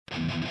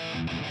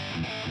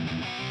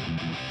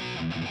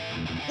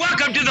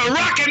Welcome to the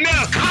Rock and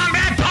Metal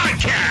Combat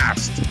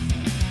Podcast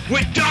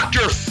with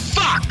Dr.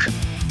 Fuck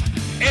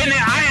and the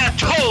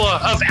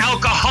Ayatollah of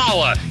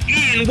Alcohola,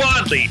 Ian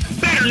Wadley,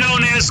 better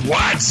known as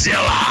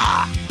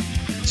Wadzilla.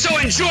 So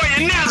enjoy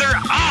another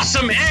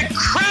awesome,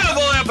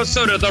 incredible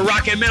episode of the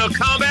Rock and Metal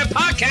Combat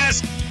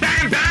Podcast.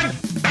 Bam, bam,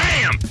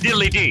 bam,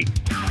 diddly dee.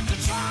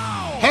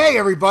 Hey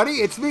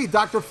everybody, it's me,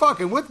 Dr. Fuck,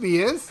 and with me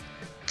is...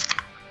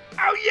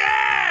 Oh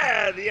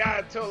yeah, the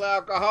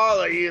Ayatollah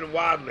Alcohola, Ian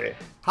Wadley.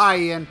 Hi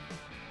Ian.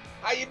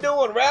 How you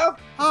doing, Ralph?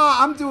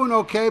 I'm doing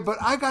okay, but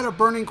I got a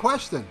burning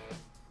question.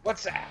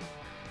 What's that?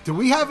 Do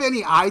we have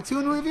any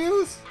iTunes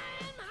reviews?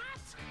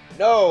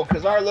 No,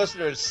 because our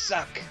listeners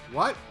suck.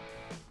 What?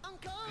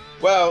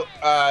 Well,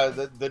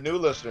 the new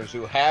listeners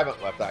who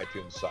haven't left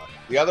iTunes suck.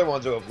 The other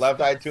ones who have left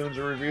iTunes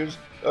reviews,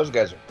 those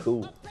guys are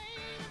cool.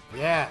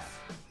 Yeah.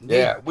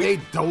 We They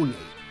donate.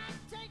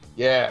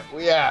 Yeah.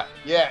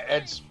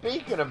 And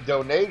speaking of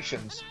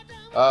donations,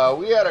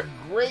 we had a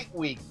great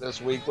week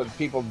this week with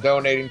people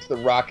donating to the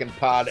Rock and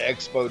Pod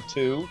Expo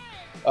 2,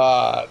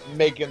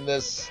 making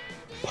this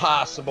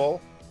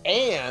possible.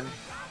 And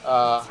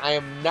I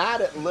am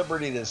not at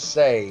liberty to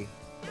say,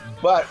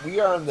 but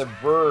we are on the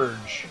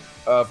verge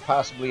of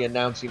possibly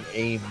announcing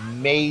a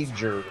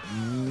major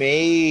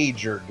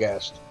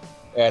guest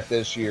at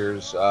this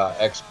year's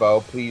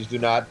Expo. Please do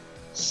not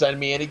send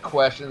me any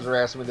questions or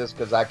ask me this,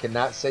 because I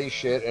cannot say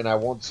shit, and I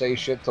won't say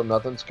shit till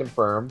nothing's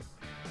confirmed.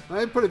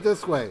 Let me put it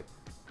this way.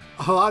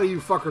 A lot of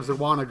you fuckers would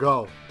want to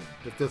go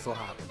if this will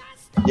happen.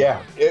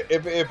 Yeah,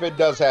 if it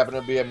does happen,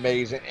 it'll be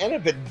amazing. And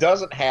if it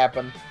doesn't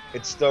happen,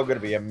 it's still going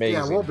to be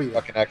amazing. Yeah, we'll be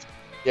there. Fucking Expo.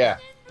 Yeah.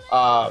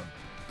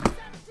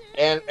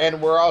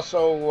 And we're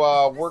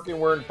also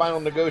we're in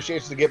final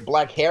negotiations to get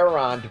Black Hair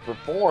on to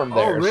perform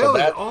there. Oh,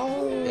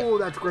 really? So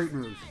that's great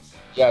news.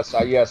 Yes,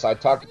 I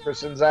talked to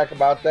Chris and Zach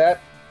about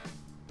that.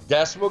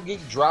 Decibel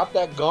Geek dropped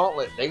that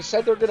gauntlet. They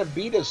said they're going to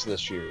beat us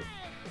this year.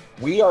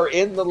 We are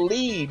in the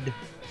lead,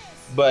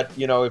 but,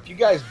 you know, if you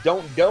guys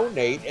don't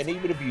donate, and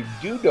even if you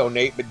do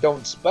donate but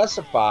don't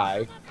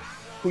specify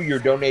who you're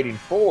donating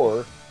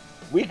for,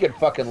 we could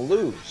fucking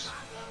lose.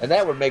 And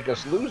that would make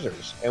us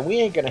losers. And we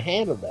ain't going to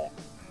handle that.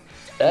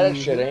 That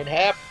shit ain't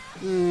happening.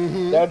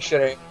 Mm-hmm. That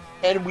shit ain't.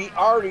 And we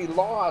already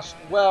lost,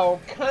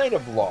 well, kind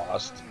of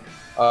lost,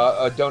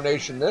 a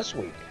donation this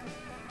week.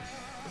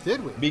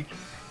 Did we?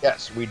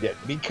 Yes, we did.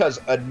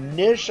 Because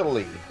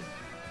initially,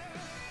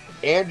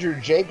 Andrew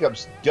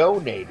Jacobs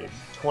donated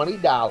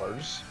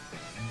 $20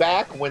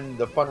 back when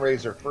the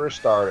fundraiser first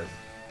started.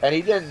 And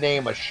he didn't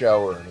name a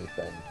show or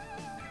anything.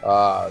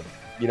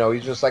 You know,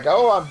 he's just like,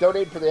 oh, I'm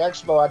donating for the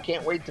expo. I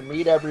can't wait to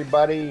meet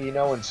everybody, you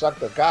know, and suck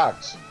their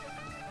cocks.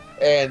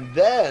 And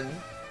then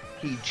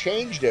he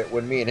changed it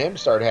when me and him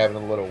started having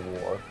a little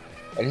war.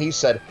 And he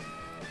said,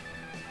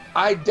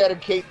 I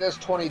dedicate this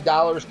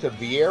 $20 to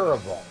Vieira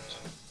Vault.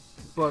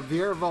 But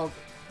Vieira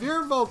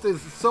Vault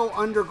is so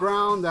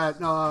underground that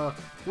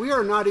we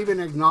are not even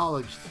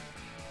acknowledged.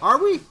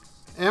 Are we?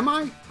 Am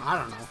I? I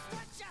don't know.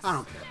 I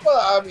don't care.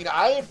 Well, I mean,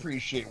 I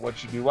appreciate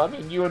what you do. I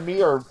mean, you and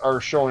me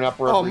are showing up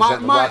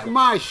representing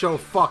my show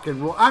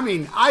fucking roll. I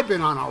mean, I've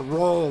been on a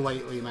roll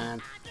lately,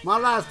 man. My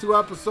last 2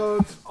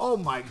 episodes, oh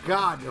my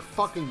god,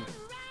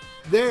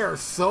 they're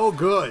so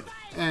good.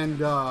 And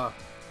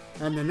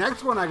the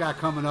next one I got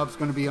coming up is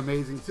going to be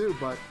amazing too.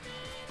 But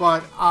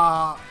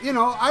you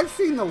know, I've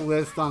seen the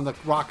list on the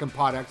Rock and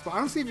Pod Expo. I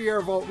don't see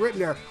Vieira Vault written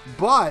there,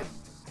 but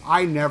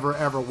I never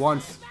ever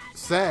once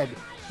said,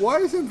 why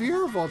isn't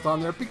Vieira Vault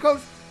on there?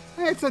 Because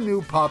hey, it's a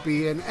new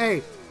puppy, and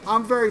hey,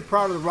 I'm very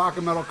proud of the Rock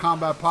and Metal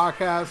Combat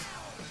Podcast.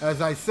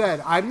 As I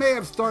said, I may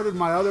have started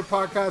my other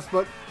podcast,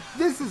 but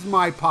this is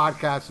my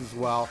podcast as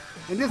well,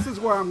 and this is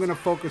where I'm going to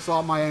focus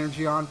all my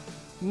energy on.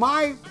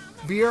 My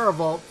Vieira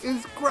Vault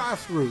is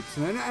grassroots,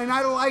 and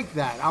I like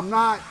that. I'm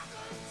not,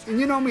 and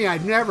you know me,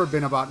 I've never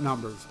been about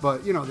numbers,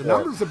 but you know, the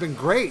numbers have been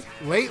great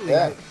lately.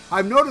 Yeah.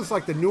 I've noticed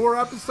like the newer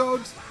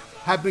episodes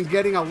have been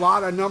getting a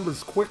lot of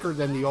numbers quicker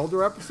than the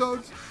older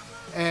episodes,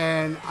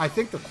 and I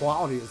think the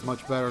quality is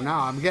much better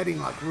now. I'm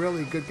getting like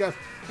really good guests,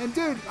 and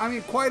dude, I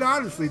mean, quite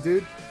honestly,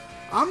 dude,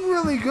 I'm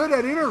really good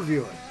at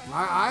interviewing.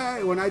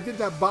 I when I did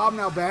that Bob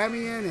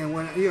Nalbamian, and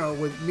when, you know,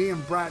 with me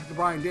and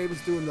Brian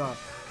Davis doing that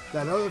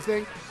other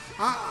thing,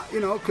 you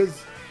know,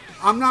 because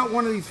I'm not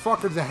one of these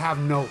fuckers that have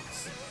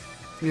notes,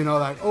 you know,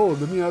 like, oh,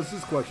 let me ask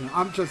this question.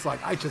 I'm just like,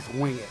 I just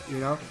wing it, you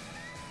know,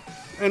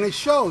 and it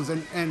shows, and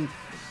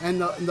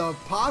the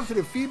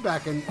positive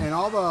feedback and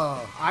all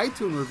the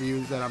iTunes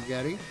reviews that I'm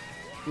getting,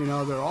 you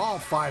know, they're all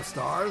 5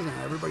 stars, and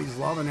everybody's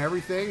loving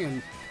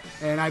everything,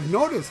 and I've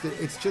noticed that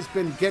it's just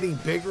been getting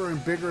bigger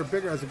and bigger and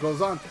bigger as it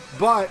goes on.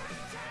 But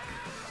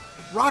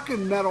Rock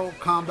and Metal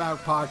Combat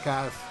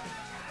Podcast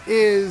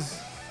is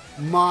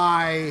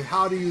my,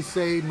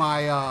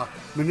 my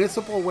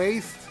municipal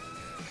waste,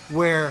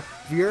 where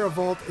Vieira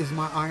Vault is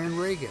my Iron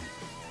Reagan.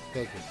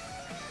 Thank you.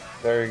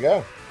 There you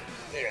go.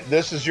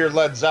 This is your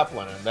Led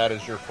Zeppelin, and that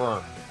is your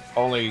firm.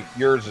 Only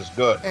yours is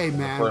good. Hey,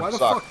 man, why the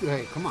fuck?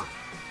 Hey, come on.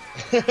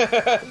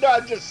 No,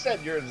 I just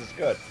said yours is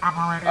good. I'm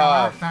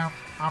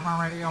a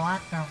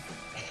radioactive.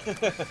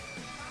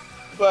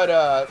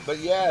 But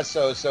yeah,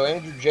 so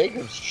Andrew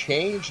Jacobs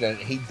changed and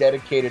he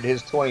dedicated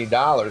his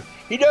 $20.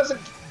 He doesn't,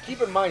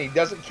 keep in mind, he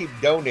doesn't keep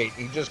donating.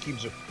 He just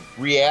keeps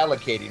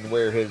reallocating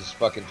where his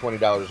fucking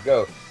 $20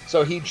 go.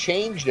 So he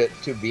changed it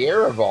to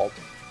Vieira Vault.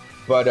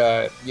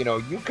 But,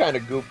 you kind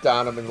of goofed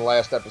on him in the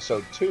last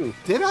episode too.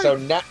 Did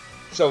I?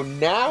 So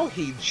now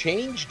he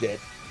changed it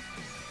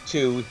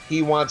to,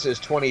 he wants his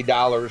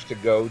 $20 to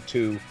go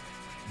to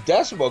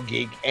Decibel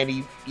Geek, and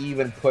he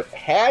even put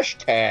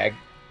hashtag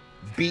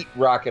Beat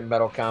Rock and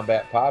Metal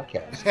Combat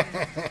Podcast.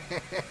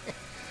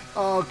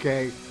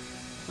 Okay.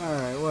 All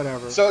right,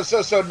 whatever. So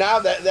now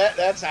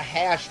that's a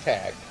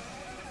hashtag.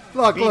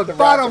 Look, the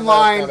bottom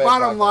Rock and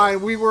Metal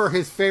line, we were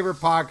his favorite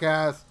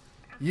podcast.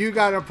 You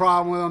got a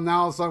problem with him,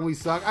 now all of a sudden we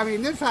suck. I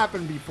mean, this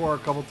happened before, a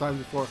couple times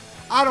before.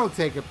 I don't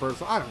take it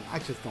personal. I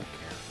just don't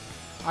care.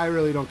 I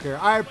really don't care.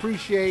 I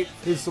appreciate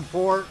his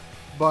support,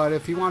 but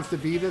if he wants to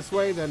be this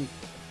way, then,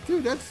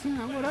 dude, that's,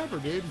 whatever,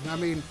 dude. I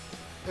mean,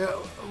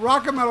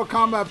 Rock and Metal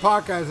Combat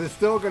Podcast is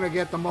still going to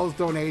get the most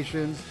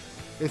donations.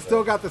 It's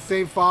still got the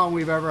same following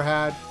we've ever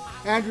had.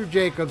 Andrew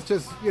Jacobs,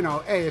 just,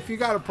 hey, if you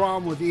got a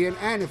problem with Ian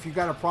and if you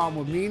got a problem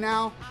with me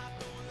now,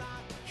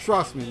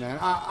 trust me, man.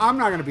 I'm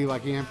not going to be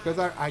like Ian because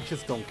I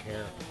just don't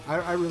care.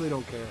 I really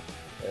don't care.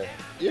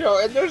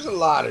 And there's a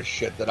lot of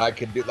shit that I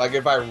could do. Like,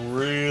 if I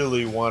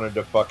really wanted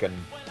to fucking,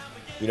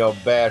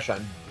 bash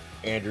on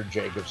Andrew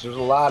Jacobs, there's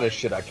a lot of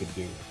shit I could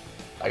do.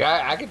 Like,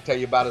 I could tell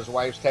you about his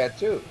wife's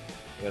tattoo,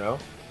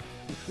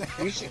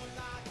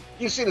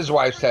 You've seen his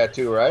wife's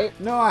tattoo, right?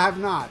 No, I have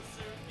not.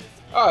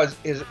 Oh,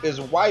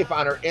 his wife,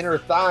 on her inner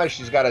thigh,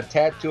 she's got a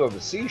tattoo of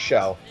a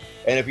seashell.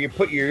 And if you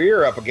put your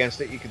ear up against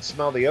it, you can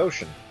smell the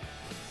ocean.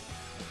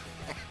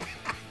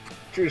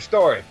 True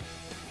story.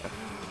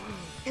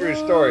 True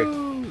story.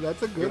 Ooh,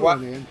 that's a good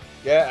one, man.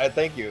 Yeah,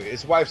 thank you.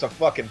 His wife's a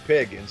fucking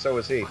pig, and so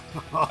is he.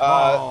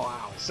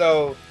 Wow.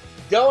 So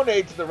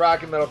donate to the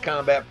Rock and Metal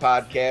Combat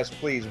Podcast,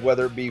 please,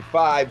 whether it be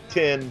 5,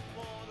 10,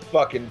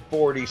 fucking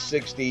 40,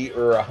 60,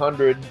 or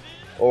 100.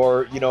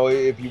 Or,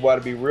 if you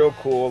want to be real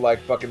cool,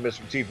 like fucking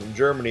Mr. T from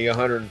Germany,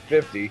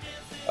 150.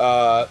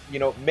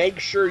 Make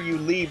sure you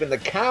leave in the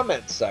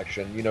comment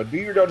section, do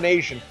your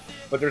donation.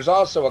 But there's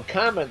also a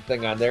comment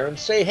thing on there and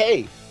say,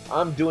 hey,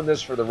 I'm doing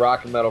this for the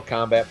Rock and Metal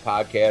Combat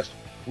Podcast.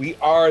 We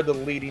are the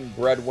leading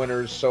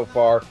breadwinners so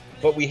far,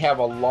 but we have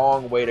a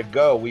long way to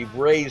go. We've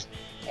raised,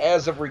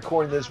 as of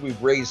recording this,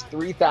 we've raised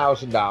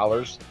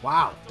 $3,000.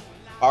 Wow.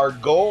 Our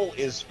goal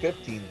is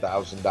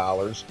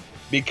 $15,000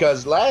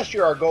 because last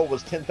year our goal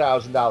was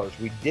 $10,000.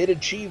 We did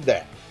achieve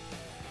that,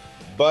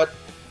 but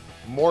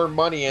more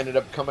money ended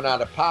up coming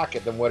out of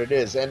pocket than what it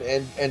is.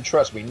 And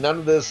trust me, none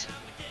of this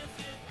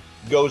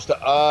goes to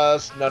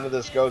us. None of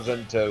this goes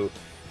into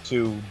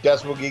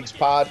Decibel Geeks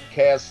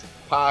podcast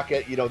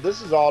pocket.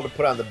 This is all to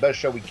put on the best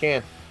show we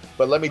can.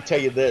 But let me tell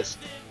you this,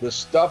 the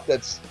stuff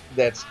that's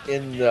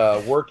in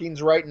the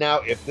workings right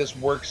now, if this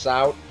works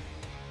out,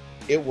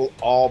 it will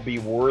all be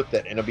worth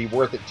it. And it'll be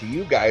worth it to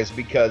you guys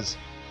because,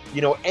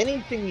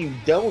 anything you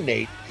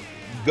donate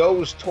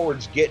goes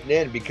towards getting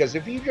in. Because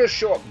if you just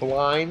show up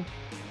blind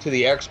to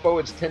the expo,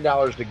 it's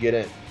 $10 to get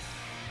in.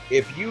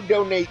 If you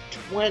donate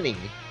 20,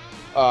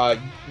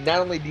 not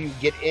only do you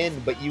get in,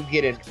 but you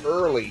get in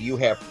early. You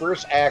have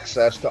first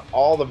access to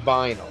all the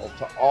vinyl,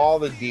 to all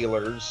the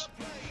dealers,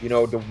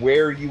 to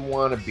where you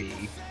want to be.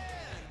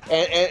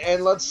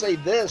 And let's say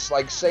this,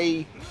 like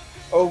say,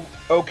 oh,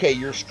 okay,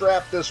 you're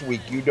strapped this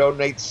week. You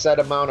donate set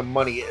amount of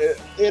money.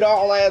 It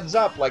all adds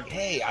up. Like,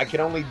 hey, I can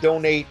only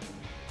donate,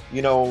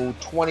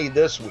 20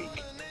 this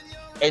week.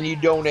 And you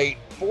donate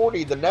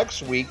 40 the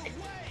next week.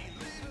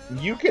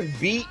 You can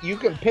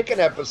pick an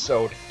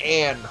episode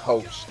and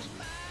host.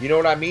 You know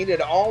what I mean?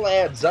 It all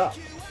adds up.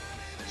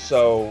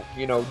 So,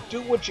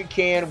 do what you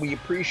can. We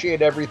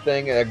appreciate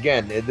everything.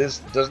 Again, this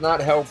does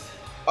not help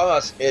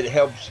us. It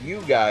helps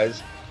you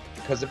guys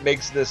because it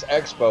makes this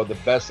expo the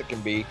best it can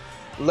be.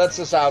 Lets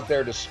us out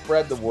there to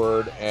spread the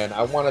word. And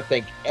I want to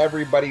thank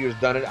everybody who's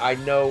done it. I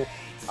know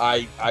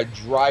I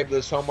drive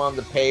this home on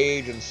the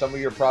page, and some of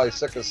you are probably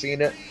sick of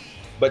seeing it.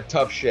 But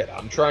tough shit.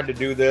 I'm trying to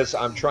do this.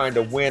 I'm trying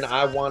to win.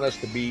 I want us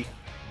to be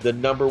the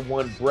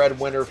 #1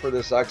 breadwinner for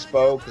this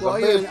expo because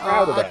I'm very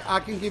proud of that. I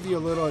can give you a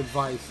little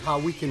advice how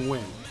we can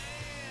win.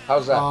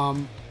 How's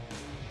that?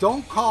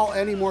 Don't call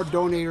any more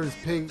donators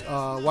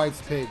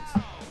wife's pigs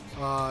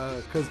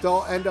because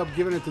they'll end up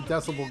giving it to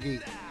Decibel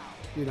Geek.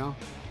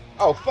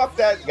 Oh, fuck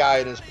that guy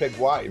and his pig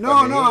wife.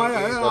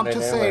 I'm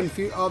just saying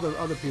few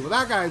other people.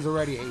 That guy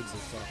already hates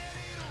us. So.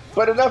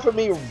 But enough of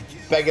me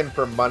begging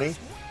for money.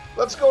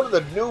 Let's go to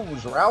the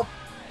news, Ralph.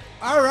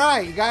 All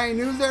right, you got any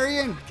news there,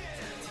 Ian?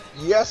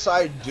 Yes,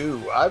 I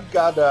do. I've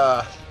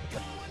got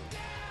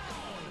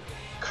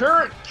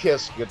current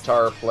Kiss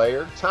guitar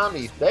player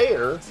Tommy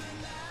Thayer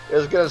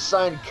is going to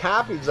sign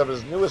copies of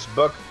his newest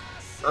book,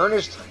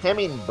 Ernest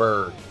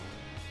Hemingberg,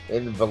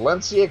 in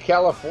Valencia,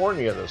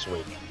 California this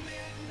week.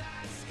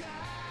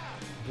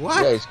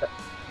 What?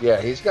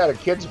 Yeah, he's got a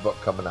kid's book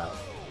coming out.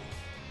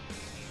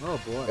 Oh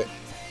boy.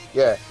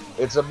 Yeah,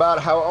 it's about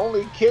how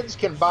only kids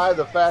can buy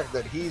the fact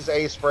that he's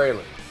Ace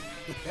Frehley.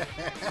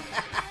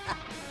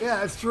 Yeah,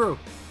 that's true.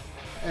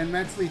 And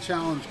mentally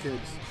challenged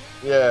kids.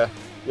 Yeah.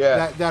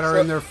 That are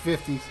in their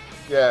 50s.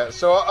 Yeah,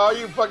 so all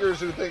you fuckers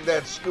who think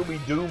that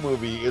Scooby-Doo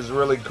movie is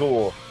really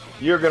cool,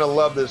 you're going to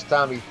love this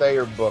Tommy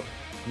Thayer book,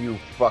 you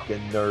fucking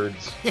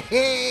nerds.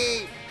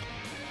 Hey!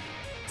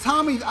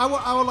 Tommy,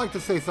 I would like to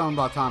say something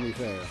about Tommy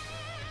Thayer.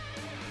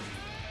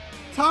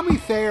 Tommy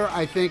Thayer,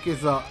 I think,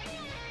 is a...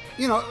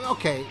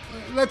 okay,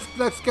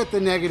 let's get the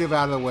negative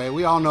out of the way.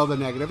 We all know the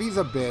negative. He's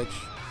a bitch.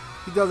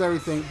 He does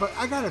everything. But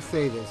I gotta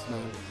say this,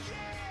 man.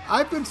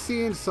 I've been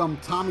seeing some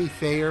Tommy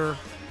Thayer...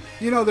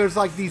 there's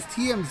like these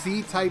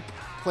TMZ type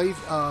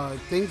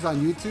things on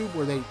YouTube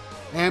where they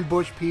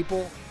ambush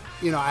people,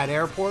 at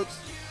airports.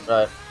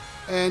 Right.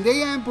 And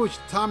they ambushed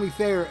Tommy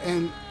Thayer,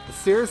 and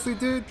seriously,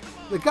 dude,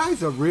 the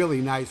guy's a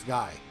really nice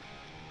guy.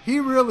 He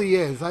really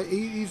is.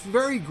 He's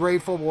very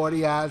grateful for what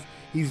he has.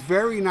 He's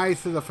very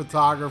nice to the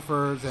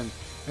photographers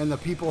and the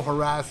people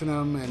harassing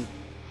him, and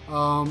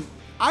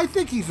I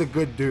think he's a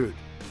good dude.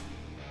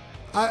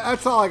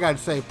 That's all I got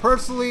to say.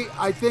 Personally,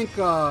 I think,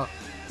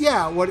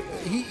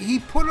 he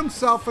put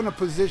himself in a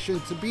position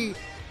to be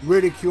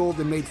ridiculed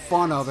and made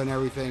fun of and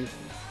everything.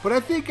 But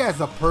I think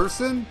as a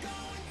person,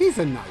 he's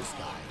a nice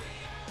guy.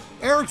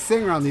 Eric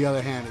Singer, on the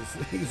other hand,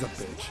 he's a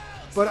bitch.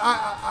 But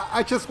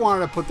I just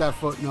wanted to put that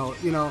footnote,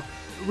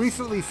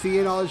 recently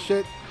seeing all this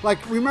shit.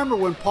 Like, remember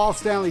when Paul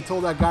Stanley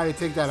told that guy to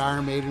take that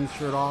Iron Maiden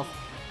shirt off?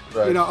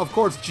 Right. Of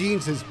course,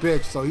 Gene's his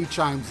bitch, so he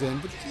chimes in,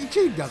 but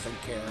Gene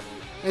doesn't care.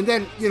 And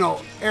then,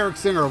 Eric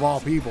Singer, of all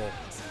people,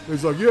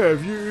 is like, yeah,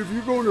 if you're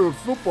going to a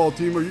football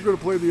team, are you going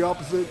to play the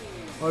opposite?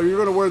 You're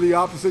going to wear the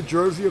opposite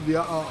jersey of the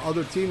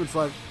other team? It's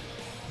like,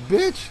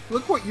 bitch,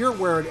 look what you're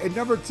wearing. And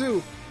number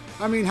two,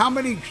 I mean, how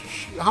many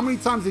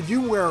times did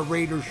you wear a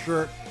Raiders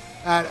shirt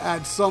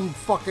at some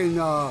fucking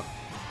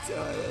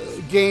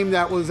game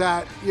that was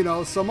at,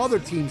 some other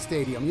team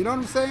stadium? You know what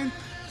I'm saying?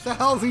 What the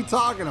hell's he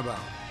talking about?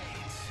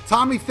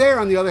 Tommy Thayer,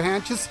 on the other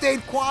hand, just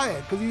stayed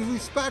quiet because he's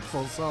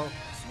respectful. So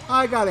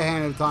I got to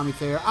hand it to Tommy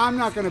Thayer. I'm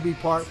not going to be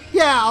part.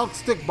 Yeah, I'll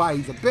stick by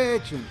he's a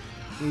bitch and,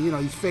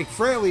 he's fake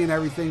Frehley and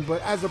everything.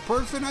 But as a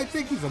person, I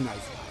think he's a nice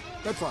guy.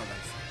 That's all I got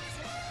to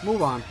say.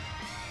 Move on.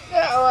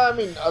 Yeah, well, I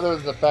mean, other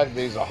than the fact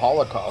that he's a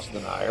Holocaust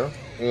denier,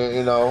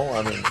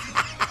 I mean...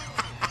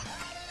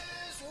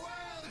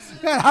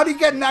 Man, how do you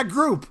get in that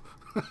group?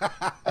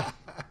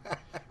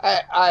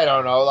 I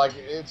don't know. Like,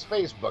 it's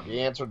Facebook.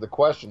 He answered the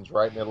questions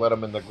right, and they let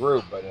him in the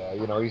group. But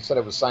he said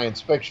it was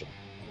science fiction.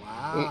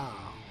 Wow.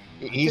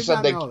 He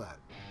said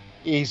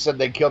he said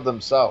they killed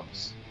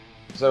themselves.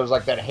 So it was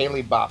like that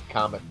Haley Bop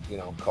comic,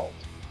 cult.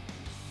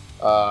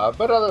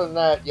 But other than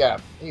that, yeah,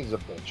 he's a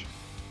bitch.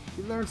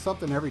 You learn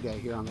something every day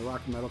here on the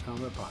Rock and Metal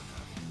Combat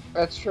Podcast.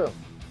 That's true.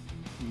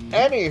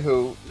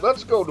 Anywho,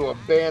 let's go to a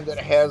band that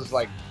has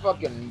like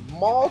fucking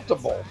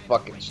multiple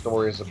fucking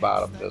stories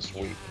about them this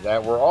week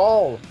that were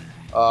all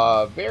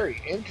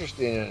very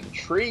interesting and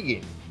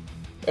intriguing.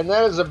 And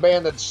that is a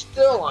band that's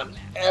still on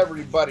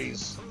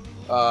everybody's,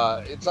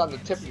 it's on the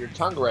tip of your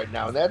tongue right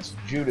now, and that's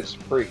Judas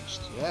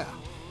Priest. Yeah.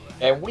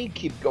 And we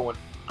keep going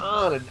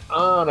on and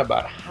on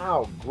about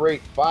how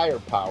great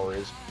Firepower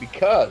is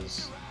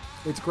because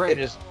it's great.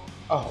 It is.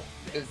 Oh,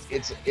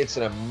 it's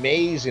an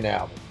amazing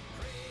album.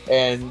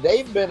 And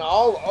they've been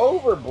all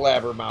over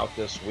Blabbermouth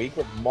this week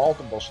with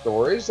multiple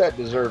stories that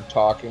deserve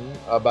talking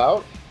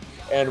about.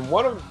 And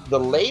one of the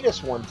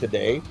latest one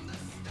today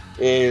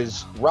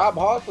is Rob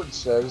Halford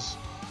says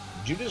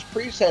Judas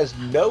Priest has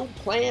no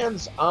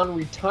plans on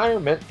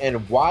retirement,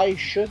 and why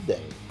should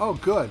they? Oh,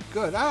 good.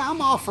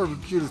 I'm all for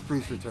Judas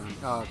Priest return.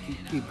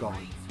 Keep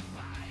going.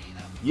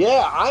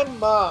 Yeah,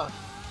 I'm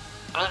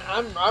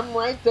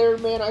right there,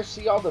 man. I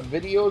see all the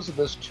videos of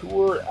this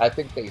tour. I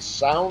think they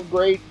sound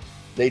great.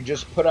 They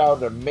just put out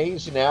an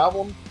amazing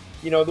album.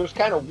 There's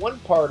kind of one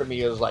part of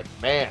me is like,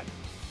 man,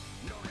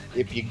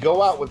 if you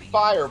go out with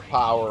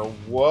Firepower,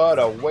 what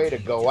a way to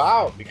go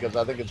out, because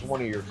I think it's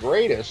one of your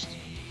greatest.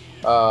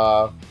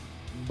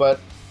 But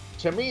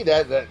to me,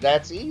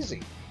 that's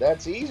easy.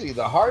 That's easy.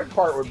 The hard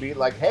part would be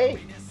like, hey,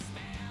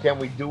 can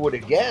we do it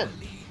again?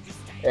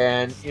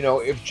 And,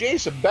 if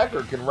Jason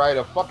Becker can write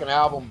a fucking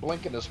album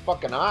blinking his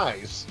fucking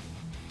eyes,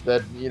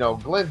 that,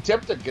 Glenn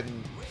Tipton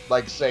can,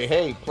 like, say,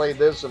 hey, play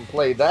this and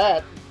play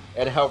that,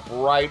 and help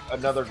write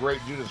another great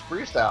Judas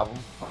Priest album,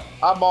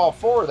 I'm all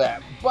for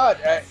that. But,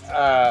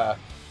 I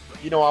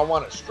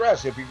want to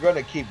stress, if you're going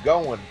to keep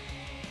going,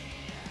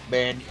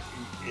 man,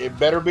 it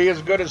better be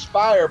as good as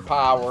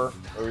Firepower,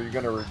 or you're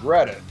going to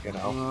regret it,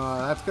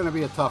 That's going to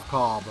be a tough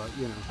call, but,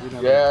 you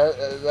never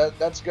Yeah,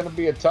 that's going to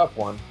be a tough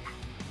one.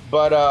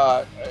 But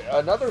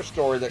another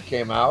story that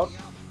came out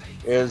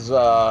was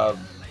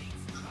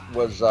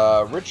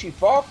Richie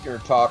Faulkner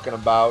talking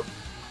about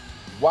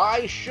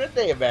why should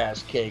they have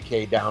asked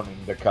KK Downing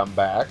to come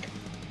back,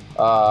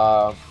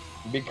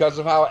 because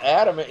of how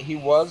adamant he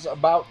was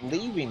about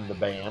leaving the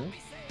band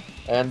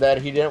and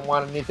that he didn't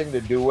want anything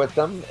to do with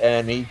them,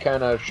 and he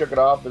kind of shook it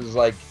off as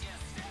like,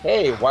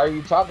 hey, why are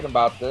you talking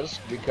about this?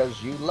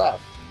 Because you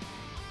left.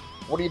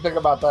 What do you think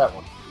about that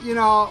one? You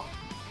know,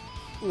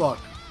 look,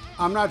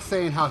 I'm not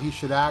saying how he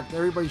should act.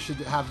 Everybody should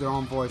have their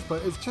own voice,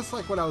 but it's just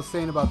like what I was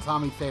saying about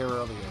Tommy Thayer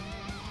earlier.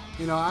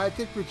 You know, I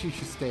think Richie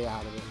should stay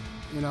out of it.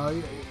 You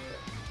know,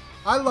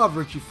 I love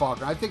Richie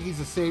Faulkner. I think he's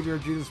a savior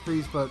of Judas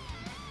Priest, but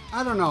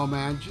I don't know,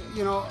 man.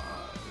 You know,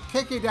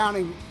 KK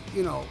Downing,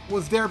 you know,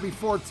 was there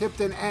before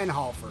Tipton and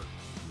Halford.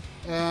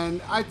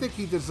 And I think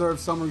he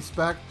deserves some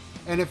respect.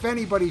 And if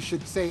anybody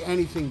should say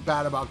anything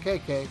bad about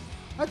KK,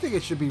 I think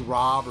it should be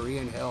Rob or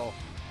Ian Hill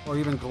or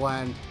even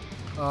Glenn.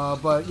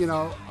 But, you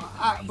know,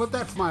 but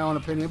that's my own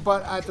opinion.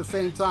 But at the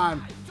same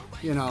time,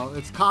 you know,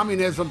 it's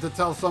communism to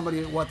tell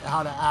somebody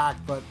how to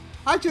act. But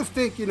I just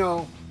think, you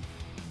know,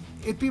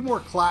 it'd be more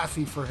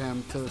classy for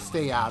him to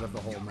stay out of the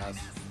whole mess.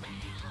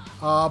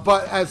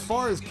 But as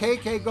far as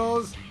KK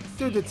goes,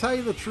 dude, to tell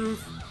you the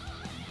truth,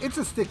 it's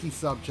a sticky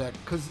subject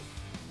because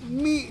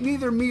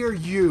neither me or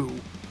you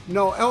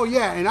know. Oh,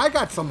 yeah, and I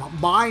got some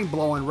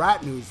mind-blowing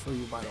rat news for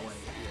you, by the way.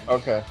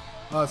 Okay.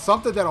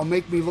 Something that'll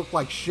make me look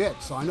like shit,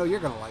 so I know you're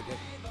going to like it.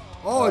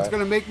 Oh, it's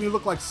going to make me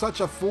look like such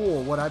a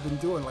fool, what I've been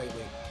doing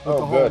lately with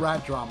the whole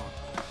rat drama.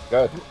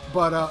 Good.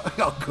 But,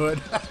 oh, good.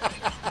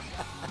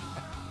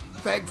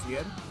 Thanks,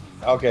 Ian.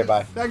 Okay,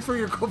 bye. Thanks for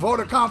your vote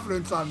of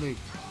confidence on me.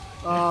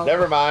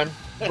 Never mind.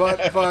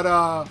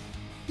 but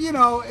you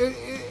know,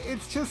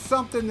 it's just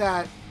something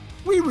that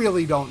we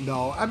really don't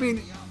know. I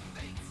mean,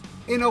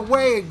 in a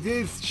way, it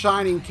is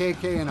shining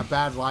KK in a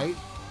bad light,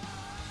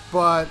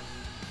 but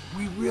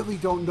we really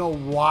don't know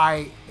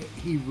why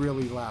he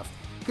really left.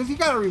 Because you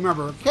got to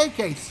remember,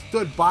 KK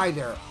stood by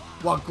there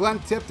while Glenn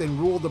Tipton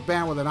ruled the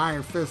band with an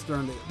iron fist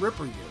during the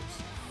Ripper years.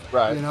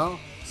 Right. You know?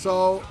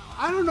 So,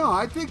 I don't know.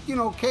 I think, you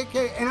know,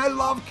 KK, and I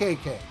love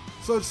KK.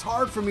 So it's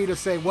hard for me to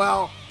say,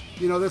 well,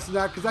 you know, this and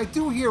that, because I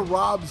do hear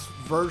Rob's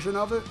version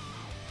of it,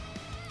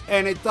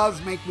 and it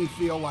does make me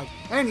feel like,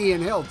 and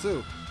Ian Hill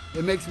too,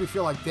 it makes me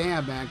feel like,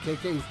 damn, man,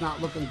 KK's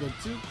not looking good,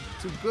 too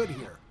good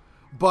here.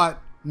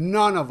 But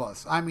none of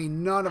us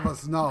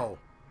know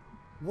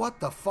what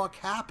the fuck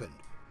happened.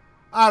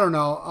 I don't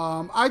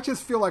know. I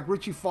just feel like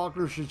Richie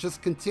Faulkner should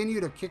just continue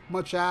to kick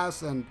much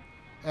ass and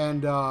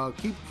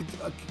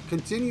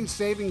continue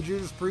saving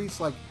Judas Priest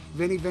like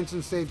Vinnie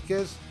Vincent saved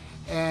Kiss,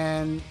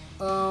 and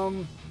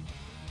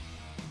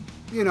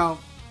you know,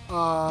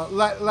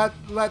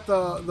 let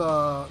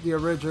the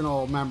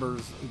original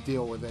members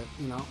deal with it.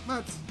 You know,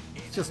 that's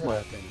just my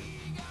opinion.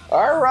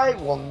 All right.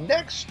 Well,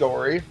 next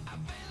story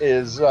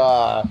is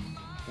Rob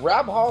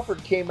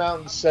Halford came out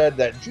and said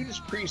that Judas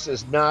Priest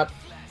is not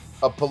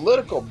a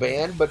political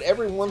band, but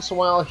every once in a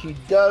while he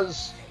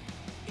does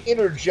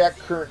interject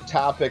current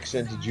topics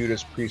into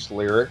Judas Priest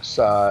lyrics.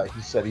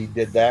 He said he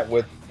did that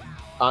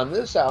on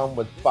this album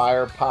with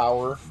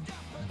Firepower,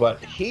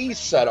 but he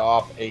set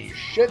off a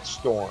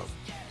shitstorm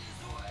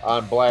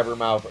on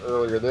Blabbermouth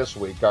earlier this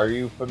week. Are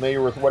you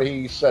familiar with what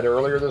he said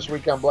earlier this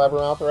week on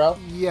Blabbermouth, Ralph?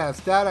 Yes,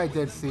 that I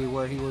did see,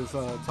 where he was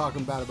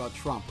talking bad about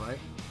Trump, right?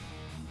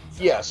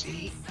 Yes.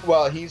 He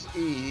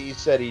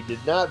said he did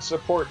not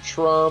support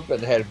Trump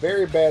and had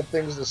very bad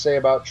things to say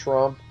about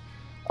Trump.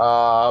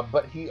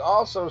 But he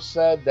also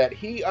said that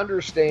he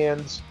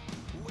understands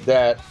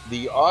that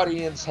the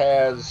audience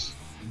has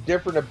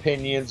different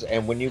opinions,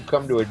 and when you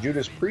come to a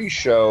Judas Priest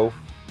show,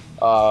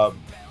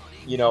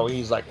 you know,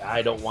 he's like,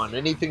 I don't want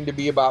anything to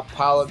be about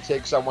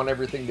politics. I want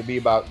everything to be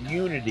about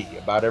unity,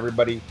 about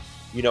everybody,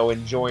 you know,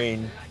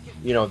 enjoying,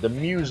 you know, the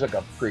music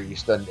of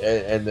Priest and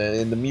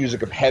the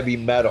music of heavy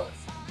metal.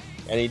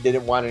 And he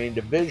didn't want any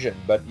division,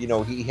 but, you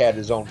know, he had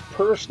his own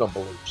personal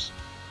beliefs,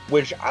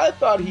 which I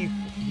thought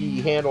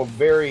he handled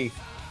very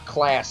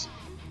classy.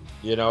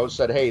 You know,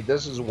 said, hey,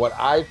 this is what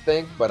I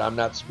think, but I'm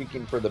not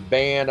speaking for the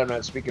band. I'm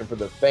not speaking for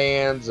the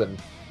fans. And,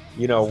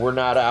 you know, we're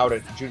not out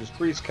at Judas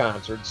Priest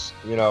concerts,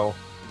 you know,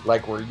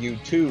 like we're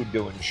U2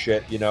 doing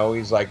shit. You know,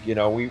 he's like, you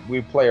know,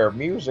 we play our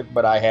music,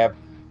 but I have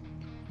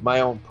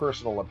my own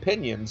personal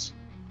opinions.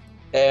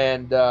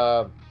 And,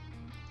 oh,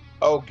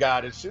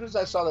 God, as soon as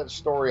I saw that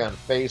story on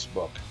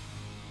Facebook,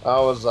 I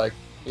was like,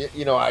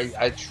 you know,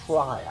 I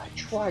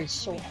try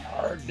so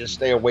hard to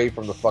stay away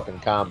from the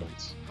fucking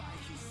comments.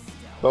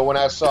 But when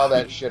I saw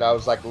that shit, I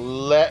was like,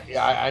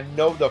 I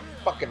know the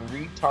fucking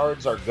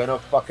retards are gonna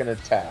fucking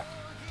attack.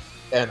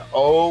 And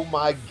oh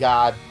my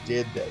God,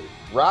 did they.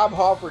 Rob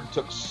Halford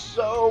took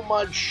so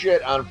much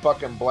shit on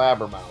fucking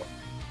Blabbermouth.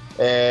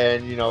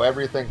 And, you know,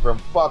 everything from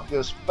fuck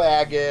this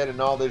faggot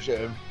and all this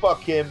shit, and fuck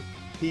him,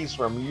 he's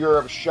from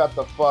Europe, shut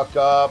the fuck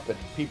up, and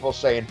people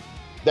saying,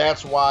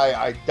 that's why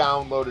I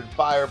downloaded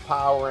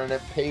Firepower and I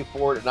pay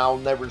for it, and I'll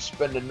never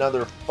spend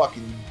another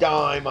fucking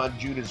dime on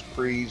Judas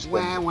Priest.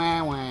 Wah,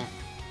 wah, wah.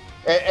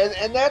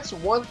 And that's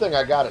one thing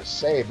I gotta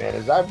say, man,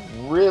 is I've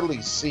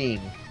really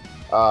seen,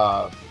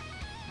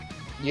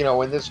 you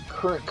know, in this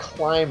current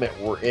climate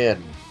we're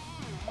in,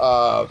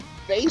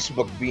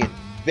 Facebook being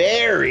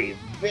very,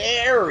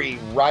 very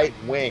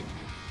right-wing.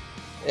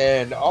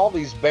 And all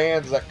these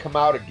bands that come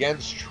out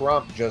against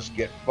Trump just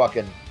get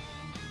fucking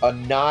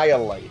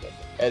annihilated.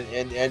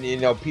 And you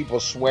know, people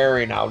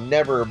swearing I'll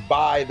never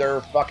buy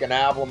their fucking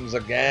albums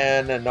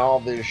again and all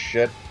this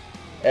shit.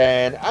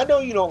 And I know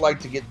you don't like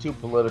to get too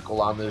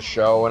political on this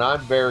show, and I'm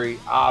very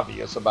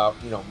obvious about,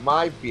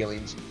 my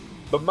feelings.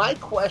 But my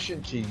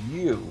question to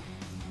you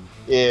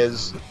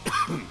is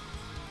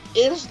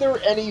there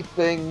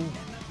anything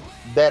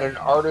that an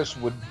artist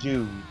would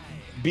do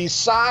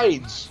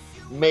besides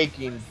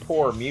making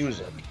poor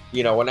music?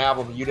 An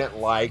album you didn't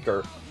like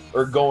or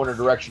go in a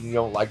direction you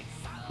don't like.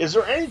 Is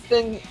there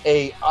anything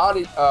a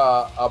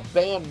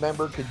band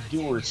member could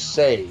do or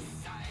say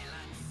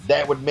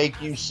that would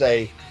make you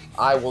say,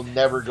 I will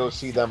never go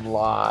see them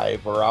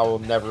live, or I will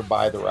never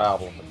buy their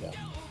album again?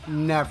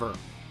 Never.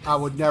 I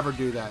would never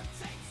do that.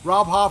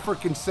 Rob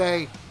Halford can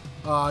say,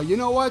 you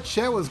know what,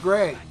 Chet was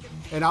great,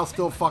 and I'll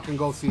still fucking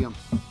go see him.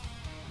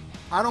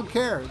 I don't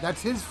care.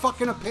 That's his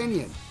fucking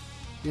opinion.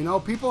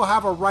 People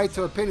have a right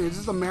to opinion. This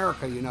is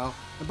America, And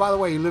by the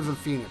way, he lives in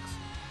Phoenix.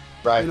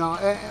 Right.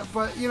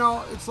 But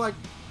it's like,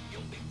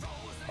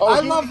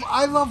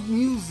 I love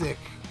music,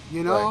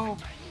 Right.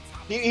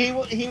 He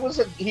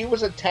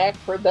was attacked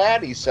for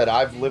that. He said,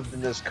 I've lived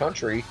in this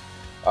country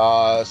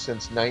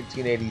since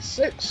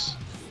 1986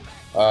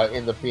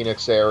 in the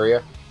Phoenix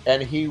area.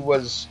 And he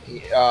was,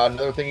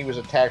 another thing he was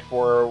attacked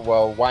for,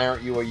 well, why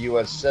aren't you a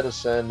U.S.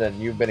 citizen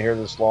and you've been here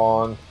this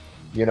long?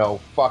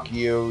 Fuck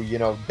you,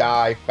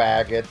 die,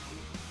 faggot,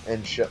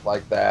 and shit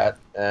like that.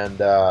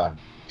 And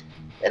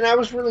I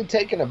was really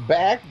taken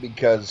aback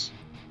because,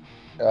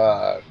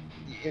 I've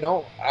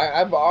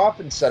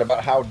often said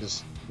about how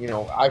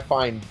I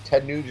find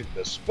Ted Nugent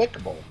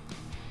despicable,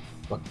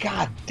 but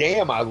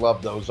goddamn, I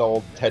love those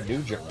old Ted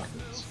Nugent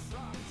records.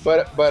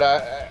 But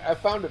I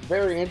found it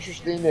very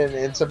interesting, and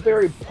it's a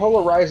very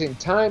polarizing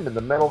time in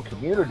the metal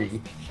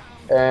community,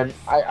 and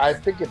I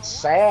think it's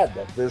sad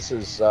that this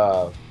is,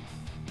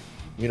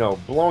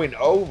 blowing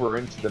over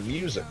into the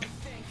music.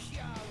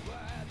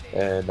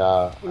 And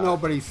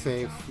nobody's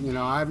safe.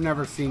 I've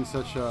never seen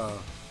such a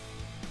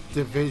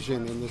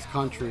division in this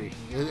country.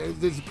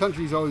 This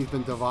country's always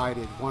been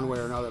divided one way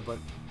or another, but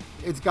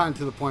it's gotten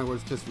to the point where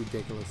it's just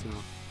ridiculous,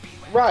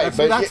 Right.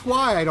 That's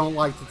why I don't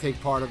like to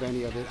take part of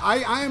any of it.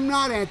 I am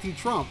not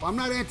anti-Trump. I'm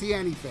not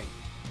anti-anything.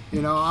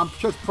 I'm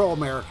just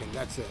pro-American.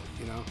 That's it.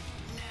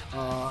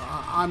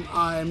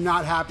 I'm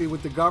not happy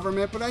with the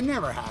government, but I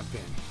never have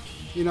been.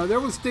 There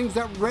was things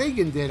that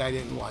Reagan did I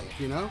didn't like.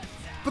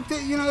 But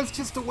it's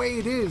just the way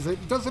it is.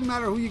 It doesn't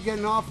matter who you get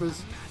in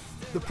office.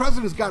 The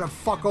president's got to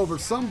fuck over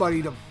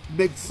somebody to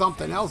make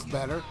something else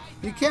better.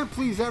 You can't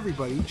please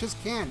everybody. You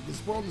just can't.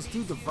 This world is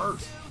too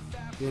diverse.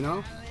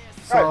 So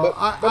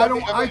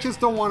right, I just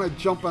don't want to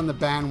jump on the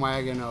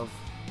bandwagon of.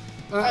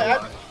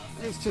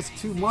 It's just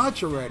too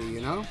much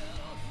already,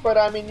 But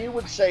I mean, you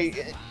would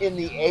say in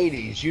the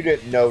 '80s you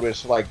didn't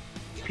notice like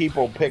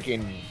people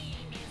picking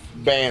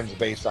bands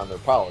based on their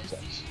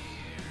politics.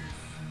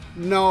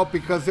 No,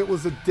 because it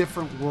was a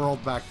different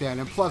world back then,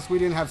 and plus we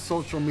didn't have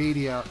social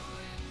media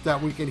that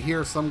we could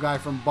hear some guy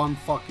from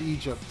bumfuck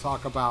Egypt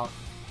talk about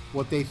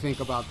what they think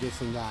about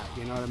this and that.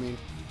 You know what I mean?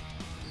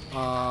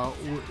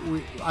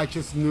 I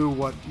just knew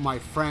what my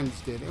friends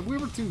did, and we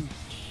were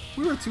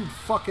too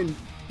fucking.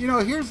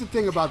 Here's the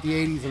thing about the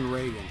 '80s and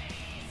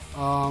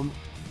Reagan.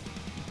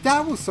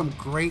 That was some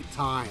great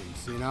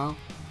times.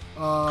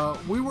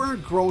 We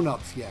weren't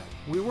grown-ups yet.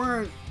 We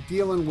weren't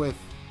dealing with,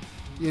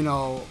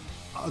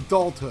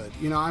 adulthood.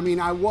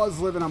 I was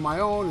living on my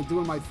own and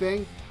doing my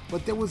thing,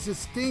 but there was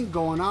this thing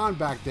going on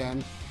back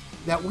then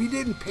that we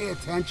didn't pay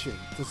attention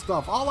to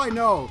stuff. All I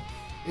know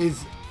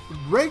is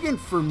Reagan,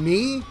 for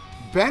me,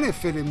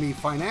 benefited me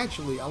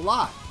financially a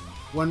lot.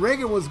 When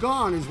Reagan was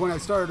gone is when I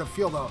started to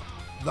feel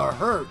the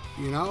hurt,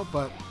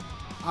 but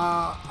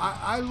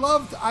I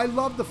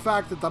loved the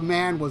fact that the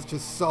man was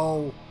just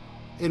so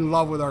in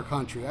love with our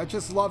country. I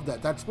just loved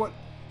that. That's what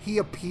he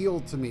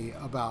appealed to me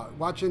about.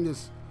 Watching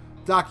this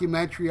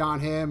documentary on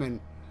him and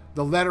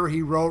the letter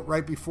he wrote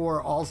right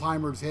before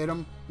Alzheimer's hit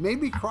him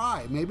made me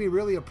cry, made me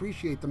really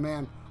appreciate the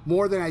man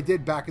more than I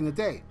did back in the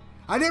day.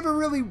 I never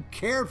really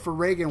cared for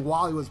Reagan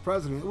while he was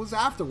president. It was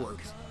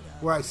afterwards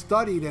where I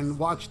studied and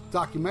watched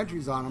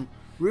documentaries on him,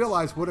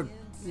 realized what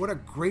a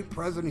great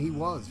president he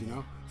was,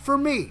 for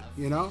me,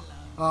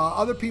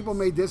 Other people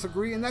may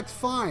disagree, and that's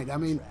fine. I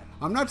mean,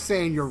 I'm not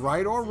saying you're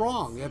right or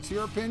wrong. That's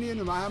your opinion,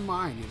 and I have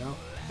mine,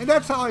 And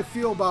that's how I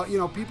feel about,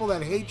 people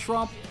that hate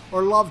Trump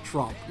or love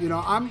Trump.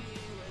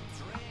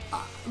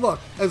 Look,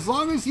 as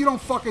long as you don't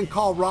fucking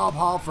call Rob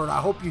Halford,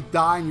 I hope you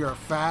die and you're a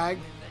fag,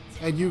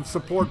 and you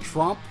support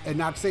Trump and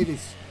not say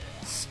this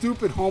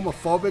stupid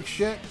homophobic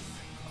shit,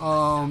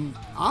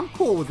 I'm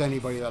cool with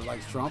anybody that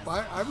likes Trump.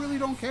 I really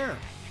don't care,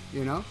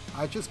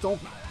 I just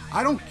don't.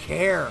 I don't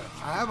care.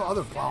 I have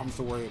other problems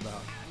to worry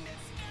about.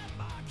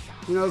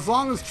 As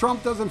long as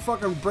Trump doesn't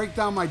fucking break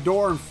down my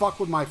door and fuck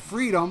with my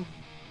freedom,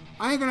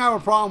 I ain't gonna have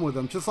a problem with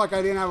him, just like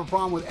I didn't have a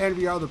problem with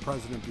every other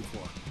president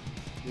before.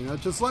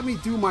 Just let me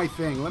do my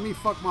thing. Let me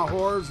fuck my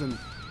whores and,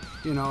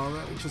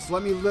 just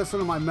let me listen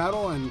to my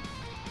metal and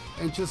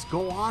just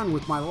go on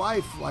with my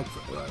life, like,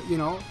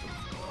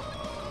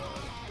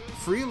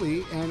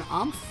 freely, and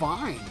I'm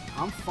fine.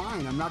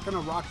 I'm not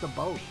gonna rock the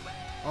boat.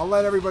 I'll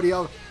let everybody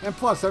else. And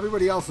plus,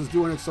 everybody else is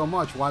doing it so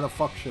much. Why the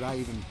fuck should I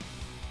even?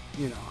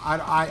 You know,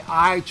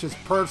 I just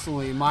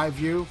personally, in my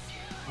view,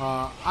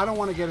 I don't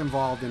want to get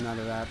involved in none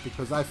of that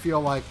because I feel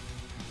like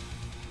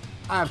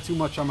I have too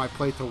much on my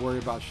plate to worry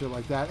about shit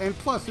like that. And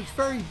plus, it's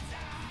very,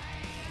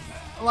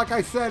 like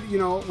I said, you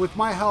know, with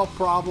my health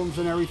problems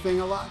and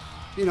everything, a lot,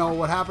 you know,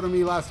 what happened to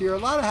me last year, a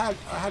lot of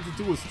had to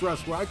do with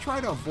stress, where I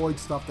try to avoid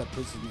stuff that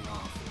pisses me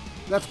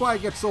off. That's why I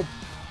get so,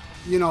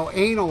 you know,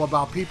 anal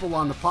about people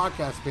on the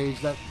podcast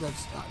page that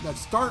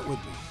start with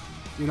me.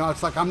 You know,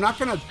 it's like I'm not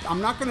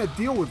gonna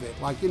deal with it.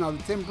 Like, you know,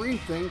 the Tim Breen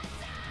thing.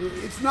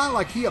 It's not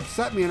like he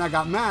upset me and I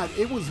got mad.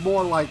 It was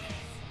more like,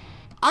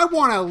 I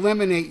want to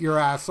eliminate your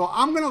ass, so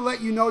I'm gonna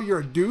let you know you're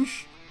a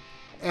douche,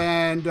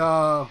 and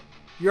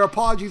your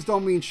apologies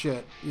don't mean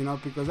shit. You know,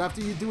 because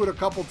after you do it a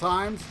couple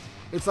times,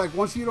 it's like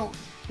when you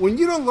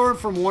don't learn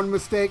from one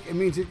mistake, it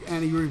means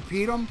and you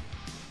repeat them.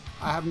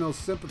 I have no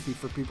sympathy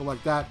for people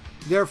like that.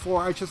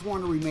 Therefore, I just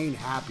want to remain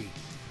happy.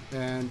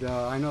 And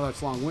I know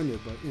that's long-winded,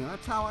 but you know,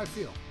 that's how I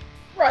feel.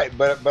 Right,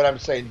 but I'm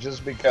saying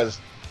just because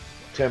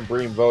Tim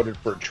Breen voted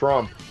for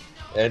Trump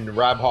and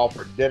Rob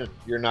Halford didn't,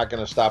 you're not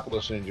going to stop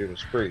listening to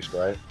Judas Priest,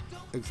 right?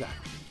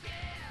 Exactly.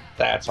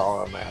 That's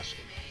all I'm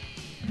asking.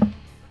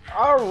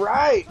 All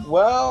right.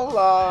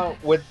 Well,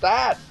 with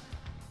that,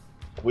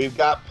 we've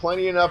got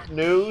plenty enough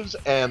news,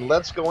 and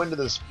let's go into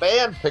this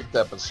fan-picked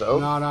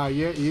episode. No,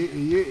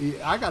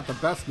 I got the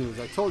best news.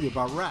 I told you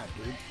about Rat,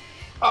 dude.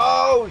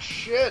 Oh,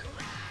 shit.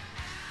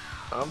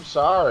 I'm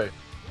sorry.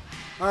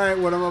 All right,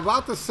 what I'm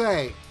about to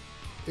say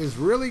is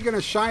really going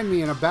to shine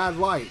me in a bad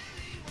light.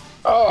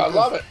 Oh, I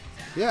love it.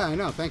 Yeah, I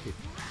know. Thank you.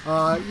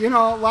 You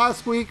know,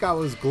 last week I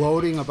was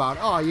gloating about,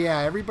 oh, yeah,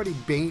 everybody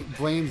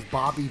blames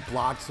Bobby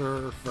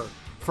Blotzer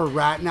for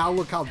Rat. Now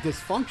look how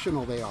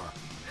dysfunctional they are.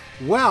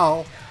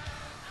 Well,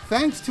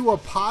 thanks to a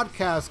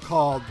podcast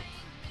called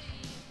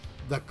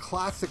The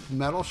Classic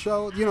Metal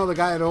Show. You know, the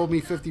guy that owed me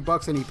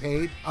 $50 and he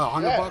paid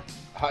 $100.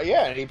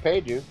 Yeah, and he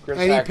paid you. Chris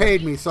and Hackett. He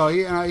paid me, so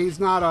he's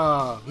not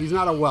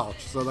a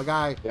Welch. So the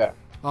guy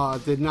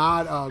did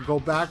not go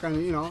back,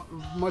 and you know,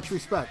 much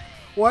respect.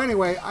 Well,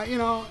 anyway, you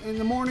know, in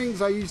the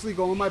mornings I usually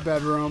go in my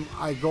bedroom,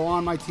 I go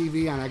on my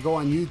TV, and I go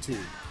on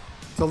YouTube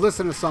to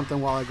listen to something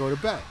while I go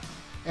to bed.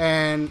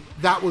 And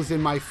that was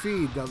in my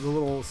feed. The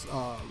little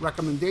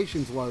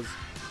recommendations was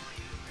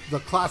the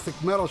Classic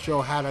Metal Show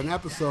had an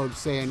episode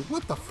saying,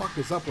 "What the fuck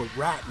is up with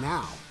Rat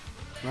now?"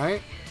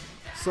 Right?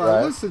 So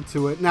I listened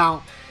to it.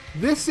 Now,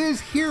 this is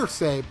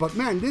hearsay, but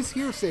man, this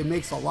hearsay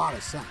makes a lot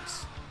of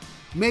sense.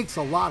 Makes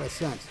a lot of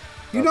sense.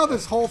 You know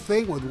this whole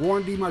thing with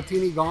Warren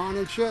DeMartini gone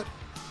and shit?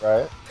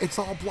 Right. It's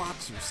all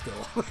Blotzer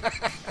still.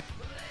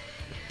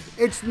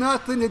 It's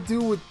nothing to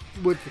do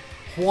with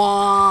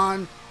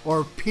Juan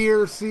or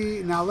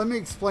Piercy. Now let me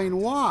explain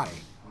why.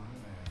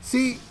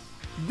 See,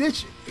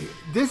 this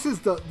is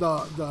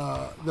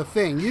the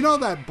thing. You know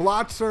that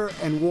Blotzer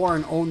and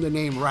Warren own the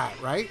name Rat,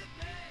 right?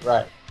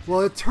 Right.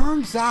 Well, it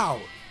turns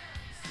out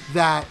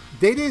that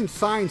they didn't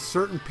sign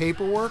certain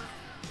paperwork,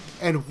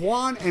 and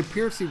Juan and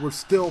Piercy were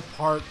still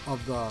part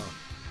of the,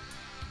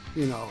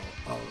 you know,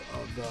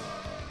 of the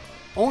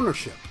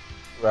ownership.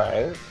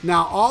 Right.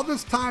 Now, all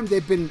this time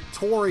they've been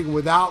touring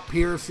without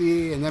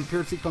Piercy, and then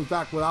Piercy comes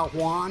back without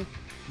Juan.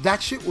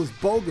 That shit was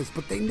bogus,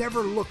 but they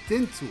never looked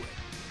into it.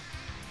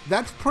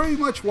 That's pretty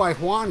much why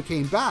Juan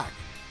came back,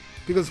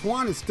 because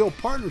Juan is still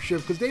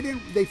partnership, because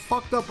they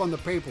fucked up on the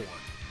paperwork.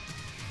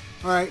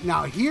 All right,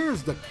 now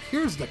here's the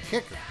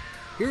kicker.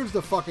 Here's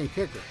the fucking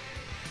kicker.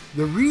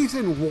 The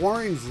reason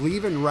Warren's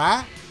leaving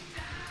Rat,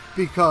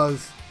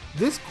 because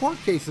this court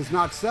case is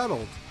not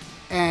settled,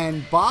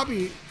 and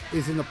Bobby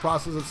is in the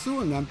process of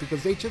suing them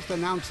because they just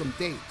announced some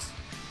dates.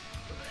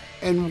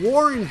 And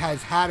Warren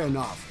has had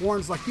enough.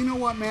 Warren's like, you know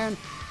what, man?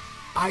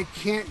 I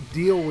can't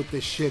deal with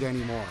this shit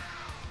anymore.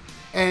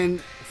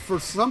 And for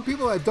some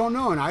people that don't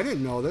know, and I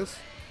didn't know this,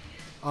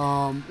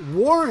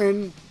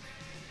 Warren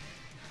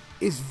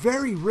is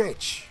very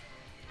rich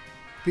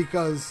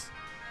because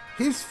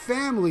his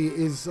family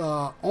is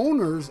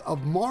owners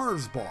of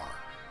Mars Bar.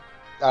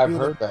 I've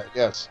heard that.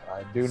 Yes,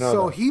 I do know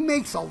so that. he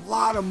makes a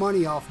lot of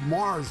money off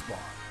Mars Bar.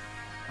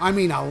 I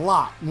mean, a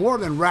lot. More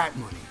than Rat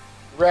money.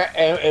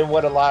 And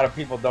what a lot of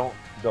people don't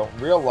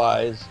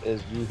realize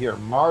is you hear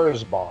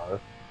Mars Bar,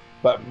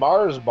 but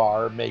Mars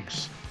Bar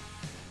makes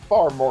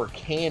far more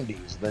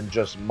candies than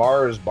just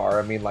Mars Bar.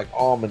 I mean, like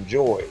Almond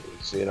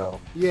Joys, you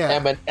know,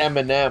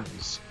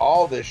 M&M's.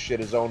 All this shit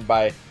is owned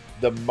by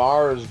the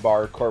Mars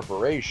Bar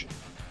Corporation.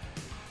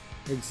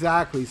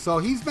 Exactly. So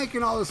he's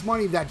making all this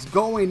money that's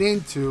going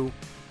into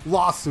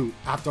lawsuit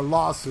after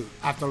lawsuit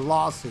after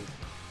lawsuit.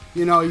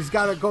 You know, he's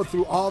got to go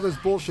through all this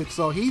bullshit.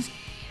 So he's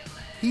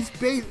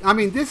I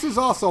mean, this is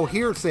also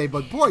hearsay,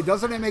 but boy,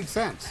 doesn't it make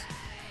sense?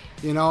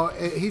 You know,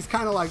 he's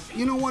kind of like,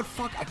 you know what?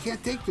 Fuck, I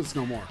can't take this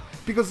no more.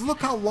 Because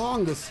look how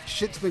long this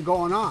shit's been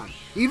going on.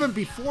 Even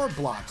before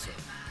Blotzer.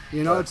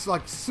 You know, It's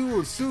like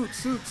suit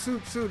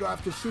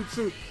after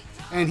suit.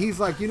 And he's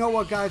like, you know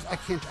what, guys? I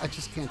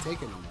just can't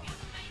take it no more.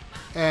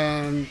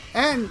 And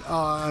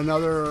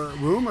another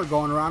rumor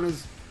going around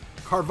is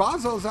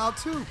Carvazzo's out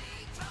too.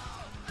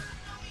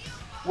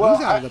 Well,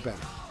 He's out of the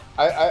band.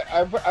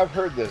 I've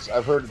heard this.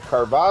 I've heard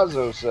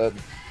Carvazzo said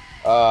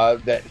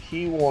that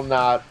he will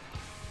not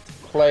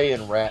play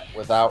in Rat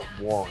without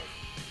Warren.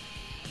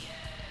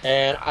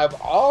 And I've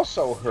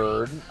also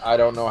heard, I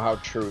don't know how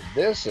true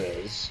this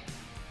is,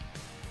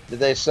 that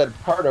they said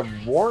part of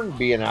Warren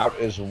being out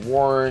is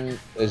Warren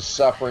is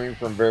suffering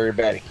from very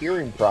bad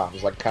hearing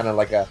problems, like kind of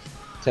like a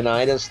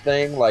tinnitus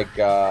thing, like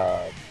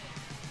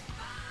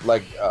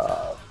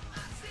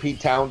Pete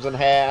Townsend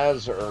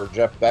has or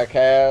Jeff Beck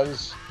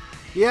has.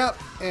 Yep,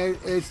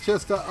 it's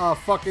just a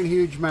fucking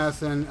huge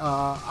mess, and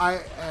I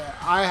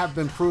have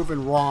been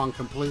proven wrong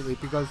completely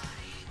because,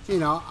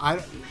 and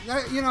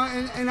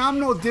I'm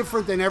no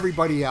different than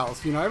everybody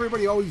else.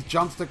 Everybody always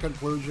jumps to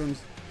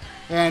conclusions,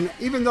 and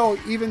even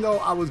though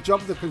I was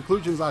jumping to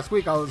conclusions last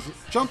week, I was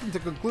jumping to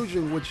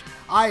conclusion which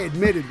I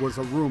admitted was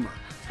a rumor.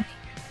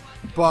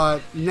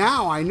 But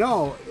now I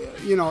know,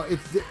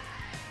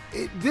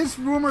 this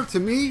rumor to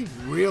me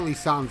really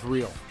sounds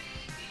real.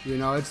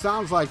 It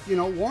sounds like,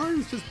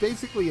 Warren's just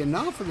basically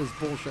enough of this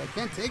bullshit. I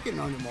can't take it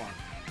no anymore.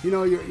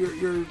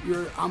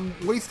 I'm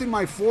wasting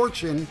my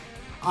fortune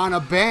on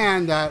a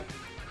band that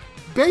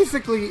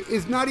basically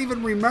is not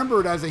even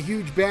remembered as a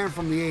huge band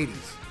from the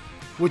 80s,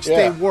 which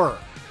they were,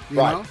 you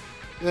know?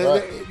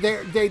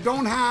 They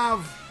don't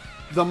have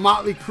the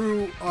Motley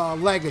Crue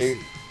legacy.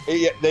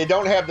 They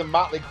don't have the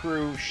Motley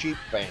Crue sheep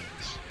fans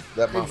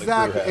that Motley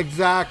Crue had.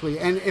 Exactly.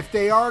 And if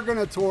they are going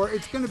to tour,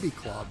 it's going to be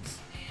clubs.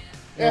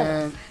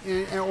 Yeah.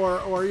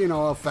 Or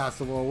a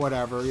festival or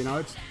whatever.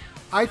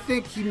 I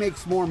think he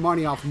makes more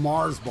money off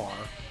Mars Bar,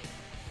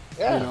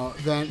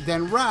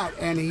 than Rat,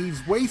 and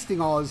he's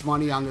wasting all his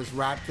money on this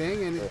Rat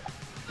thing,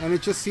 and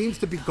it just seems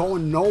to be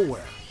going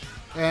nowhere.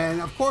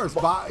 And of course,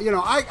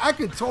 I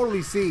could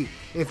totally see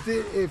if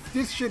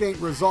this shit ain't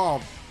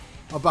resolved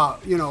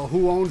about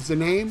who owns the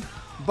name,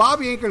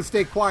 Bobby ain't gonna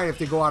stay quiet if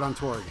they go out on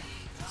tour again.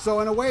 So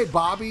in a way,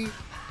 Bobby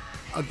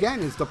again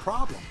is the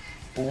problem.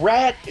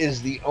 Rat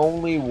is the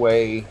only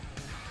way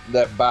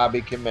that Bobby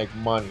can make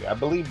money. I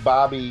believe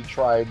Bobby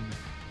tried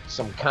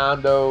some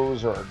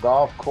condos or a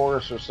golf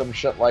course or some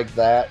shit like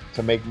that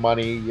to make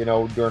money,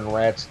 during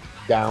Rat's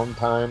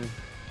downtime.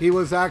 He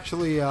was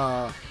actually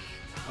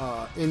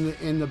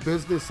in the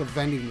business of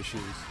vending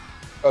machines.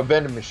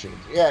 Vending machines.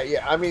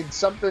 Yeah. I mean,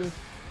 something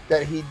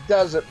that he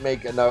doesn't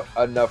make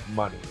enough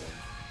money in.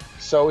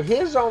 So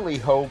his only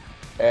hope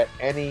at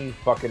any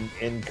fucking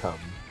income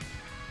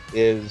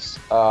is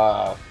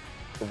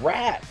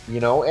Rat,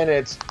 and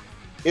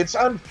it's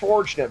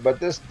unfortunate, but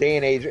this day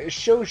and age, it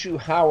shows you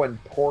how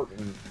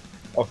important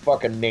a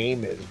fucking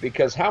name is,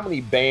 because how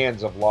many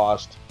bands have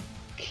lost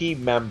key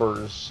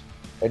members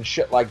and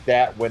shit like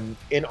that when,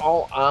 in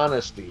all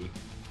honesty,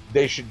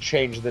 they should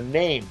change the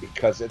name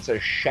because it's a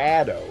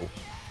shadow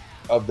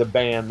of the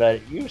band that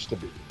it used to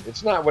be.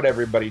 It's not what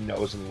everybody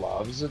knows and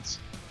loves.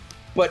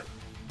 But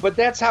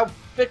that's how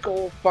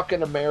fickle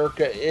fucking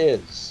America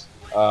is.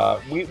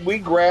 We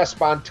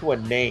grasp onto a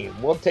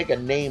name. We'll take a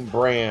name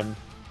brand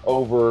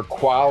over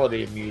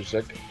quality of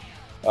music.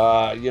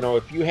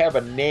 If you have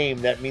a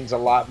name, that means a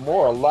lot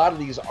more. A lot of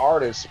these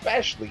artists,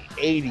 especially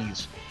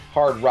 80s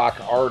hard rock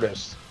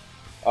artists,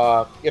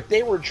 if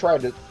they were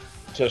trying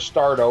to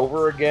start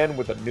over again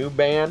with a new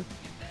band,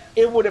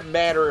 it wouldn't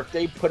matter if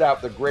they put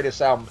out the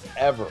greatest album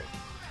ever.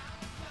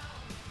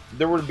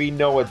 There would be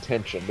no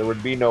attention. There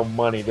would be no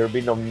money. There would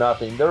be no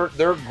nothing.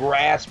 They're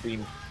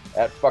grasping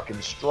at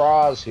fucking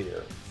straws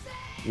here,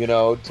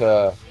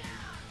 to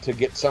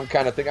get some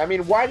kind of thing. I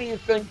mean, why do you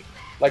think,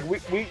 like,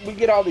 we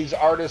get all these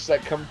artists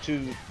that come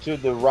to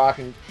the Rock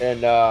and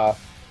Pod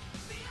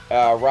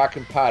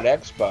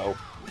Expo?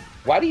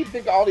 Why do you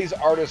think all these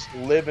artists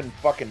live in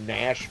fucking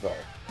Nashville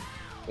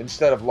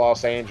instead of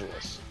Los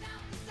Angeles?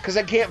 Because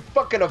they can't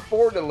fucking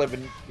afford to live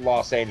in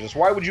Los Angeles.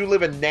 Why would you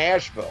live in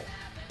Nashville?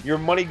 Your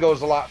money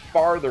goes a lot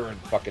farther in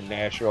fucking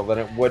Nashville than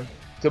it would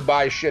to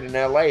buy shit in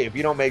LA. If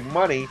you don't make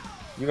money,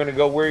 you're going to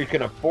go where you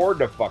can afford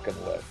to fucking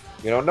live.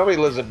 Nobody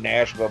lives in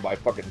Nashville by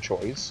fucking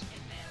choice.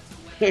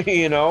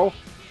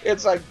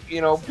 It's like,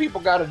 people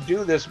got to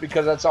do this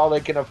because that's all they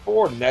can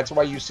afford. And that's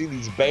why you see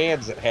these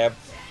bands that have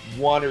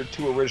one or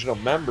two original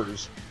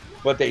members,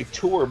 but they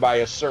tour by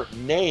a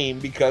certain name,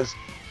 because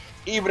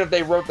even if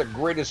they wrote the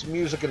greatest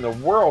music in the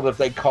world, if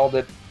they called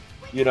it,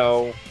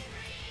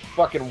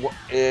 fucking,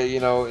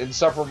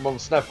 Insufferable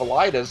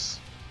Snuffleitis,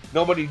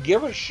 nobody'd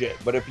give a shit.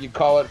 But if you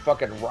call it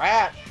fucking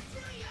Rat,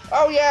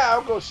 oh yeah,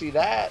 I'll go see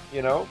that,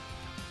 And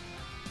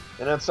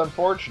that's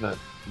unfortunate.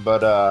 But,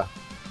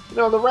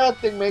 the Rat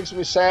thing makes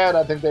me sad.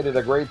 I think they did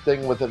a great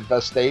thing with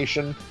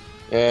Infestation,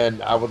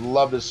 and I would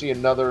love to see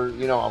another,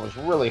 I was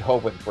really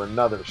hoping for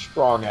another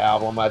strong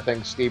album. I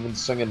think Steven's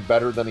singing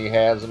better than he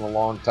has in a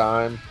long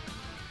time.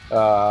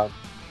 But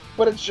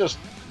it's just,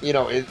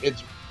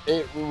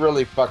 it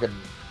really fucking,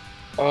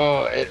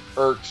 it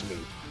irks me,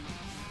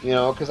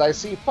 because I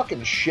see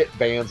fucking shit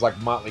bands like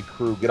Motley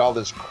Crue get all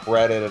this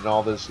credit and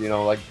all this,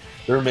 like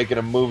they're making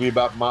a movie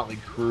about Motley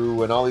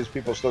Crue, and all these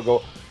people still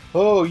go,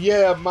 Oh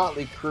yeah,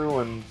 Motley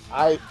Crue, and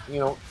I,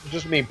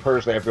 just me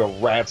personally, I feel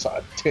Rat's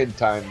 10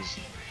 times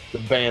the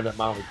band that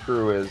Motley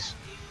Crue is.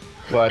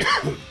 But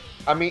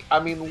I mean,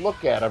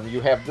 look at them. You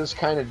have this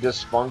kind of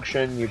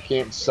dysfunction. You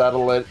can't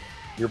settle it.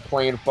 You're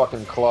playing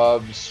fucking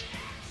clubs.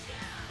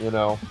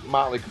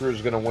 Motley Crue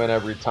is gonna win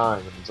every time,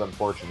 and it's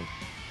unfortunate.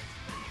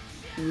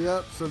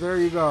 Yep, so there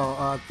you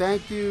go.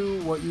 Thank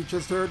you. What you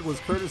just heard was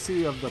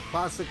courtesy of the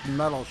Classic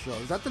Metal Show.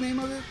 Is that the name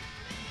of it?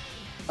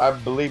 I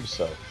believe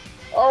so.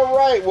 All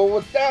right, well,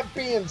 with that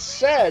being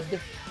said,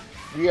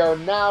 we are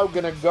now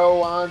going to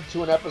go on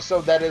to an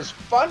episode that is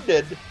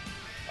funded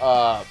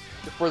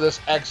for this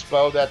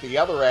expo that the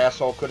other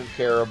asshole couldn't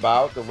care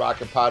about, the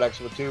Rock and Pod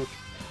Expo 2.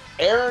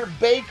 Aaron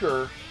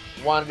Baker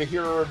wanted to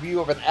hear a review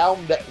of an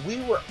album that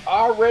we were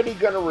already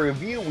going to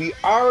review. We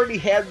already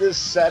had this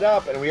set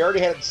up, and we already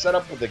had it set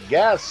up with a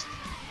guest.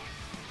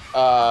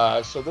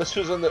 So this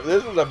was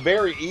a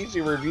very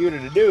easy review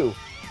to do,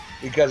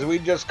 because we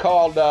just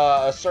called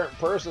a certain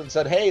person and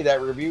said, hey,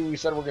 that review we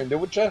said we're going to do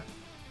with you,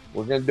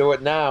 we're going to do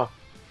it now.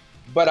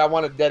 But I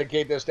want to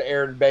dedicate this to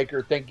Aaron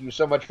Baker. Thank you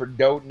so much for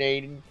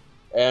donating.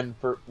 And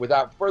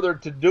without further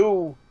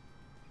ado,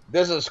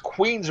 this is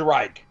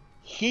Queensryche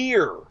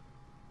here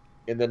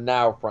in the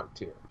Now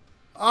Frontier.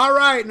 All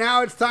right,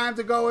 now it's time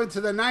to go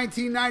into the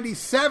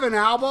 1997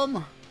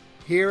 album,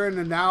 Here in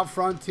the Now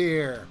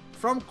Frontier,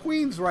 from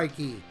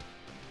Queensryche.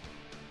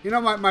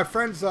 My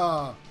friend's,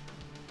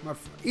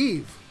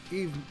 Eve,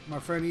 my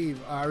friend Eve,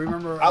 I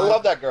remember... I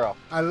love that girl.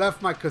 I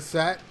left my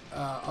cassette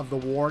of The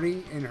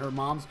Warning in her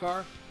mom's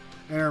car,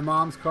 and her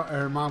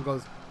mom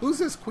goes, who's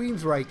this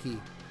Queensryche?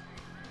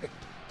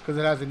 Because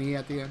it has an E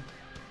at the end.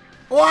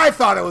 Well, I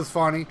thought it was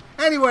funny.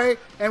 Anyway,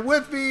 and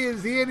with me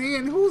is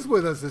Ian. Who's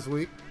with us this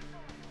week?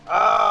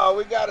 Oh,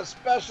 we got a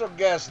special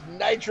guest,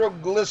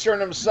 Nitroglycerin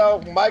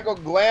himself, Michael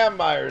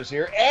Glammeyer's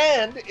here.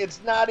 And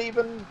it's not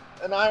even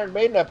an Iron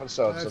Maiden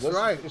episode, That's so this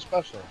right. is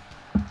special.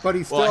 But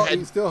he's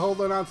still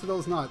holding on to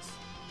those nuts.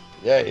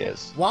 Yeah, he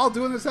is. While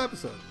doing this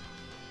episode.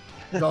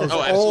 Those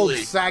old,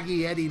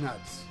 saggy Eddie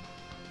nuts.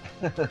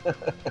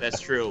 That's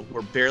true.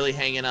 We're barely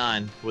hanging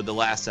on with the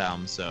last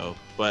album,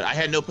 but I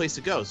had no place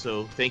to go,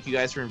 so thank you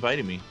guys for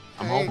inviting me.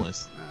 I'm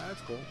homeless.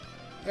 That's cool.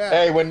 Yeah.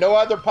 Hey, when no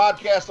other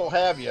podcast will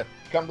have you,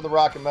 come to the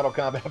Rock and Metal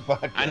Combat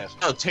Podcast. I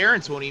know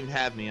Terrence won't even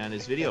have me on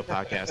his video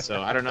podcast,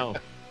 so I don't know.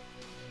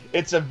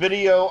 It's a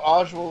video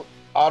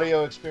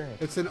audio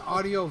experience. It's an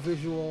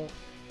audio-visual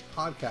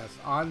podcast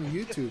on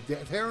YouTube.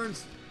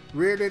 Terrence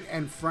Reardon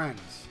and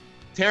Friends.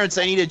 Terrence,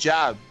 I need a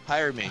job.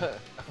 Hire me.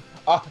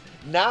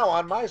 Now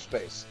on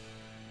MySpace.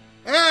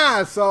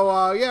 Yeah,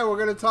 so we're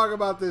gonna talk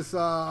about this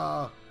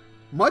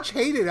much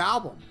hated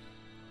album.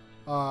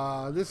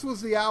 This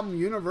was the album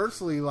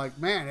universally,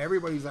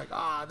 everybody's like,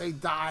 they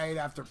died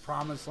after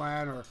Promised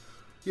Land, or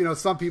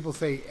some people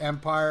say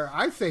Empire.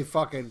 I say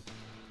fucking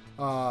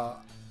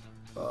Operation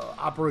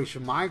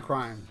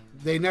Mindcrime.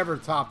 They never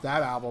topped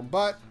that album,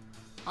 but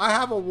I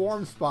have a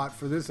warm spot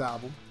for this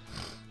album.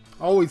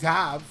 Always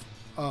have.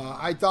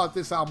 I thought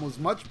this album was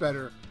much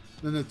better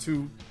than the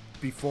two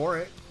before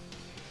it.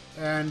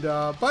 And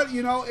but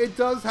it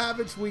does have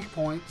its weak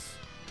points,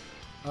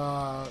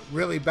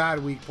 really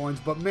bad weak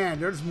points. But man,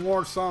 there's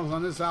more songs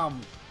on this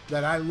album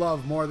that I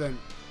love more than,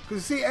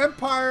 because see,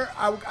 Empire,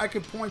 I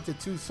could point to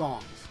 2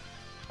 songs,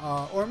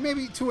 or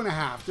maybe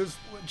 2.5. There's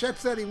Jet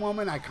Setting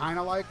Woman, I kind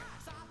of like,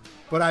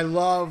 but I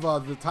love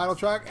the title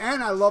track,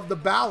 and I love the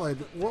ballad.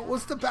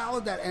 What's the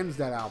ballad that ends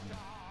that album?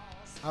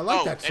 I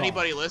like that song.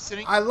 Anybody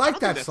listening? I like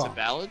that that's song. That's a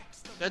ballad.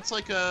 That's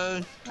like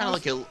kind of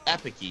like an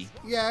epic-y.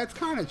 Yeah, it's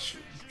kind of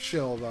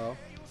chill though.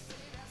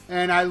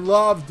 And I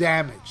love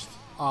Damaged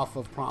off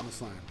of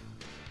Promised Land.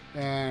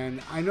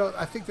 And I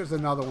think there's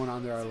another one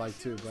on there I like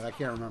too, but I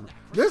can't remember.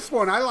 This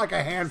one I like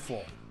a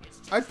handful.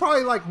 I'd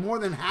probably like more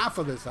than half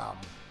of this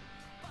album.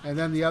 And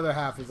then the other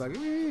half is like,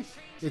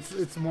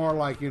 it's more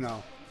like,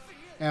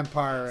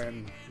 Empire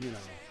and,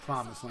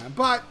 Promised Land.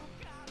 But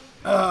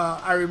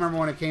I remember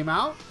when it came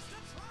out,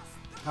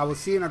 I was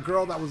seeing a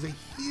girl that was a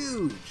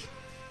huge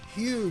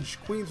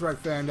Queensryche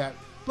fan. That,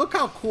 look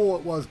how cool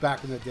it was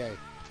back in the day.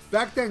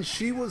 Back then,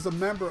 she was a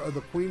member of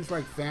the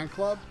Queensryche fan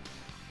club,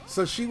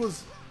 so she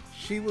was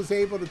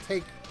able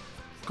to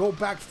go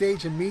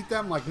backstage and meet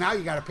them. Like now,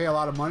 you got to pay a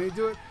lot of money to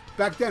do it.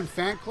 Back then,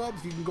 fan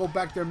clubs, you can go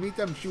back there and meet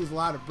them. She was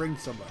allowed to bring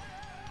somebody,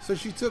 so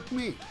she took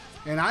me,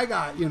 and I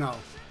got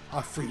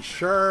a free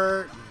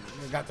shirt.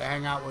 And I got to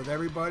hang out with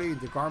everybody.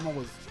 DeGarmo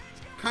was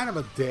kind of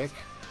a dick.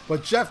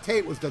 But Jeff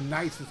Tate was the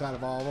nicest out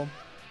of all of them.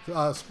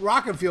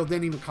 Rockenfield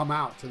didn't even come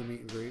out to the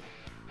meet and greet.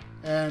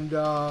 And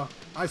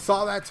I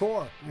saw that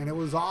tour, and it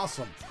was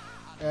awesome.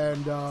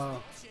 And I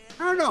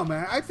don't know,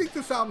 man. I think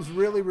this album's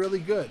really, really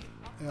good.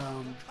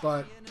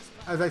 But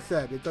as I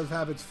said, it does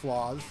have its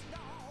flaws.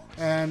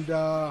 And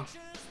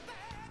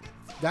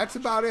that's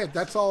about it.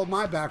 That's all of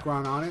my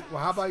background on it.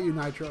 Well, how about you,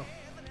 Nitro?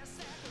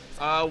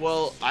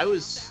 Well, I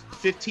was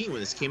 15 when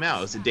this came out.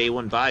 I was a day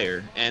one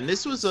buyer, and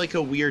this was like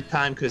a weird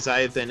time because I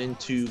have been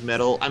into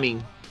metal. I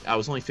mean, I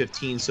was only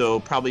 15, so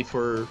probably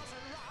for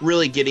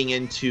really getting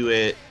into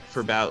it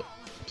for about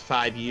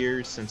 5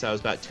 years. Since I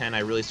was about 10, I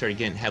really started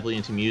getting heavily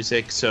into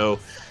music. So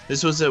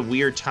this was a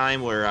weird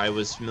time where I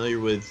was familiar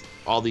with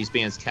all these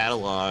bands'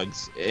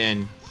 catalogs.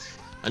 And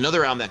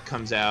another album that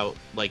comes out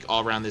like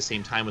all around the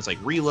same time was like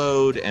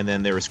Reload, and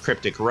then there was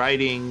Cryptic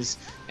Writings.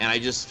 And I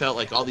just felt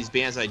like all these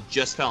bands I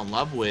just fell in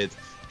love with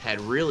had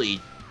really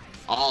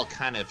all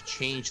kind of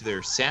changed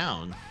their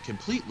sound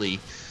completely.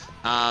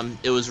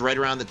 It was right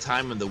around the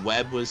time when the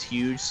web was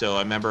huge, so I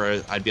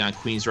remember I'd be on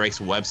Queensryche's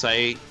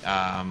website.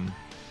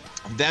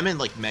 Them and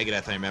like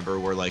Megadeth, I remember,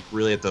 were like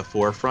really at the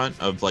forefront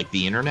of like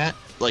the internet,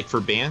 like for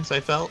bands. I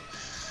felt.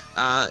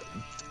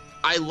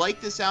 I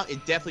like this out.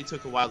 It definitely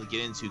took a while to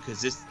get into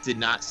because this did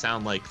not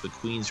sound like the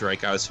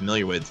Queensryche I was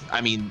familiar with. I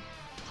mean,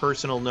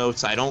 personal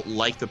notes: I don't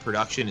like the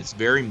production. It's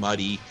very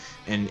muddy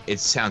and it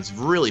sounds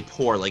really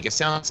poor. Like it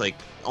sounds like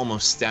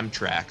almost stem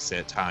tracks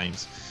at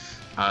times.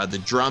 The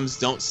drums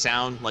don't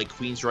sound like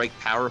Queensryche,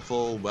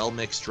 powerful,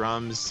 well-mixed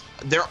drums.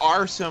 There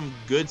are some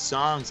good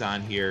songs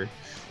on here,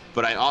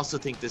 but I also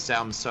think this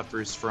album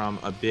suffers from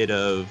a bit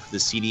of the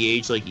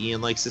CDH, like Ian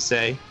likes to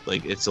say.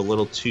 Like, it's a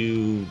little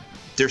too...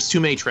 There's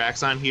too many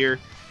tracks on here.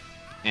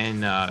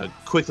 And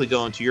quickly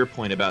going to your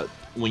point about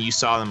when you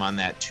saw them on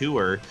that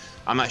tour,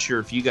 I'm not sure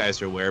if you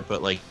guys are aware,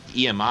 but like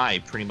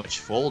EMI pretty much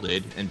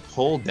folded and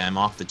pulled them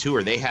off the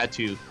tour. They had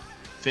to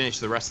finish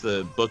the rest of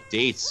the book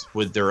dates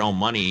with their own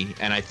money,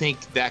 and I think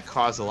that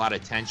caused a lot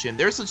of tension.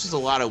 There's just a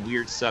lot of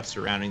weird stuff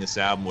surrounding this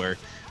album where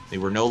they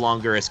were no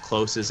longer as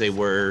close as they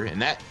were, and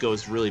that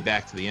goes really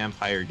back to the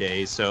Empire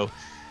days. So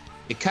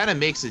it kind of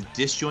makes a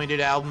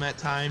disjointed album at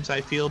times, I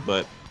feel,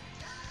 but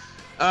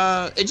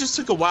it just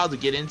took a while to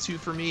get into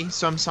for me.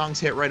 Some songs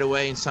hit right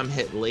away and some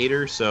hit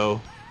later, so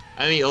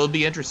I mean, it'll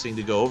be interesting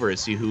to go over and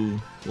see who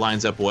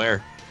lines up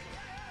where.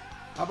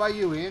 How about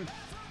you, Ian?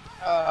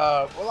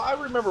 Well, I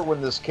remember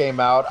when this came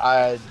out, I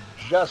had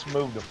just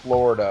moved to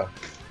Florida,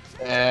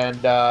 and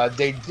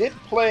they did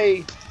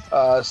play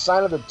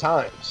Sign of the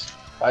Times.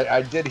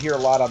 I did hear a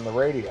lot on the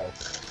radio.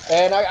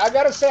 And I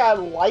got to say, I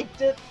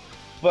liked it,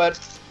 but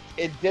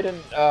it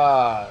didn't,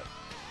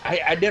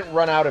 I didn't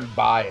run out and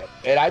buy it.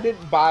 And I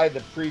didn't buy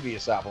the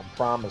previous album,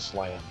 Promised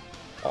Land.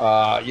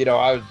 You know,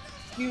 I was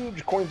a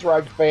huge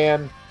Queensryche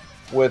fan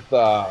with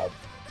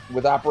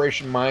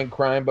Operation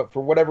Mindcrime, but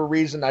for whatever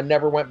reason, I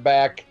never went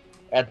back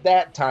at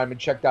that time and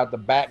checked out the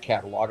back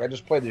catalog. I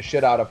just played the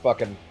shit out of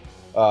fucking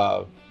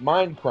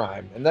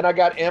Mindcrime. And then I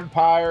got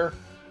Empire,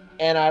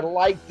 and I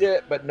liked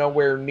it, but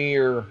nowhere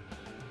near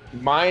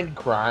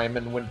Mindcrime.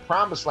 And when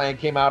Promised Land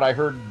came out, I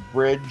heard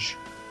Bridge,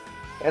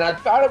 and I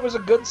thought it was a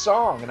good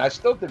song, and I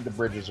still think the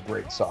Bridge is a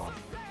great song.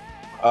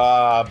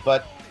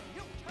 But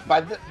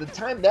by the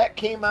time that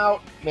came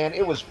out, man,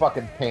 it was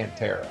fucking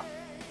Pantera.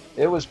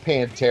 It was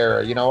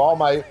Pantera. You know, all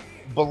my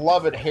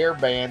beloved hair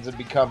bands had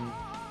become,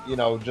 you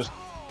know, just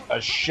a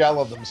shell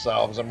of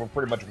themselves and were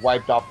pretty much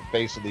wiped off the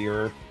face of the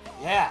earth.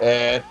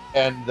 Yeah.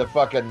 And the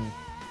fucking,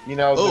 you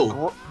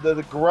know,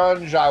 the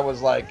grunge, I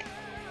was like,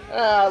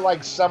 I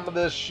like some of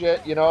this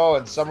shit, you know,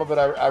 and some of it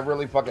I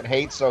really fucking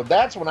hate. So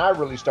that's when I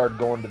really started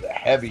going to the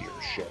heavier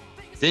shit.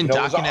 Didn't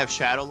Dokken have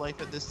Shadow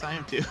Life at this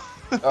time too?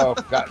 Oh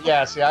god,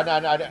 yeah. See,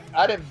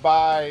 I didn't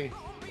buy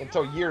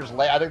until years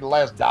later. I think the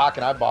last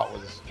Dokken I bought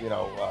was, you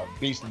know,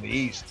 Beast in the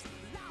East.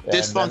 And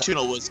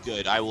Dysfunctional was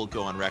good. I will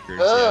go on record.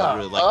 I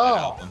really like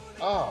that album.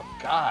 Oh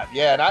god,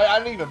 yeah. And I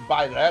didn't even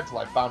buy that until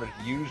I found it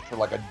used for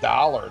like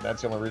 $1, and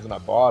that's the only reason I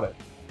bought it.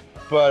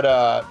 But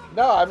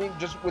no, I mean,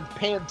 just with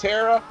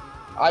Pantera,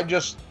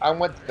 I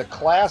went to the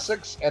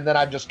classics, and then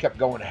I just kept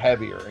going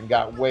heavier and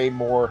got way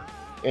more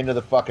into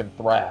the fucking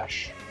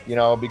thrash, you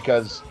know,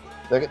 because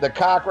the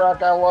cock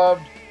rock I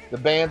loved, the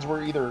bands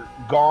were either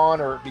gone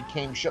or it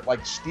became shit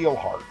like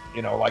Steelheart,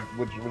 you know, like,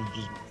 which was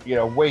just, you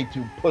know, way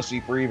too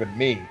pussy for even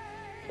me.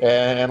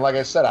 And like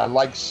I said, I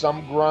like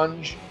some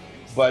grunge,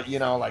 but, you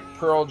know, like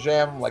Pearl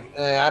Jam, like,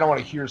 I don't want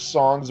to hear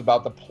songs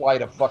about the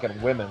plight of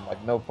fucking women.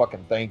 Like, no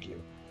fucking thank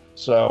you.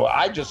 So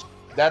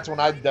that's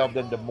when I delved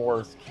into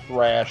more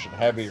thrash and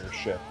heavier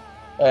shit.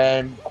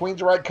 And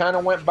Queensryche kind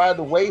of went by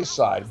the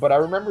wayside. But I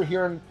remember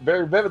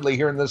very vividly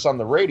hearing this on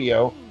the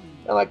radio,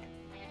 and like,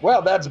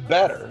 well, that's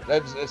better.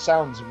 It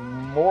sounds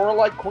more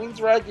like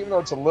Queensryche, even though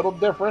it's a little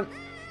different.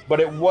 But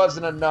it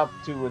wasn't enough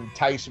to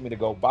entice me to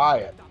go buy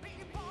it.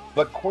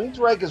 But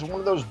Queensryche is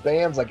one of those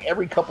bands, like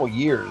every couple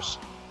years,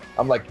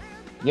 I'm like,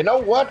 you know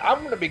what? I'm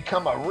going to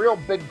become a real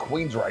big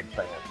Queensryche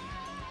fan.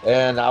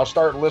 And I'll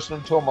start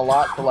listening to them a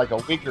lot for like a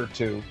week or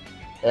two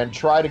and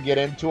try to get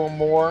into them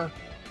more.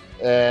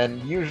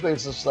 And usually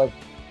it's just like,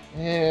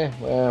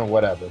 well,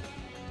 whatever.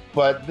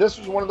 But this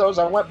was one of those,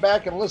 I went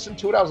back and listened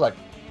to it. I was like,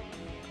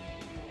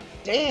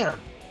 damn,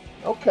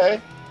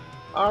 okay,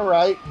 all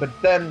right. But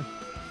then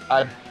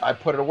I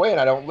put it away and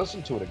I don't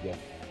listen to it again.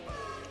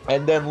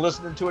 And then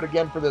listening to it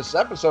again for this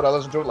episode, I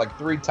listened to it like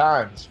 3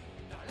 times.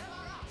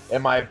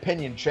 And my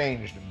opinion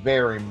changed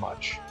very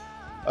much.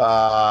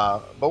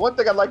 But one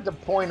thing I'd like to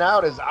point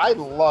out is I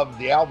love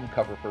the album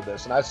cover for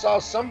this. And I saw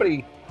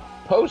somebody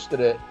posted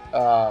it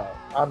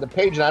on the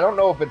page. And I don't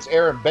know if it's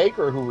Aaron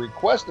Baker who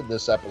requested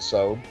this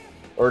episode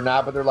or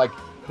not. But they're like,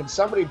 can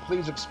somebody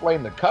please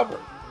explain the cover?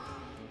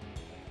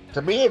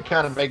 to me, it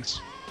kind of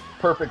makes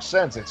perfect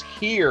sense. It's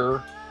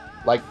here,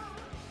 like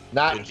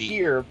not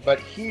here, but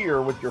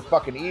here with your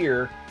fucking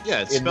ear.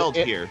 Yeah, it's spelled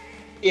here.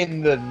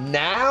 In the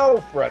now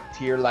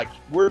frontier, like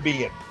we're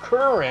being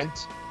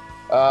current,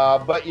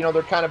 but you know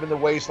they're kind of in the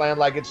wasteland,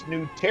 like it's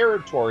new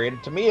territory.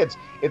 And to me,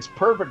 it's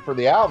perfect for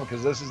the album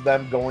because this is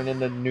them going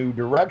in a new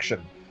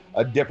direction,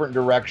 a different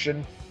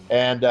direction.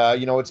 And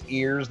you know, it's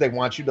ears. They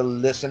want you to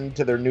listen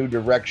to their new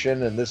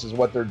direction, and this is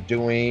what they're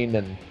doing.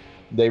 And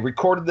they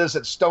recorded this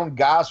at Stone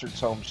Gossard's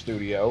home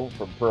studio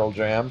from Pearl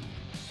Jam.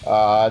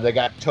 They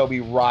got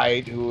Toby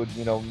Wright, who had,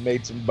 you know,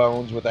 made some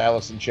bones with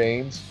Alice in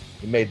Chains.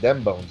 He made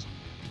them bones.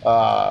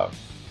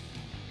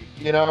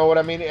 You know what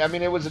I mean? I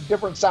mean, it was a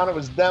different sound. It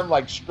was them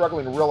like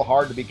struggling real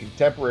hard to be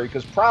contemporary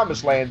because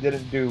Promised Land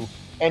didn't do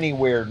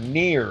anywhere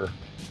near,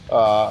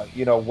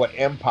 you know, what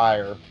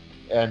Empire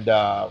and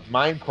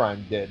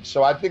Mindcrime did.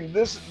 So I think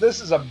this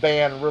is a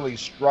band really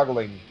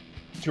struggling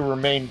to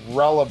remain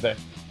relevant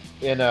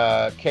in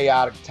a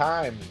chaotic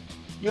time.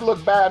 You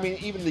look back, I mean,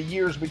 even the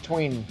years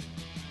between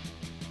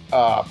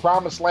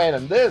Promised Land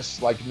and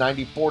this, like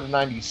 94 to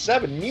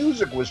 97,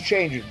 music was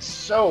changing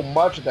so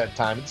much at that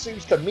time. It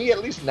seems to me,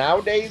 at least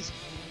nowadays,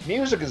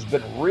 music has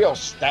been real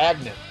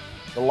stagnant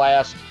the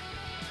last,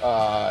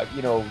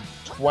 you know,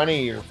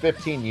 20 or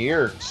 15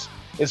 years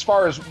as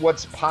far as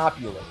what's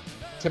popular.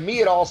 To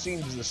me, it all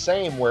seems the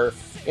same, where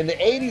in the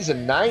 80s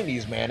and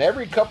 90s, man,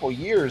 every couple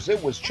years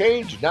it was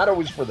changing, not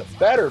always for the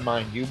better,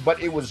 mind you,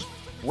 but it was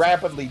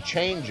rapidly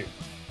changing.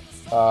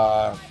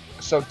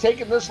 So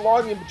taking this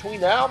long in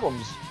between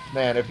albums,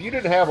 man, if you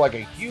didn't have like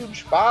a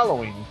huge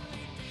following,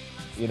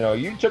 you know,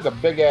 you took a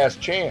big ass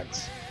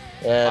chance,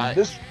 and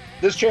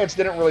this chance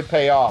didn't really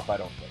pay off, I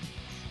don't think.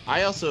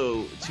 I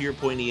also, to your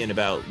point, Ian,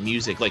 about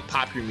music, like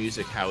popular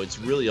music, how it's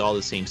really all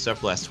the same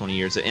stuff the last 20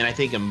 years, and I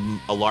think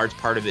a large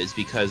part of it is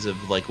because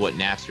of like what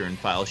Napster and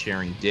file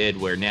sharing did,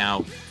 where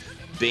now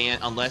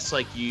unless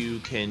like you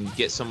can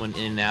get someone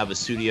in and out of a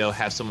studio,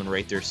 have someone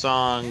write their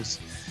songs,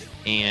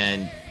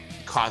 and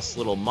costs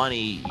little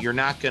money, you're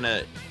not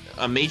gonna.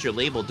 A major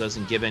label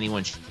doesn't give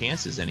anyone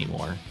chances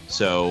anymore.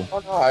 So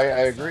I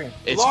agree.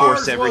 It's Lars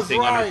forced everything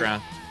was right.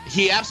 underground.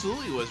 He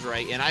absolutely was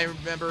right, and I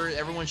remember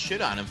everyone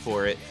shit on him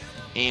for it.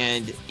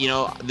 And you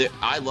know,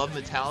 I love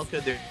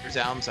Metallica. There's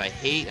albums I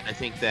hate. I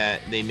think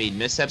that they made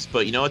missteps,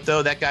 but you know what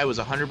though? That guy was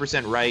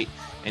 100% right,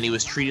 and he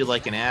was treated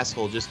like an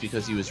asshole just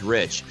because he was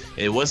rich.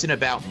 It wasn't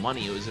about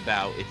money. It was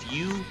about, if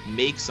you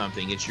make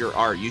something, it's your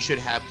art. You should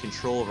have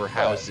control over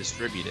how it's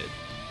distributed.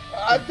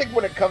 I think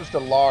when it comes to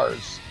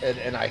Lars,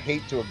 and I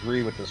hate to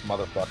agree with this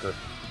motherfucker,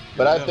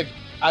 but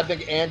I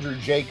think Andrew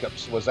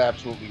Jacobs was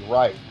absolutely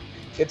right.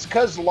 It's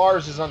because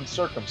Lars is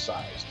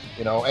uncircumcised.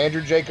 You know,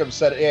 Andrew Jacobs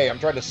said, "Hey, I'm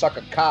trying to suck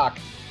a cock,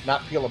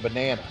 not peel a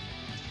banana."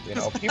 You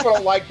know, people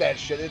don't like that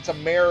shit. It's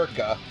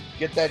America.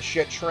 Get that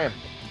shit trimmed.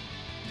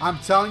 I'm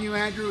telling you,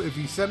 Andrew, if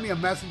you send me a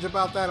message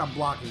about that, I'm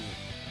blocking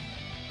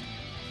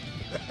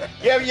you.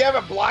 Yeah, you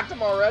haven't blocked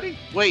him already?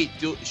 Wait,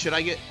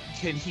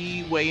 can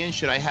he weigh in?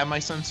 Should I have my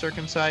son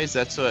circumcised?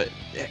 That's what.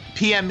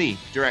 PM me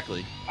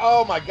directly.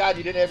 Oh my God,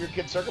 you didn't have your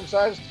kid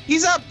circumcised?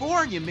 He's not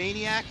born, you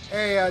maniac.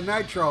 Hey,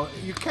 Nitro,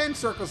 you can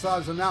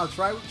circumcise him now.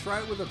 Try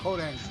it with a coat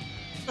hanger.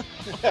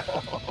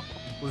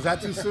 Was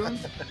that too soon?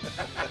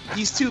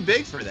 He's too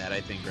big for that,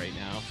 I think, right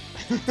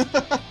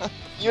now.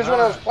 Use one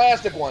of those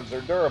plastic ones.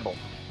 They're durable.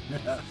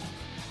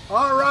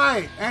 All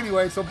right.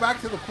 Anyway, so back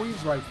to the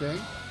Queensryche thing.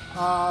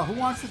 Who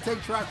wants to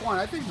take track one?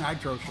 I think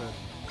Nitro should.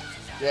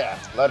 Yeah,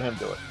 let him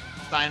do it.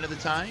 Sign of the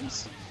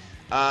times.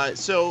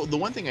 So the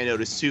one thing I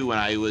noticed too when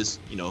I was,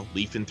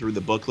 leafing through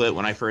the booklet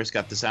when I first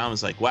got this album, I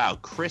was like, wow,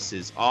 Chris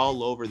is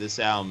all over this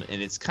album,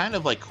 and it's kind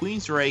of like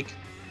Queensryche.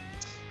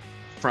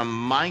 From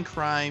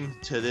Mindcrime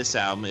to this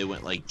album, it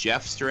went like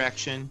Jeff's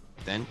direction,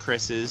 then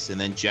Chris's,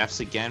 and then Jeff's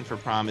again for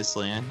Promised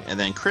Land, and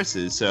then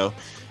Chris's. So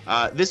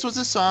this was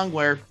a song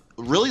where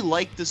really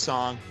liked the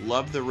song,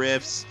 loved the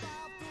riffs.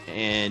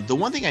 And the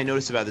one thing I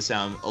noticed about this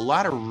album, a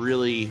lot of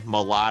really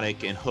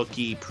melodic and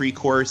hooky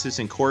pre-choruses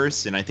and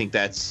chorus, and I think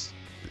that's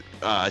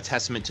a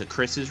testament to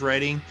Chris's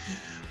writing.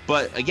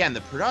 But again,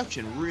 the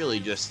production really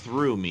just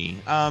threw me.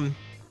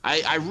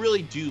 I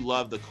really do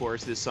love the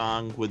chorus of this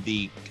song with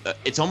the,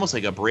 it's almost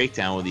like a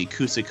breakdown with the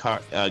acoustic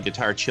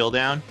guitar chill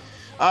down.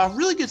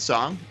 Really good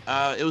song.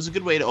 It was a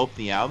good way to open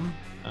the album.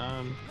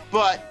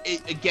 But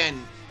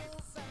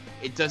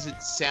it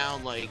doesn't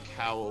sound like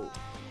how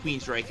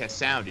Queensryche has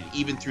sounded,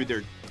 even through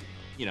their,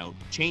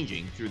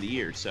 changing through the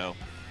years. So,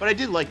 but I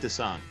did like the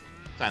song,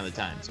 Sign of the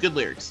Times. Good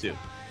lyrics too.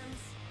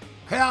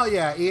 Hell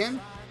yeah, Ian.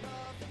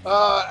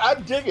 I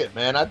dig it,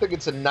 man. I think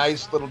it's a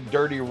nice little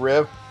dirty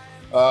riff,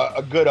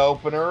 a good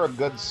opener, a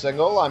good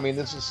single. I mean,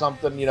 this is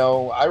something,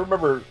 I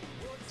remember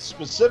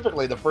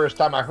specifically the first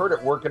time I heard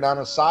it working on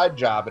a side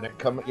job,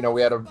 and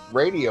we had a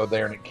radio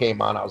there and it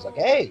came on. I was like,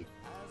 hey,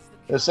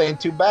 this ain't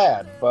too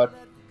bad. But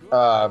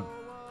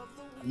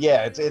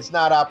yeah, it's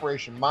not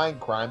Operation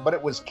Mindcrime, but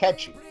it was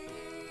catchy.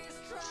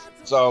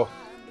 So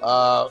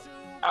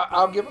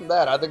I'll give them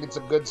that. I think it's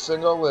a good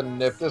single,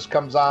 and if this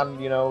comes on,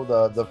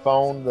 the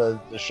phone,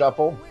 the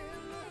shuffle,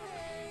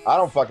 I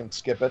don't fucking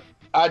skip it.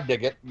 I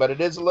dig it, but it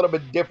is a little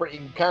bit different. You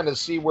can kind of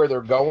see where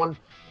they're going,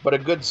 but a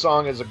good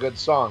song is a good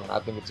song, and I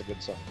think it's a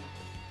good song.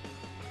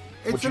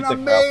 It's an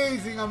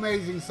amazing,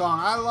 amazing song.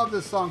 I love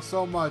this song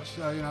so much.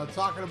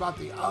 Talking about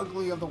the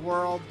ugly of the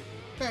world.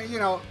 And,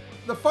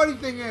 the funny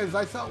thing is,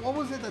 I saw, what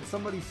was it that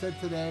somebody said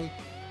today?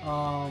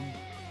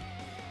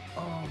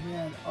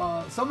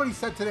 Somebody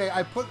said today,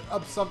 I put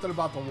up something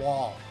about the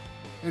wall,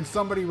 and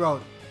somebody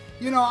wrote,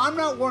 I'm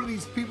not one of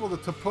these people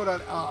to put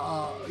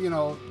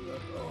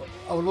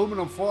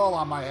aluminum foil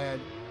on my head,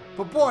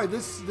 but boy,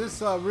 this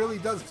really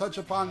does touch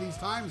upon these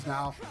times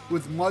now.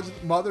 With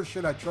mother,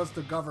 should I trust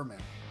the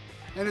government?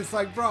 And it's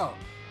like, bro,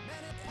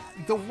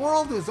 the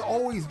world has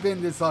always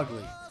been this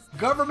ugly.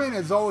 Government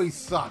has always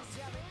sucked,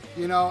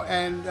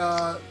 and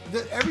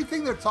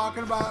everything they're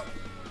talking about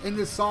in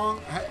this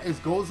song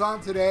goes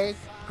on today,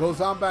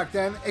 goes on back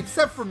then,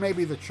 except for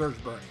maybe the church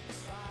burnings.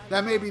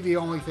 That may be the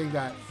only thing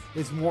that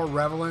is more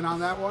relevant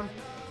on that one.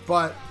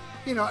 But,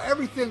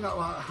 everything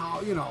about how,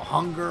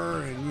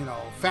 hunger and,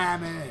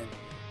 famine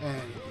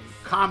and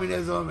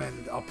communism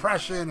and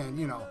oppression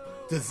and,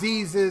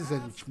 diseases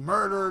and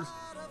murders,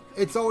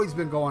 it's always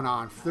been going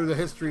on through the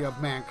history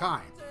of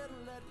mankind.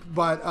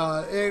 But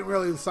it ain't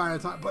really the sign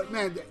of the time. But,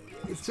 man,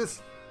 it's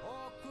just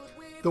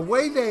the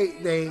way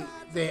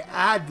they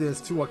add this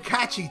to a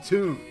catchy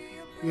tune.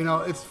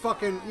 It's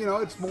fucking,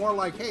 it's more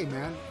like, hey,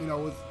 man,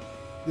 with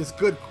this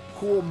good,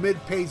 cool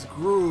mid-paced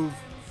groove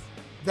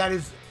that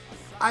is,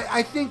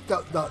 I think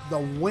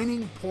the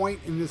winning point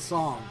in this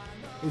song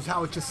is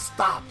how it just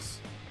stops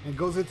and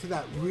goes into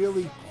that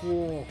really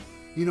cool,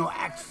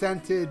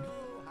 accented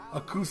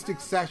acoustic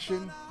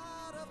section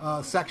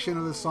of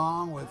the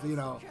song with,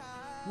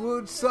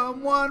 would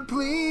someone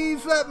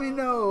please let me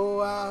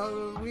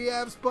know we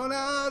have spun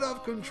out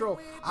of control.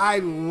 I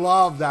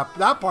love that.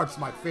 That part's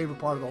my favorite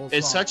part of the whole song.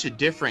 It's such a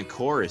different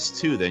chorus,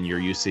 too, than you're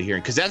used to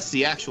hearing. Because that's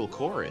the actual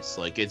chorus.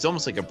 Like, it's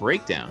almost like a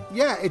breakdown.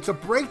 Yeah, it's a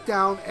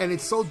breakdown, and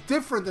it's so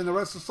different than the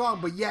rest of the song,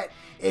 but yet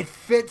it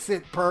fits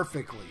it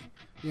perfectly,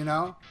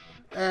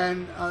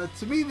 And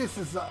to me, this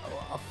is a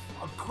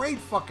great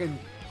fucking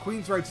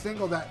Queensryche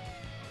single that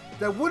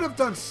would have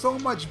done so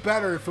much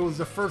better if it was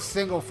the first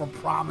single from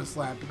Promised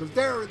Land, because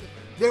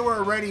they were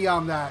already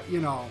on that,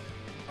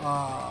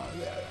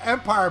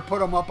 Empire put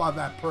them up on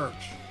that perch.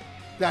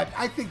 That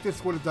I think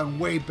this would have done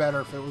way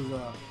better if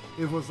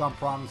it was on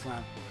Promised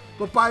Land.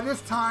 But by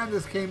this time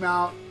this came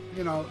out,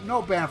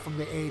 no band from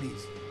the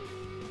 80s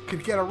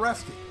could get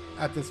arrested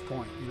at this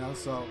point,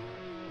 so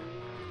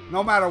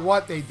no matter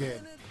what they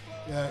did,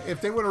 if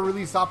they would have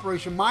released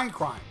Operation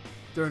Mindcrime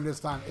during this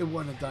time, it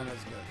wouldn't have done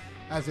as good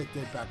as it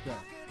did back then.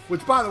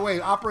 Which, by the way,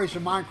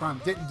 Operation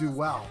Mindcrime didn't do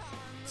well,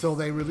 so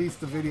they released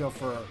the video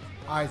for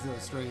Eyes of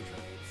a Stranger.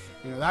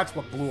 That's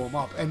what blew them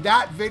up. And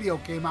that video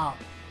came out,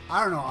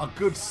 I don't know, a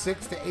good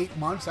 6 to 8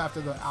 months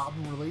after the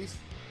album release.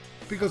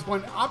 Because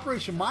when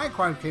Operation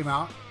Mindcrime came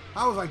out,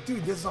 I was like,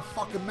 dude, this is a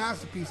fucking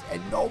masterpiece,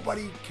 and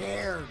nobody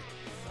cared.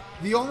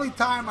 The only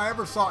time I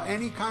ever saw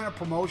any kind of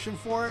promotion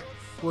for it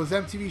was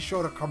MTV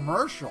showed a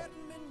commercial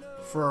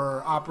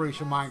for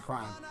Operation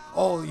Mindcrime.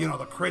 Oh,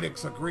 the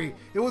critics agree.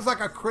 It was like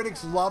a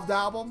critics loved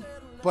album,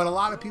 but a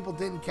lot of people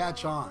didn't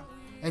catch on.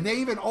 And they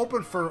even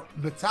opened for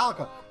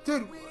Metallica.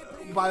 Dude,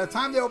 by the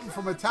time they opened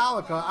for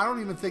Metallica, I don't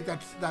even think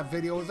that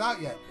video was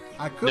out yet.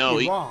 I could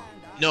be wrong.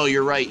 No,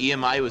 you're right.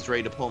 EMI was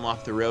ready to pull them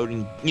off the road,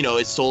 and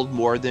it sold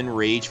more than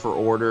Rage for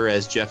Order,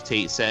 as Jeff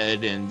Tate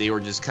said, and they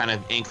were just kind of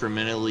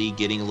incrementally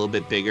getting a little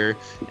bit bigger.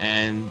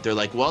 And they're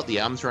like, well, the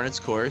album's run its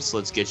course.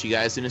 Let's get you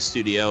guys in a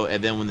studio.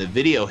 And then when the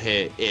video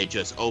hit, it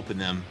just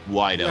opened them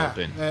wide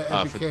open.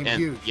 It became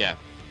huge. Yeah,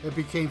 it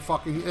became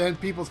fucking.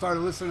 And people started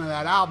listening to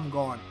that album,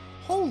 going,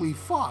 "Holy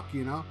fuck!"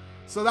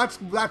 So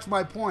that's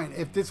my point.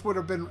 If this would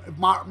have been, if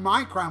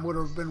Mindcrime would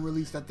have been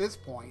released at this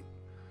point,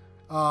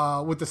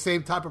 with the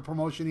same type of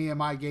promotion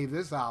EMI gave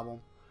this album,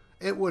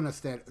 it wouldn't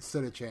have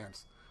stood a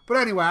chance. But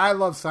anyway, I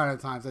love Sign of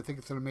the Times. I think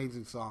it's an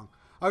amazing song.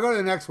 I'll go to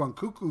the next one,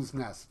 Cuckoo's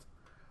Nest.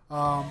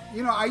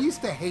 I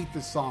used to hate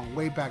this song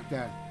way back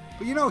then.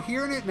 But,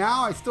 hearing it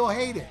now, I still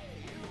hate it.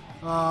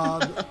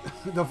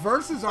 The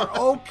verses are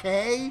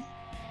okay.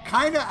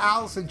 Kind of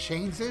Alice in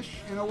Chains-ish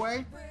in a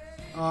way.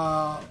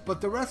 But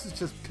the rest is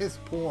just piss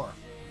poor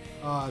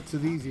to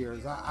these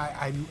ears.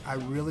 I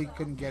really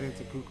couldn't get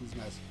into Cuckoo's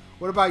Nest.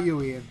 What about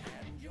you, Ian?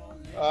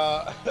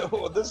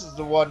 Well, this is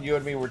the one you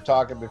and me were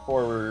talking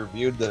before we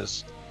reviewed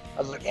this. I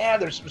was like, yeah,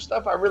 there's some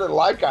stuff I really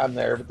like on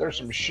there, but there's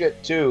some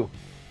shit too.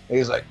 And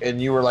he's like,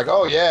 and you were like,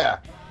 oh yeah,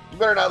 you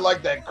better not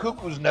like that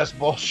Cuckoo's Nest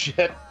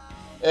bullshit.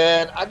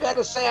 And I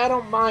gotta say, I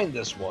don't mind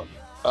this one.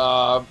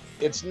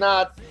 It's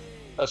not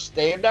a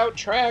standout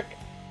track,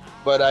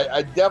 but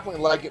I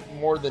definitely like it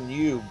more than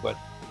you. But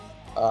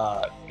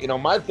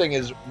my thing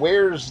is,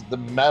 where's the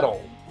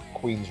metal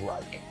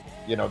Queensryche?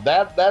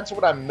 That's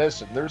what I'm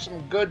missing. There's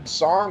some good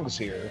songs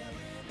here.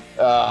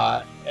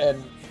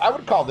 And I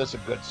would call this a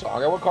good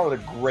song. I would call it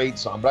a great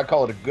song, but I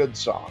call it a good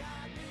song.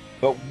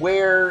 But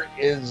where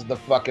is the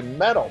fucking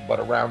metal?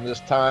 But around this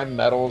time,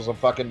 metal is a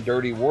fucking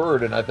dirty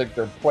word, and I think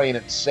they're playing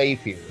it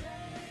safe here.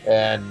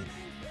 And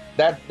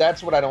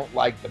that's what I don't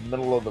like, the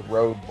middle of the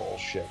road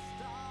bullshit.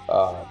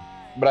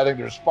 But I think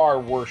there's far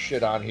worse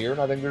shit on here,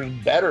 and I think there's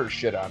better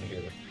shit on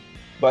here.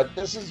 But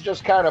this is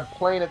just kind of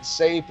playing it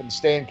safe and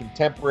staying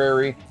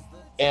contemporary,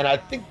 and I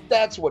think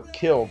that's what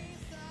killed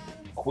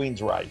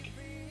Queensryche.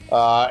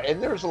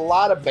 And there's a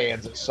lot of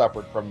bands that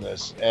suffered from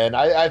this, and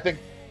I think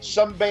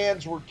some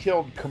bands were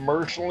killed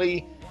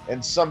commercially,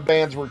 and some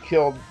bands were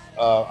killed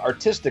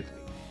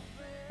artistically.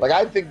 Like,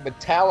 I think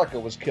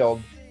Metallica was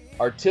killed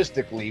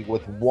artistically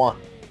with One.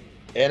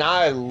 And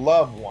I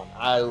love One.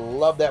 I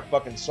love that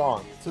fucking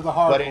song. To the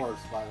hardcores,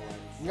 by the way.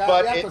 You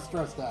have to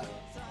stress that.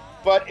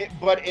 But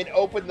it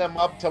opened them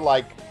up to,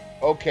 like,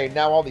 okay,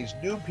 now all these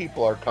new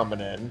people are coming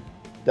in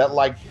that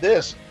like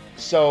this,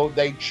 so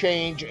they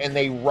change and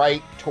they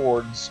write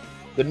towards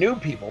the new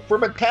people. For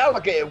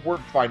Metallica, it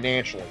worked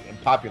financially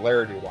and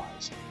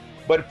popularity-wise.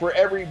 But for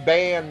every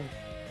band,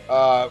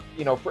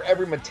 for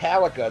every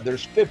Metallica,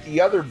 there's 50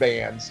 other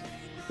bands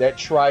that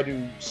try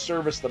to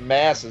service the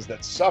masses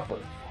that suffer.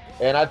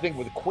 And I think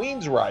with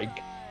Queensryche,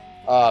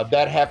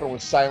 that happened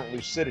with Silent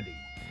Lucidity.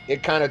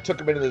 It kind of took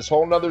them into this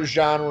whole nother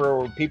genre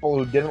where people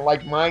who didn't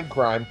like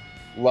Mindcrime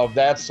love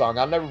that song.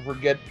 I'll never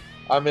forget,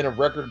 I'm in a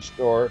record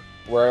store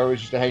where I always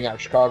used to hang out,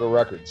 Chicago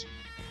Records.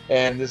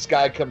 And this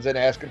guy comes in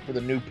asking for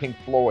the new Pink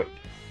Floyd.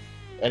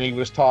 And he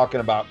was talking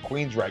about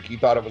Queensryche. He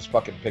thought it was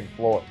fucking Pink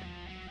Floyd.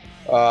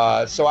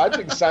 So I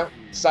think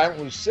Silent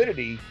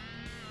Lucidity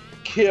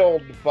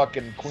killed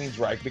fucking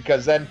Queensryche,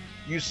 because then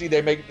you see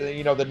they make,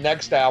 the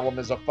next album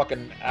is a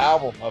fucking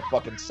album of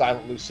fucking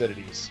Silent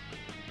Lucidities.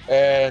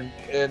 And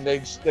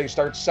they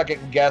start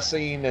second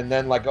guessing, and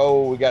then like,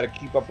 oh, we got to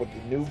keep up with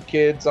the new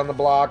kids on the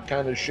block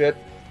kind of shit.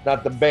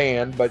 Not the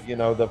band, but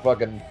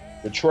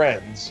the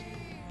trends.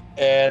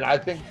 And I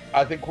think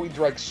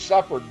Queensryche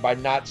suffered by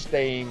not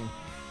staying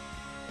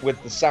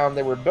with the sound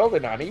they were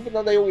building on, even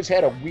though they always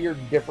had a weird,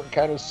 different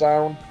kind of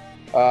sound.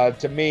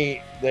 To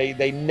me,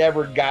 they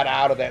never got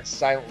out of that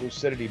Silent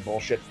Lucidity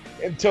bullshit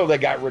until they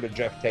got rid of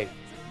Jeff Tate.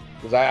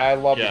 Because I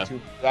love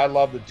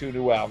the two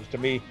new albums. To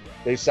me,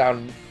 they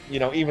sound,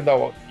 even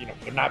though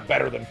they're not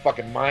better than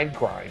fucking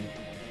Mindcrime.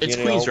 It's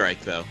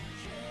Queensryche though.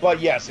 But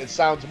yes, it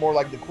sounds more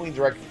like the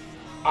Queensryche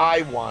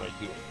I want to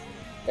hear.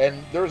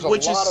 And there's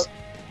which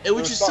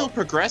is still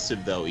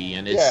progressive though,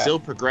 Ian. It's still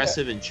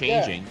progressive and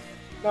changing. Yeah.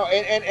 No,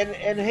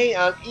 and hey,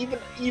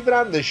 even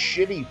on the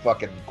shitty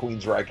fucking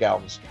Queensryche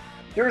albums,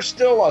 there's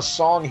still a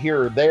song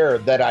here or there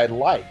that I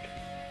like,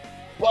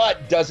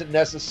 but doesn't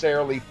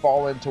necessarily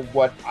fall into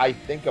what I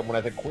think of when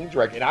I think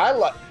Queensryche.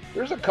 And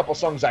there's a couple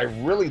songs I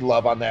really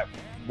love on that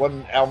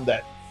one album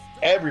that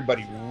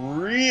everybody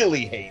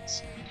really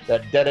hates,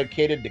 that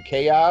Dedicated to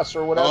Chaos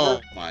or whatever.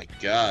 Oh my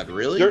God,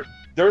 really?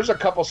 There's a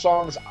couple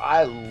songs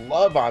I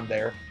love on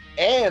there,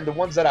 and the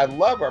ones that I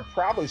love are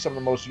probably some of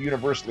the most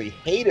universally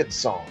hated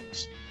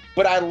songs.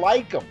 But I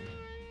like them.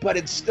 But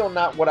it's still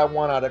not what I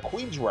want out of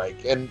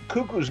Queensryche. And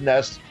Cuckoo's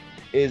Nest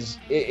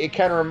it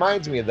kind of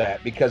reminds me of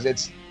that, because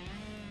it's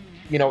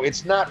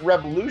not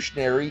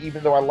revolutionary,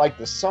 even though I like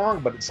the song,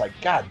 but it's like,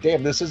 God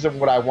damn, this isn't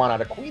what I want out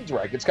of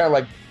Queensryche. It's kind of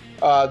like,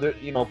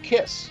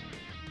 Kiss.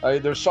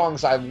 There's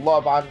songs I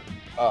love on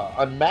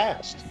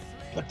Unmasked,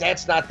 but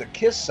that's not the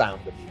Kiss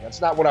sound to me.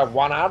 That's not what I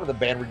want out of the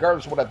band,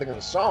 regardless of what I think of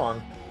the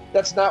song.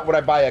 That's not what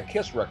I buy a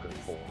Kiss record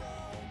for.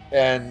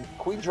 And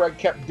Queensryche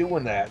kept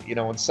doing that,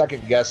 and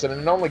second guessing,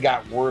 and it only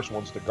got worse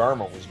once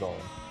DeGarmo was gone.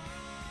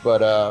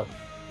 But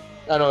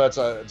I know it's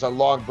a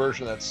long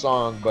version of that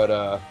song, but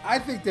I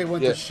think they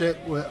went to shit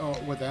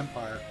with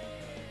Empire,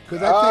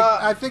 because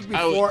I think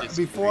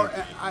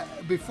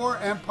before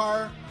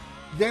Empire,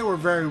 they were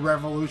very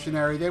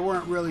revolutionary. They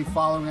weren't really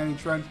following any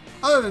trends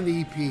other than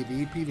the EP.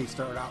 The EP, they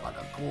started out like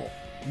a cool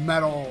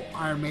metal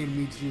Iron Maiden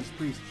meets Judas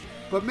Priest.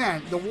 But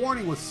man, The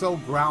Warning was so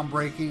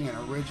groundbreaking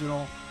and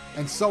original,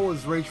 and so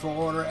was Rageful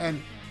Order,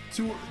 and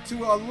to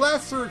a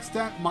lesser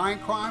extent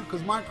Mindcrime,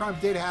 because Mindcrime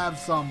did have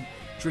some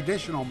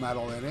traditional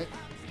metal in it.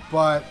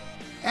 But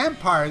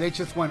Empire, they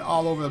just went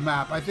all over the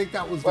map. I think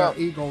that was their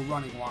ego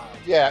running wild.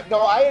 Yeah, no,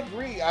 I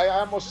agree. I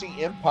almost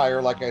see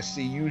Empire like I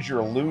see Use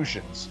Your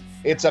Illusions.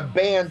 It's a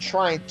band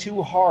trying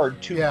too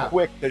hard, too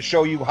quick to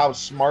show you how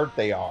smart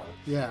they are.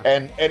 Yeah.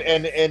 And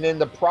in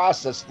the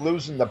process,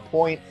 losing the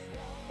point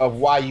of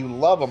why you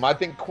love them. I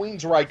think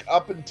Queensryche,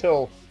 up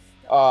until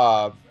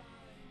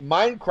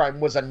Mindcrime,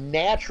 was a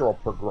natural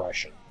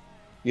progression.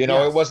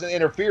 It wasn't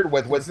interfered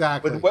with.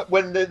 Exactly.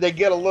 When they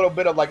get a little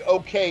bit of like,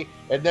 okay,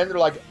 and then they're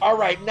like, all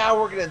right, now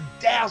we're going to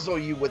dazzle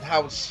you with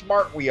how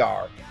smart we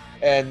are.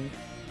 And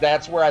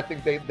that's where I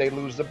think they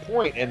lose the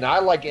point. And I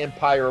like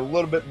Empire a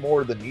little bit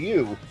more than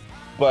you,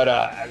 but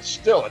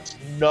still, it's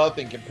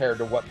nothing compared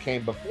to what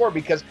came before,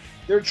 because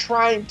they're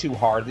trying too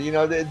hard.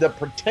 The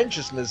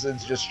pretentiousness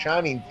is just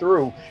shining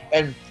through,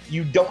 and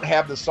you don't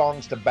have the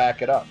songs to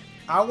back it up.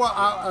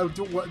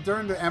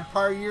 During the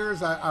Empire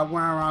years, I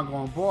went around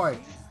going, boy,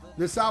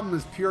 this album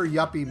is pure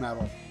yuppie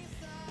metal.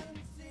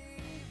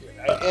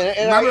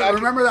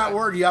 Remember that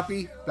word,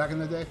 yuppie, back in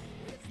the day?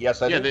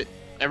 Yes, I do.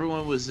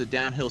 Everyone was a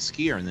downhill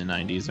skier in the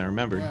 90s, I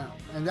remember. Yeah,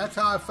 and that's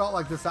how I felt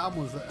like this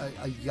album was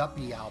a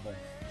yuppie album.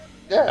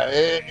 Yeah,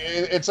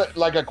 it's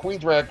like a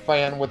Queensryche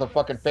fan with a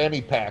fucking fanny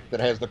pack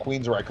that has the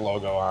Queensryche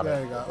logo on There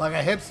it. you go. Like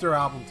a hipster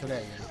album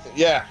today.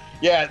 Yeah.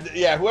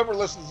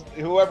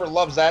 Whoever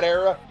loves that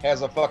era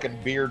has a fucking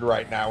beard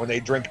right now when they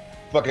drink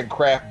fucking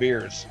craft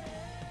beers.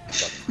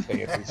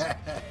 Fucking fancies.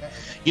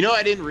 You know,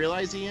 I didn't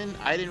realize, Ian.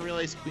 I didn't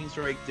realize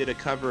Queensryche did a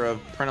cover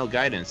of Parental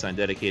Guidance on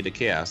Dedicated to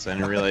Chaos. I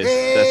didn't realize.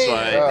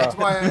 That's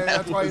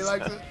That's why you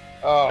liked it.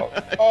 Oh,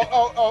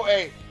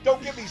 hey,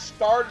 don't get me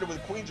started with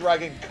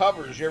Queensryche and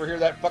covers. You ever hear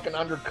that fucking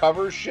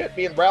undercover shit?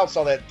 Me and Ralph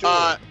saw that too.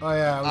 Oh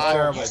yeah, it was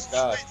terrible. my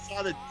God. I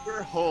saw the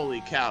tour.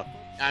 Holy cow!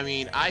 I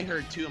mean, I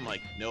heard too. I'm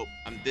like, nope.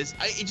 It's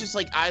just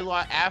like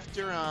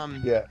after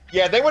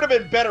Yeah, they would have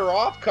been better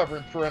off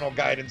covering Parental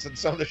Guidance than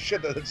some of the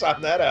shit that's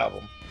on that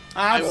album.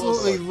 I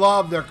absolutely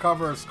love their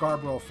cover of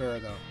Scarborough Fair,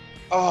 though.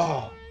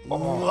 Oh,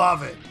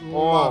 Love it.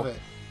 Well, it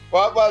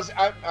was.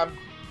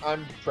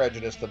 I'm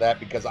prejudiced to that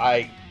because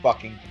I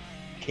fucking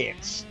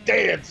can't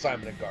stand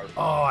Simon and Garfunkel.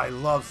 Oh, I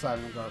love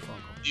Simon and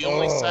Garfunkel. The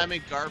only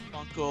Simon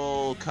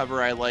Garfunkel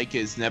cover I like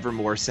is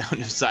Nevermore Sound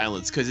of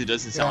Silence because it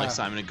doesn't sound like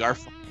Simon and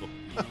Garfunkel.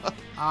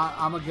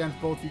 I'm against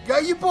both you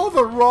guys. You both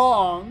are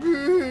wrong.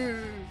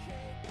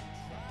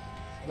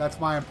 That's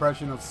my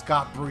impression of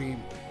Scott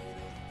Bream.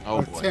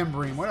 Or boy. Tim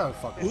Bream, whatever the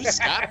fuck. Who's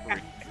Scott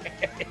Bream?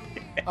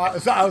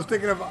 So I was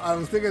thinking of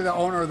the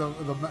owner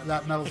of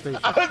that metal station.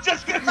 I was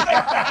just gonna say.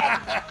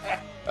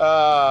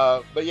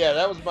 But yeah,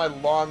 that was my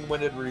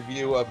long-winded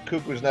review of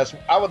Cuckoo's Nest.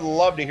 I would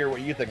love to hear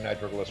what you think,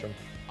 Nitroglycerin.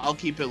 I'll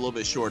keep it a little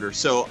bit shorter.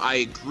 So I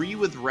agree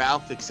with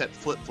Ralph, except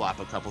flip-flop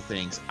a couple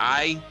things.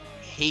 I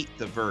hate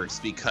the verse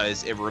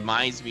because it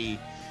reminds me,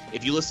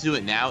 if you listen to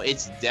it now,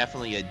 it's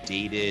definitely a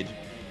dated,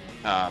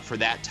 for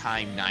that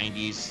time,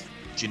 90s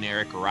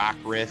generic rock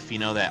riff, you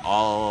know, that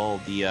all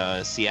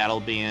the Seattle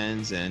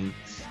bands, and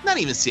not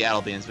even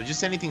Seattle bands, but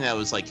just anything that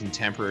was like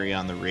contemporary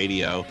on the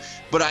radio.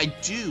 But I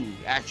do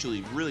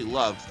actually really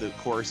love the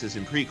choruses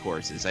and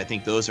pre-choruses. I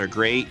think those are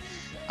great.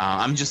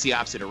 I'm just the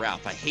opposite of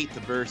Ralph. I hate the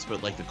verse,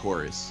 but like the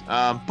chorus.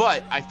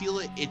 But I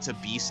feel it's a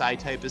B-side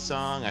type of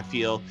song. I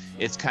feel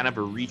it's kind of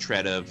a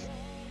retread of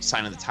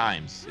Sign of the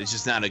Times. It's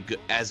just not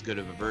as good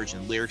of a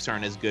version. Lyrics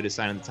aren't as good as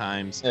Sign of the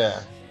Times.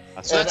 Yeah.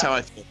 So that's how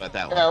I feel about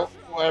that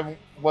one.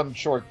 One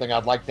short thing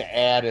I'd like to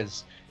add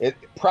is it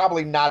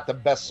probably not the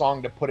best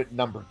song to put at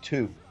number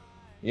 2.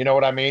 You know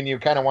what I mean? You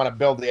kind of want to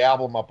build the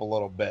album up a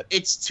little bit.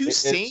 It's too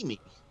samey.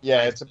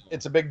 Yeah,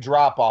 it's a big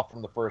drop off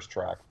from the first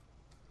track.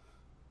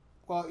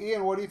 Well,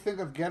 Ian, what do you think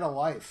of Get a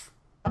Life?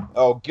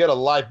 Oh, Get a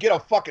Life. Get a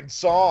fucking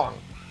song.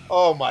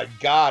 Oh my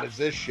God, is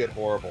this shit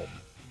horrible.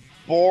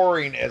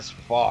 Boring as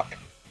fuck.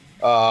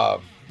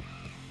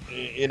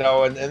 You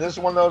know, and this is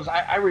one of those,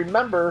 I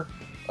remember,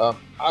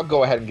 I'll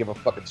go ahead and give a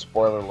fucking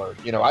spoiler alert.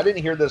 You know, I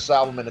didn't hear this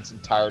album in its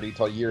entirety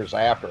until years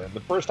after. And the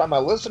first time I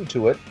listened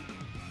to it,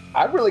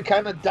 I really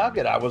kind of dug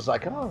it. I was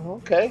like,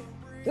 oh, okay.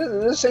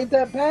 This ain't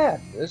that bad.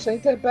 This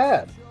ain't that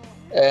bad.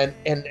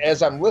 And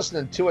as I'm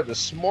listening to it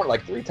this morning,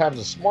 like 3 times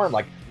this morning, I'm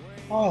like,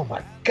 oh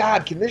my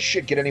God, can this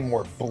shit get any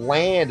more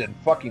bland and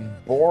fucking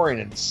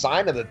boring and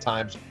Sign of the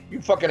Times?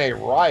 You fucking ain't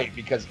right,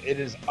 because it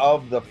is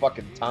of the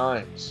fucking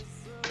times.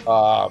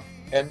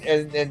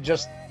 And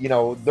just, you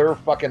know, their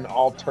fucking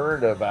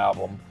alternative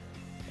album.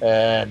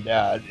 And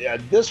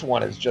this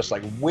one is just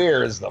like,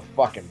 where is the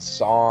fucking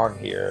song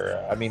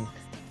here? I mean,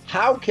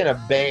 how can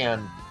a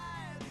band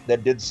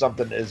that did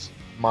something as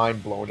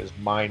mind-blowing as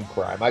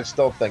Mindcrime, I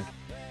still think,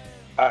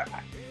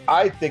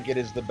 I think it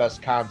is the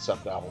best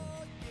concept album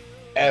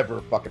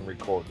ever fucking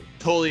recorded.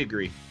 Totally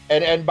agree.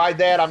 And by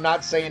that, I'm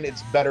not saying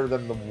it's better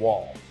than The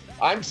Wall.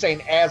 I'm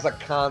saying as a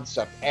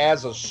concept,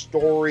 as a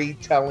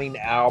storytelling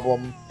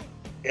album,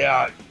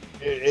 yeah,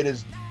 it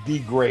is the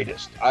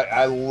greatest.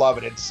 I love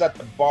it. It set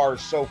the bar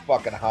so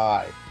fucking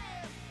high.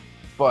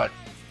 But,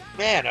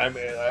 man,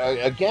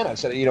 I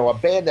said, you know, a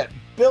band that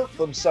built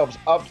themselves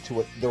up to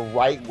it the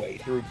right way,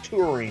 through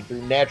touring,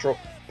 through natural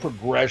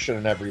progression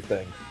and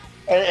everything.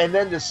 And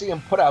then to see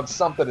him put out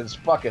something as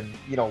fucking,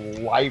 you know,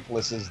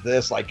 lifeless as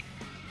this, like,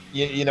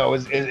 you know,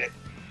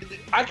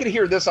 I could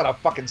hear this on a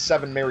fucking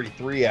Seven Mary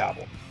 3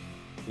 album,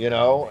 you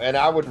know, and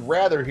I would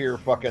rather hear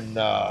fucking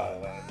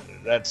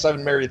that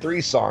Seven Mary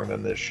 3 song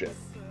than this shit.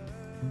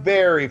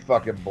 Very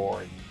fucking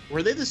boring.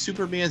 Were they the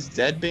Superman's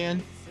Dead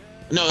band?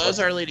 No, that was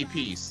Our Lady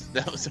Peace.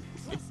 That was.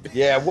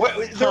 Yeah,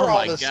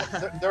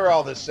 they're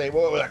all the same.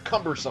 Well,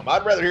 cumbersome.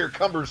 I'd rather hear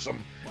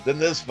Cumbersome than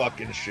this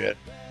fucking shit.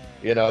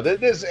 You know,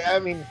 this. I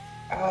mean,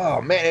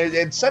 oh man,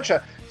 it's such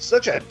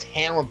a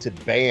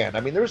talented band.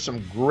 I mean, there's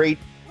some great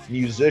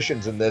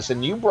musicians in this,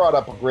 and you brought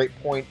up a great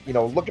point. You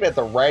know, looking at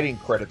the writing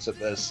credits of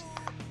this,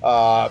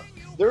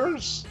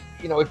 there's,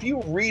 you know, if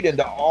you read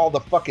into all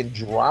the fucking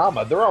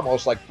drama, they're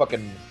almost like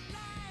fucking,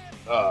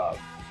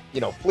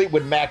 you know,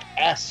 Fleetwood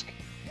Mac-esque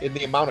in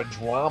the amount of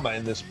drama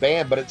in this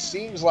band. But it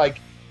seems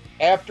like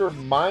after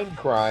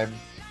Mindcrime,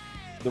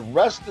 the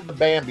rest of the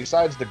band,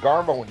 besides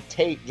DeGarmo and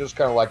Tate, just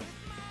kind of like,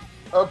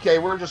 okay,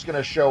 we're just going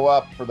to show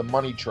up for the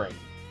money train,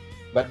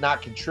 but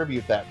not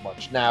contribute that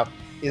much. Now,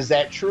 is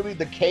that truly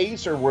the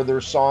case, or were their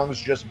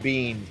songs just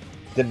being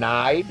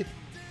denied?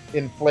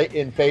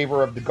 in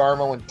favor of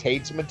DeGarmo and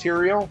Tate's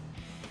material,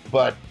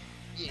 but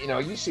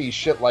you see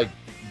shit like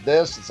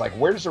this. It's like,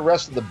 where's the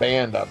rest of the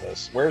band on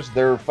this? Where's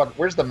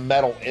the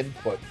metal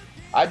input?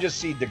 I just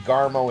see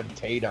DeGarmo and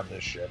Tate on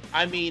this shit.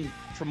 I mean,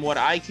 from what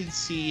I can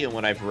see and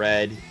what I've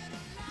read,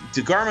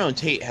 DeGarmo and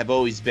Tate have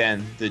always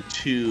been the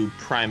two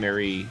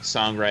primary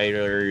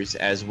songwriters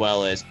as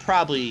well as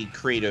probably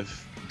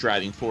creative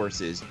driving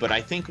forces. But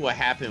I think what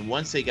happened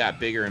once they got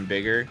bigger and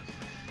bigger,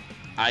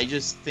 I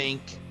just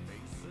think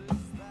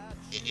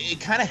it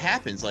kind of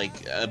happens. Like,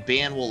 a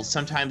band will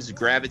sometimes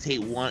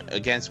gravitate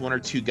against one or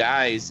two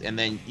guys, and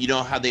then you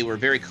know how they were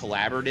very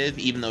collaborative,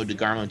 even though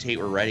DeGarmo and Tate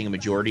were writing a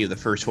majority of the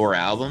first 4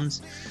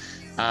 albums.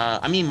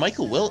 I mean,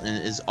 Michael Wilton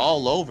is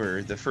all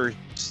over the first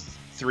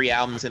 3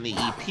 albums in the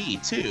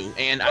EP too,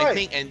 and right. I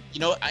think, and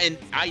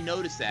I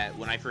noticed that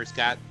when I first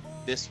got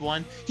this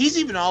one, he's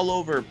even all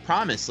over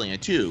Promised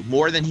Land too,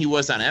 more than he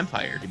was on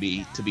Empire, to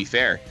be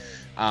fair.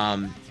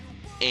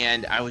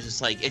 And I was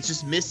just like, it's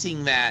just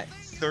missing that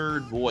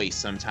third voice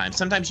sometimes.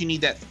 Sometimes you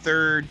need that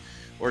third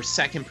or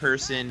second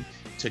person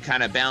to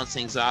kind of bounce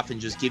things off and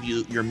just give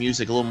you your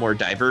music a little more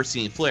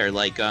diversity and flair.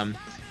 Like,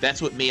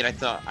 that's what made I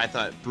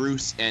thought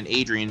Bruce and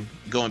Adrian,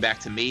 going back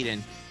to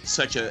Maiden,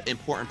 such an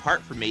important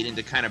part for Maiden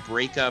to kind of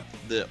break up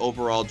the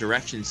overall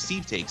direction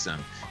Steve takes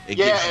them. It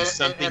gives you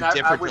something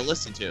different to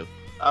listen to.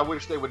 I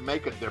wish they would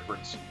make a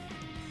difference,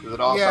 because it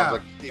all sounds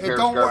like Steve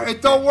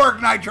it don't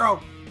work, Nitro.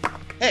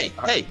 Hey.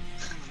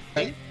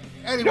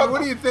 Anyway,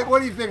 what do you think? What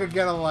do you think of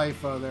Get a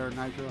Life there,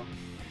 Nitro?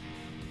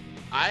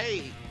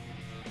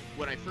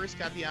 When I first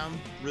got the album,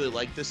 really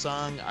liked this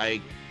song.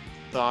 I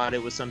thought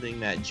it was something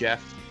that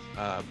Jeff.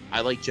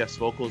 I like Jeff's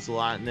vocals a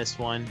lot in this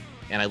one,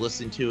 and I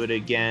listened to it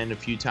again a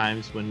few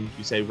times when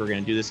you said we're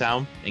going to do this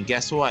album. And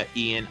guess what,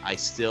 Ian? I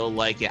still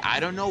like it. I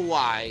don't know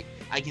why.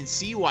 I can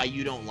see why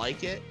you don't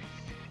like it,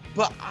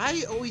 but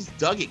I always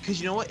dug it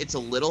because you know what? It's a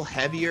little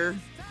heavier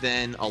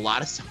than a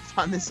lot of stuff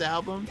on this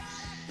album.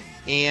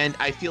 And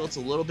I feel it's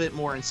a little bit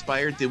more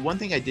inspired. The one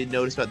thing I did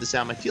notice about this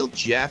album, I feel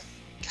Jeff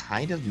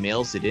kind of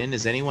mails it in.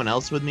 Is anyone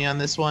else with me on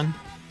this one,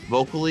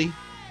 vocally?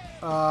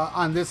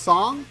 On this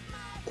song?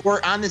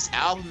 Or on this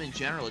album in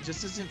general. It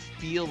just doesn't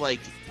feel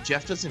like,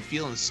 Jeff doesn't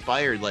feel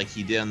inspired like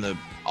he did on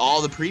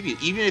all the previous.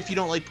 Even if you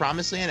don't like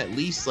Promised Land, at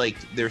least like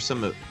there's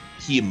some,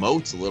 he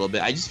emotes a little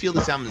bit. I just feel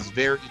this album is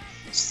very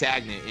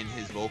stagnant in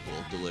his vocal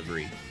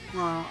delivery.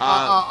 Well,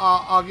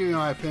 I'll give you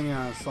my opinion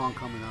on a song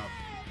coming up.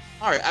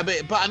 All right,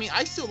 but I mean,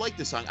 I still like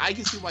this song. I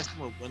can see why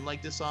someone wouldn't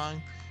like this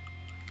song.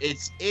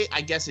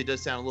 I guess it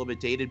does sound a little bit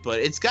dated, but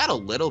it's got a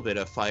little bit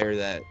of fire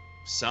that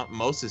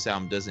most of this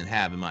album doesn't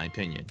have, in my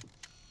opinion.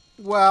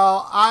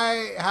 Well,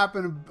 I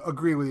happen to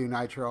agree with you,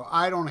 Nitro.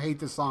 I don't hate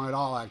this song at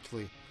all,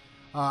 actually.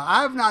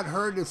 I have not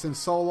heard this in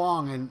so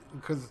long, and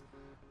because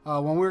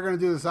when we were going to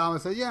do this album,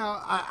 I said,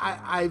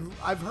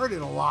 I've heard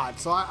it a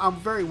lot, so I'm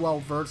very well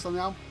versed on the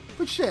album.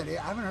 But shit,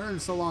 I haven't heard it in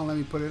so long. Let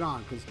me put it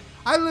on, because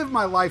I live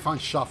my life on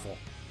shuffle.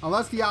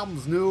 Unless the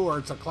album's new or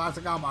it's a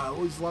classic album I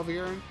always love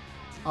hearing,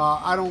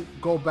 I don't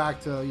go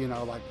back to,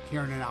 like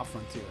hearing it out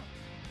Frontier.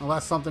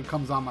 Unless something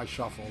comes on my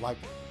shuffle, like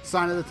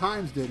Sign of the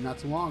Times did not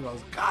too long ago. I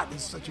was like, God,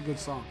 this is such a good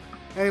song.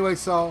 Anyway,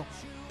 so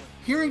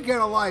hearing Get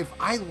a Life,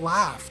 I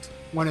laughed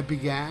when it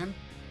began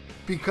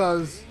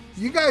because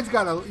you guys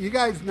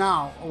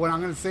now, when I'm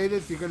going to say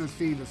this, you're going to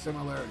see the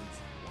similarities.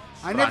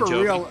 I never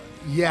realized.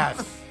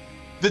 Yes.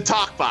 The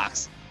Talk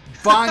Box.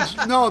 The Bon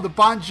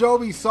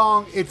Jovi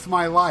song, It's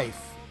My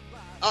Life.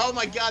 Oh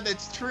my God,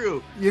 that's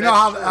true. You know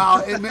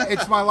how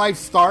It's My Life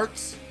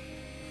starts?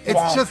 It's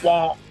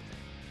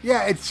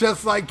it's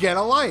just like Get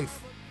a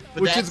Life,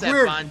 but which that's is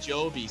weird. Bon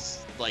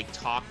Jovi's like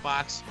talk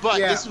box, but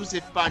this was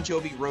if Bon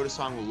Jovi wrote a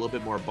song with a little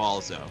bit more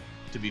balls, though.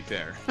 To be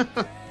fair,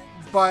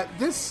 but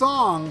this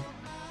song,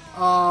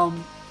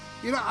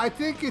 I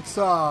think it's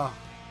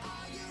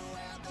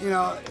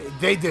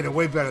they did it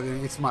way better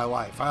than It's My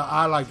Life.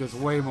 I like this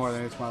way more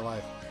than It's My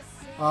Life.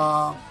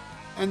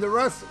 And the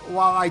rest,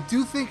 while I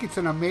do think it's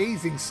an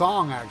amazing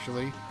song,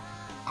 actually,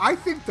 I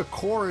think the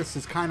chorus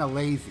is kind of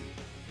lazy.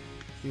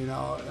 You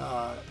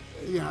gotta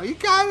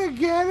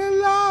get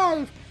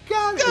alive.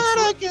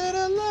 Gotta get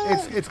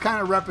alive. It's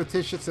kind of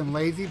repetitious and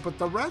lazy, but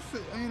the rest,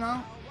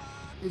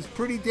 is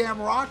pretty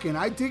damn rocking.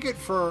 I dig it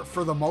for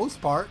the most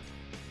part.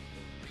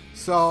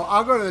 So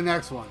I'll go to the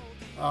next one.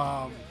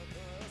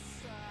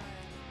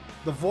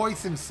 The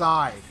Voice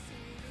Inside.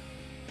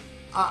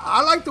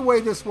 I like the way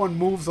this one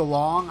moves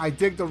along. I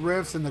dig the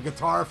riffs and the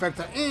guitar effect.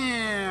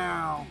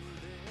 I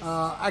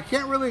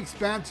can't really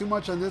expand too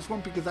much on this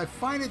one because I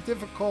find it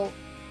difficult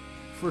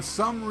for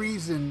some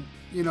reason,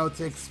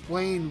 to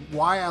explain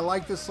why I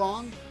like this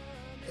song.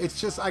 It's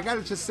just, I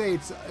gotta just say,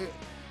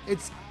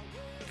 it's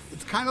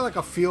kind of like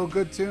a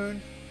feel-good tune,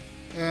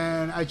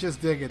 and I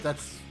just dig it.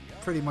 That's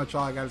pretty much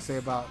all I gotta say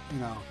about,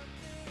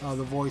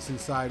 The Voice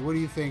Inside. What do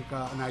you think,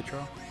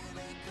 Nitro?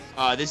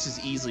 This is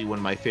easily one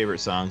of my favorite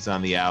songs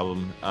on the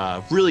album.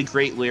 Really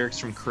great lyrics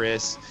from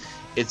Chris.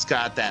 It's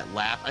got that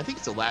I think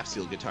it's a lap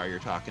steel guitar you're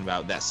talking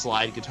about, that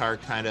slide guitar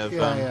kind of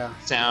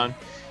sound.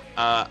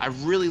 I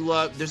really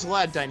love. There's a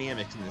lot of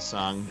dynamics in this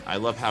song. I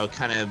love how it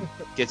kind of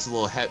gets a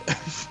little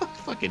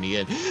fucking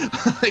Ian.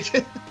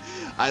 Like,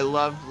 I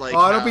love like.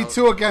 Oh, it'll be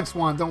 2 against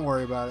 1. Don't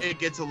worry about it. It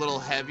gets a little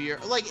heavier.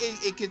 Like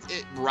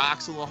it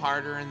rocks a little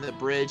harder in the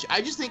bridge.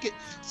 I just think it.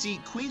 See,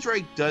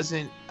 Queensryche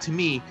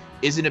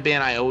isn't a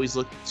band I always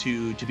look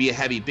to be a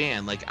heavy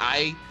band. Like,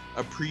 I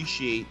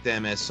appreciate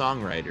them as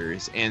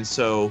songwriters, and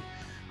so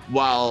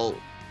while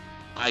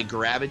I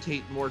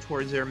gravitate more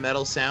towards their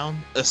metal sound,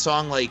 a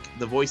song like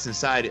The Voice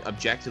Inside,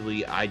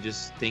 objectively, I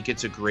just think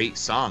it's a great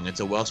song. It's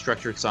a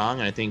well-structured song,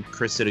 and I think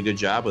Chris did a good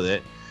job with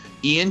it.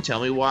 Ian,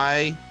 tell me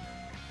why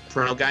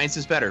Parental Guidance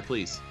is better,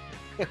 please.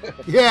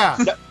 Yeah.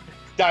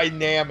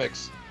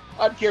 Dynamics.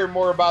 I'd care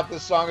more about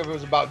this song if it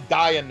was about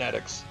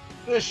Dianetics.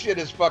 This shit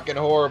is fucking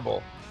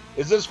horrible.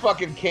 Is this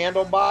fucking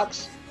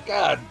Candlebox?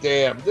 God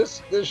damn,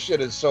 this shit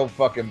is so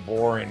fucking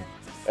boring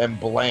and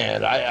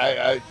bland.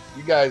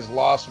 You guys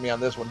lost me on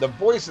this one. The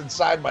voice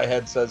inside my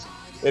head says,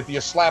 if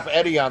you slap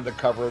Eddie on the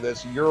cover of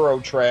this, Euro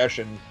trash,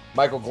 and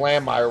Michael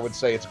Glanmeyer would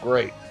say it's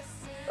great.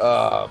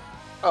 Oh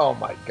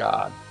my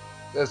God.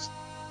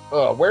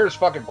 Where's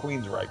fucking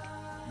Queensryche?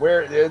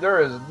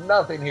 There is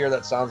nothing here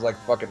that sounds like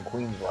fucking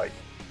Queensryche.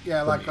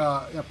 Yeah, like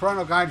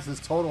Parental Guidance is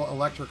total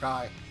Electric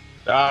Eye.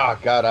 Ah,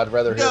 God, I'd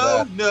rather hear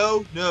that.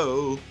 No.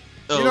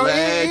 You know,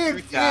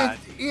 Electric Eye.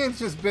 Ian's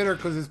just bitter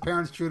because his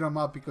parents chewed him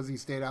up because he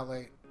stayed out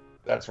late.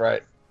 That's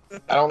right.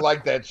 I don't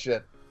like that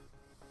shit.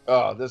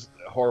 Oh, this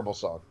horrible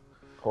song.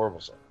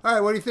 Horrible song. All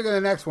right, what do you think of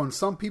the next one?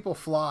 Some People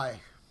Fly.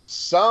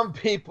 Some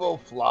People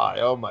Fly.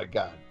 Oh, my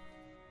God.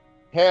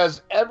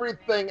 Has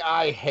everything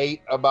I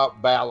hate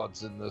about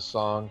ballads in this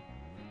song,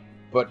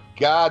 but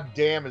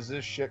goddamn is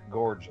this shit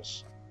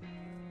gorgeous.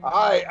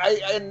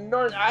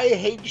 I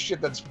hate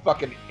shit that's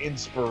fucking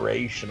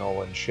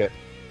inspirational and shit.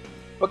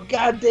 But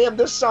goddamn,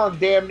 this song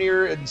damn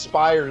near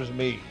inspires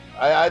me.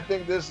 I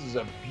think this is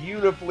a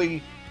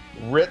beautifully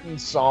written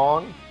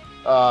song.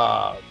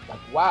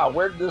 Wow,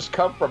 where did this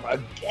come from?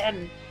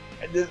 Again,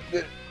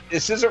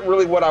 this isn't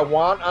really what I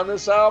want on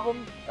this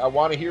album. I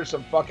want to hear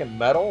some fucking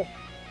metal.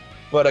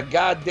 But a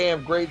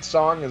goddamn great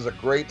song is a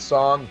great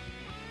song.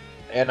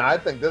 And I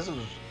think this is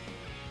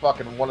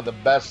fucking one of the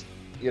best,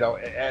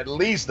 at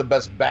least the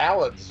best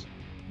ballads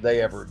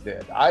they ever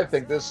did. I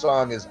think this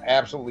song is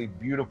absolutely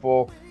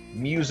beautiful,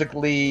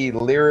 musically,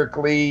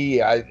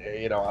 lyrically. I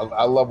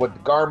love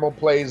what Garmo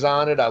plays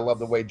on it. I love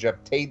the way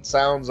Jeff Tate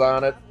sounds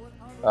on it.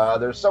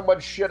 There's so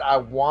much shit I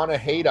want to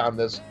hate on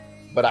this,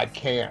 but I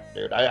can't,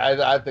 dude.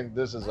 I think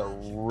this is a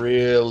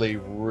really,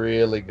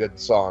 really good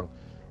song.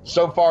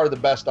 So far, the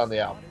best on the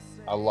album.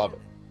 I love it.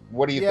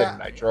 What do you think,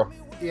 Nitro?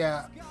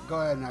 Yeah, go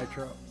ahead,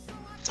 Nitro.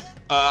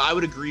 I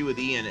would agree with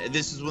Ian.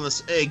 This is when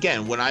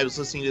I was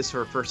listening to this for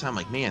the first time, I'm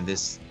like, man,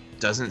 this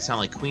doesn't sound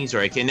like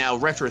Queensryche. And now,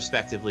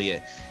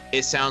 retrospectively,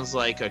 it sounds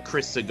like a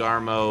Chris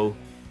DeGarmo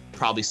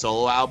probably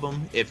solo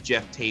album if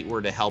Jeff Tate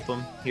were to help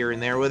him here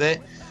and there with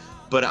it.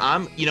 But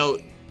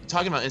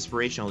talking about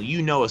inspirational,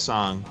 a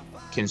song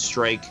can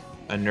strike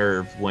a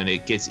nerve when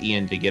it gets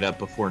Ian to get up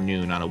before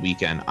noon on a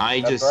weekend. I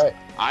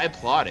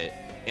applaud it.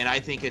 And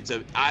I think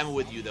I'm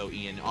with you though,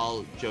 Ian,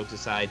 all jokes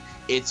aside,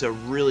 it's a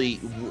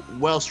really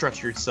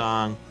well-structured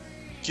song.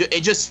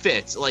 It just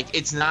fits. Like,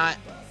 it's not,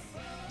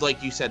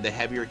 like you said, the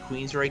heavier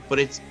Queensryche, but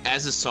it's,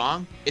 as a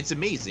song, it's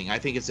amazing. I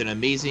think it's an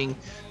amazing,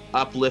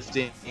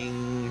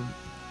 uplifting,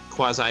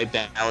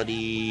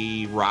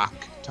 quasi-ballady rock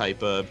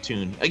type of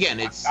tune. Again,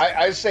 it's...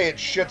 I say it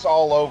shits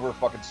all over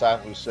fucking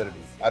Silent Lucidity.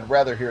 I'd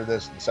rather hear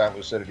this than Silent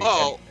Lucidity.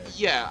 Oh,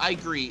 yeah, I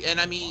agree.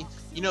 And I mean...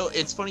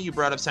 it's funny you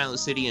brought up Silent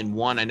City and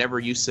One. I never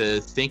used to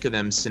think of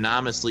them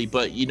synonymously,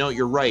 but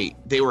you're right.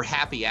 They were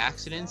happy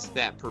accidents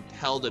that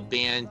propelled a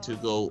band to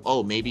go,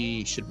 oh,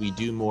 maybe should we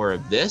do more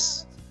of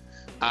this?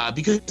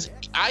 Because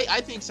I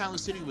think Silent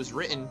City was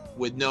written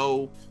with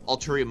no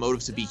ulterior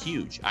motives to be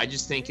huge. I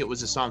just think it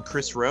was a song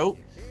Chris wrote,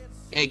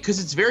 because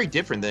it's very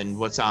different than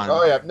what's on.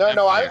 Oh yeah,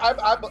 no,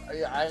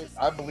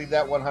 I believe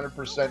that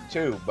 100%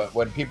 too. But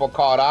when people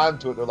caught on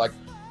to it, they're like,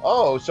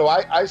 oh, so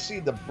I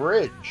see the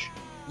bridge.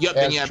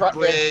 Yep,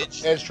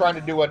 bridge. As trying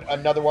to do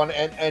another one,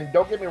 and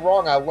don't get me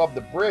wrong, I love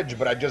the bridge,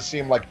 but I just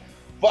seem like,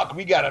 fuck,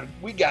 we gotta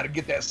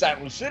get that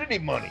Silent Lucidity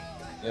money,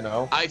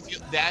 I feel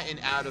that and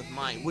Out of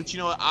Mind, which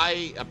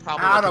I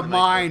probably Out of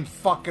Mind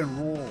fucking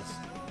rules.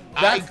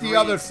 That's the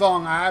other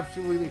song I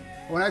absolutely.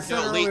 When I said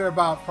earlier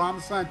about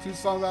Promised Land, 2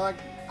 songs I like,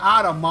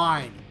 Out of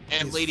Mind.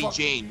 And Lady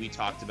Jane we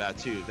talked about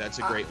too. That's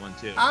a great one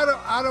too.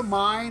 Out of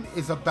Mind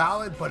is a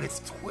ballad, but it's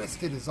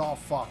twisted as all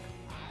fuck.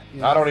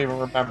 I don't even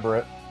remember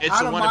it. It's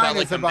the one about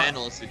like a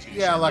mental institution.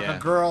 Yeah, like a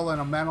girl in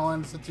a mental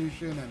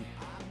institution, and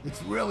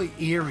it's really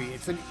eerie.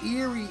 It's an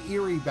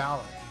eerie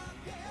ballad.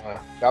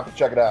 Got to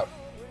check it out.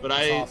 But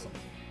awesome.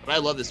 But I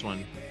love this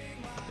one.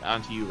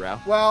 On to you,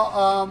 Ralph.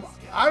 Well,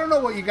 I don't know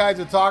what you guys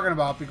are talking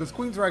about, because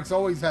Queensryche's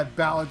always had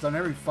ballads on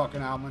every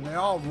fucking album, and they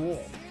all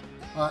rule.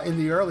 In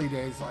the early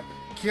days, like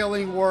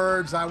Killing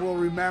Words, I Will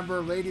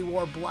Remember, Lady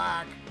Wore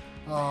Black.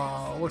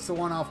 What's the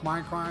one off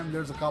Mindcrime?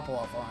 There's a couple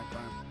off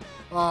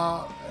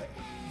Mindcrime.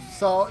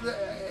 So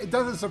it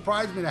doesn't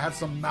surprise me to have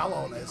some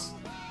mellowness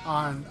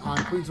on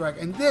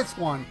Queensryche, and this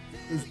one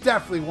is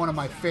definitely one of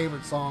my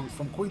favorite songs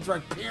from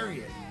Queensryche,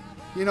 period.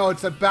 You know,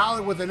 it's a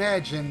ballad with an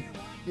edge, and,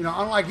 you know,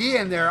 unlike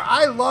Ian there,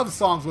 I love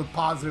songs with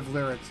positive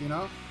lyrics, you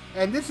know?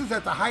 And this is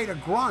at the height of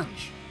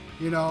grunge,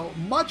 you know?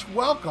 Much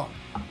welcome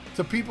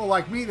to people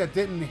like me that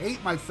didn't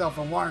hate myself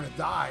and wanted to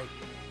die.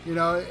 You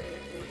know,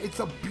 it's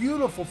a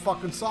beautiful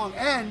fucking song,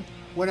 and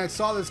when I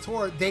saw this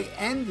tour, they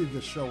ended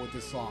the show with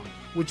this song,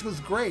 which was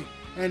great.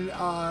 And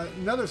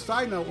another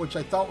side note, which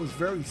I thought was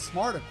very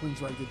smart of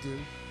Queensryche to do,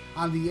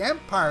 on the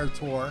Empire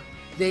tour,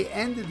 they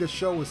ended the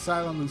show with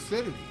Silent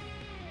Lucidity.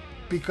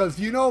 Because,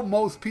 you know,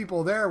 most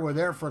people there were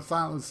there for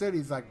Silent Lucidity.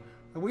 It's like,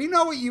 we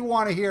know what you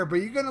want to hear, but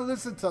you're going to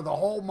listen to the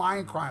whole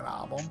Mindcrime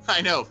album.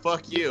 I know,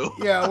 fuck you.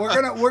 Yeah,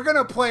 we're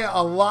gonna play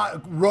a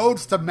lot.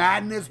 Roads to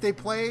Madness they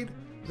played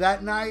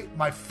that night.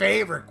 My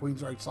favorite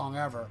Queensryche song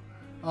ever.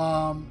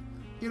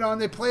 You know,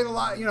 and they played a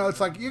lot. You know, it's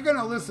like, you're going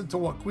to listen to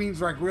what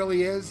Queensryche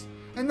really is,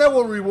 and then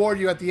we'll reward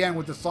you at the end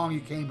with the song you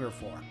came here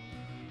for.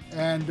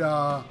 And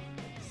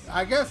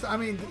I guess, I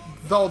mean,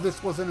 though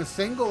this wasn't a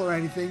single or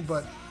anything,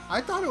 but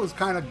I thought it was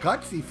kind of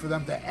gutsy for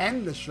them to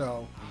end the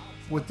show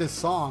with this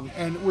song,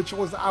 and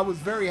I was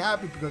very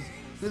happy because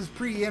this is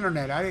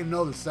pre-internet. I didn't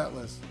know the set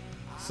list.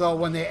 So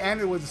when they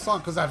ended with the song,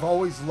 because I've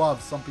always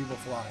loved Some People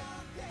Fly,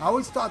 I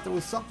always thought there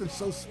was something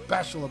so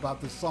special about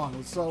this song. It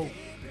was so,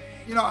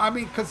 you know, I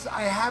mean, because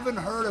I haven't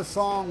heard a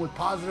song with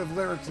positive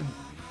lyrics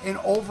in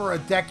over a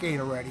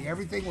decade already.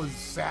 Everything was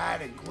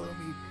sad and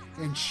gloomy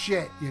and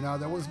shit, you know.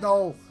 There was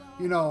no,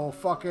 you know,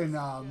 fucking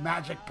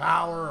magic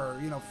power or,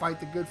 you know, fight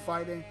the good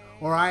fighting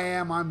or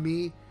I'm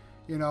me,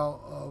 you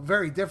know,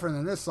 very different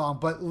than this song.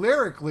 But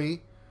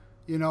lyrically,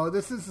 you know,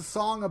 this is a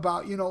song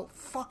about, you know,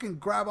 fucking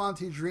grab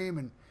onto your dream,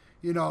 and,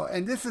 you know,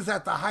 and this is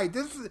at the height.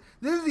 This is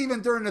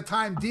even during the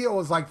time Dio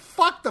was like,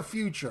 fuck the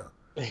future.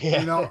 Yeah.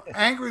 You know,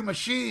 Angry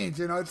Machines,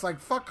 you know, it's like,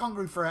 fuck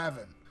Hungry for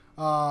Heaven.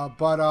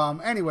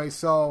 Anyway,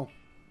 so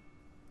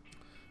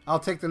I'll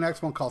take the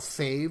next one called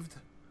Saved.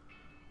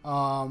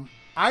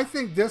 I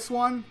think this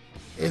one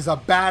is a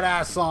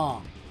badass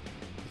song.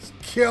 It's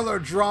killer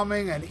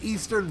drumming, an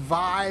Eastern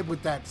vibe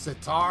with that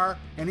sitar.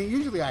 And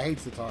usually I hate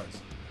sitars,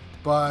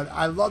 but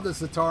I love the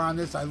sitar on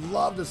this. I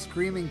love the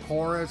screaming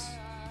chorus.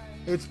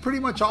 It's pretty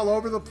much all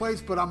over the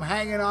place, but I'm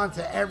hanging on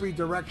to every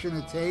direction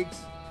it takes.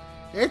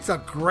 It's a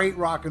great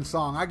rockin'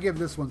 song. I give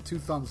this one 2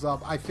 thumbs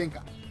up. I think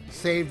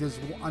Saved is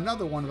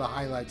another one of the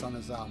highlights on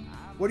this album.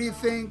 What do you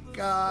think,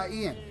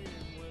 Ian?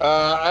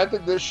 I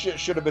think this shit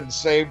should have been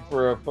saved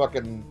for a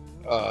fucking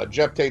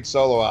Jeff Tate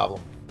solo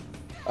album.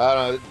 I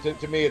don't know.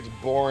 To me, it's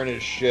boring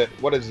as shit.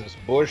 What is this,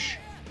 Bush?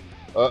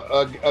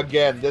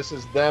 Again, this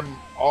is them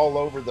all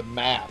over the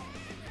map.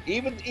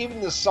 Even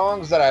the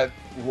songs that I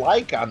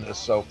like on this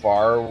so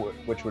far,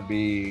 which would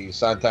be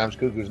Sometimes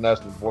Cuckoo's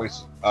Nest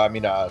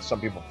and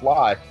Some People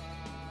Fly,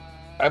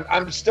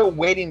 I'm still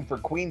waiting for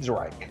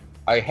Queensryche.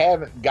 I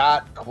haven't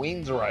got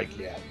Queensryche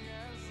yet.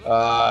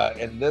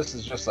 And this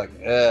is just like,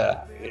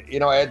 you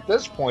know, at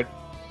this point,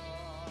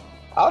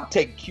 I'll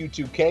take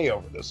Q2K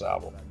over this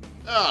album.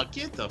 Oh,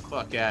 get the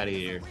fuck out of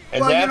here.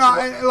 And well, you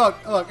know,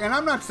 look, and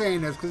I'm not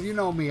saying this because you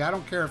know me. I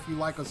don't care if you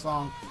like a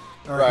song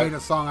or hate a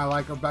song I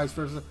like or vice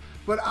versa.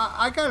 But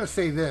I got to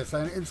say this,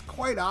 and it's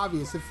quite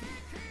obvious. If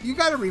you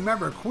got to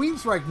remember,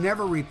 Queensryche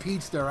never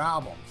repeats their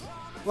albums.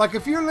 Like,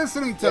 if you're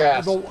listening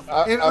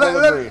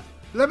to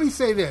let me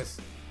say this,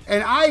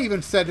 and I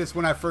even said this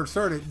when I first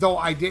heard it, though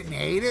I didn't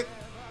hate it.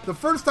 The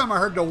first time I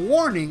heard The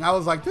Warning, I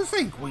was like, this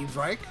ain't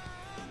Queensryche,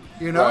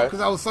 you know,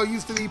 because I was so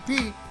used to the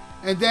EP.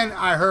 And then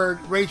I heard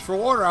Rage for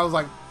Water, I was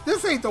like,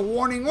 this ain't The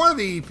Warning or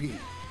the EP.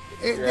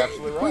 You're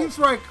absolutely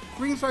right.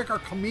 Queensryche are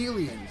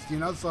chameleons, you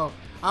know, so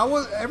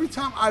every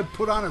time I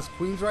put on a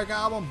Queensryche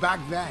album back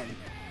then,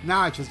 now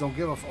I just don't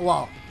give a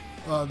well,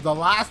 the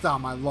last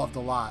album I loved a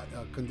lot,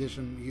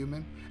 Condition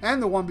Human,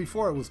 and the one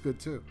before it was good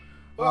too.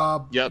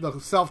 The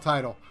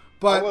self-title.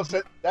 But I will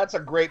say, that's a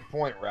great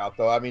point, Ralph,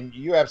 though. I mean,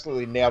 you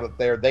absolutely nailed it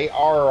there. They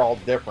are all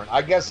different.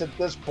 I guess at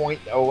this point,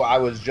 I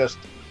was just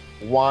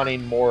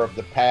wanting more of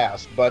the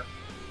past, but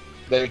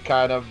they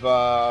kind of,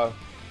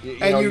 you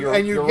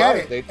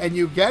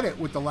get it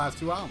with the last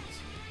 2 albums.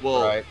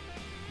 Well, right.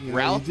 You know,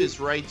 Ralph is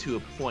right to a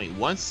point.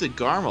 Once the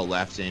Garma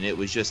left in, it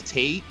was just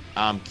Tate.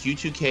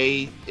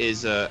 Q2K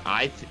is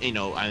I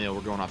know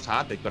we're going off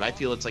topic, but I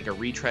feel it's like a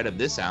retread of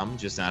this album,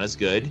 just not as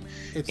good.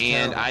 It's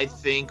and terrible. I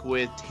think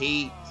with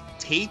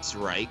Tate's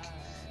Reich,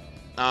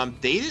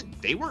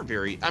 they weren't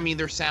very. I mean,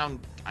 their sound,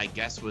 I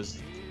guess, was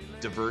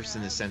diverse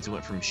in the sense it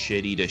went from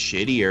shitty to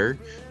shittier,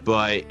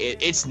 but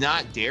it's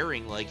not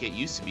daring like it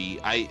used to be.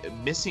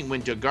 Missing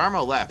when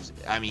DeGarmo left,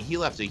 I mean, he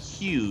left a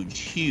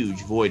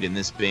huge void in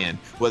this band,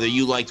 whether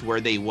you liked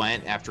where they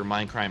went after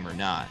Mindcrime or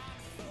not.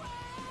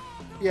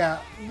 Yeah,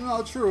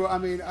 no, true. I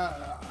mean,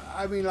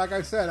 like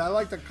I said, I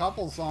liked a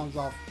couple songs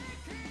off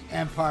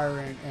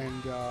Empire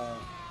and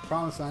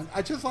Promised Land.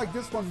 I just like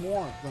this one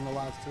more than the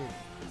last 2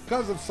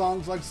 because of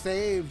songs like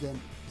Saved and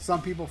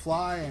Some People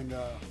Fly and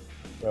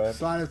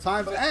Sign of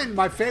Times, and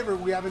my favorite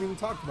we haven't even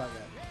talked about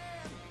yet.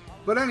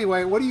 But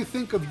anyway, what do you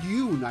think of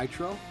You,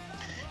 Nitro?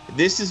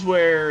 This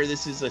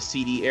is a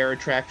CD era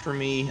track for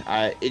me.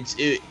 I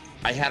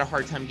had a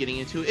hard time getting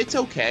into it. It's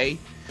okay.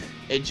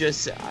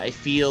 I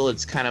feel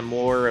it's kind of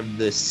more of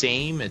the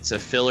same. It's a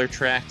filler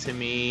track to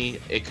me.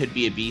 It could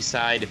be a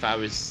B-side. If I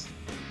was,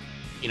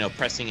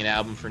 pressing an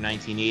album for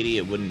 1980,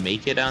 it wouldn't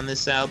make it on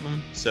this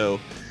album. So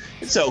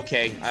it's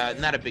okay.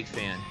 Not a big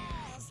fan.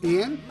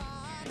 Ian?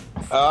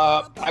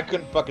 I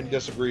couldn't fucking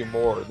disagree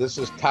more. This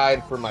is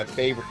tied for my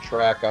favorite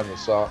track on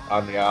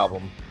the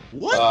album.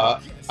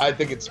 What? I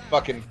think it's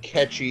fucking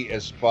catchy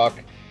as fuck.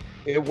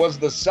 It was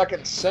the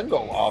second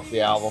single off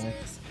the album,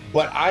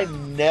 but I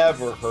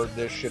never heard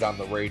this shit on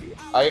the radio.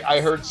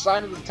 I heard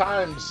 "Sign of the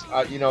Times."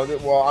 I'm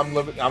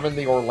in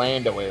the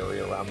Orlando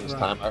area around this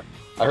time.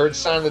 I heard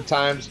 "Sign of the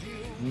Times."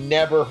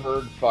 Never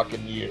heard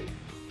fucking "You,"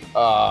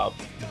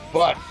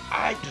 but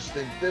I just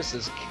think this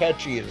is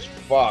catchy as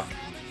fuck.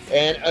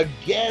 And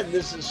again,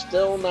 this is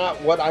still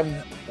not what I'm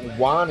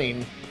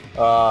wanting.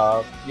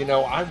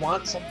 I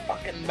want some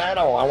fucking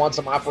metal. I want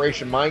some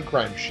Operation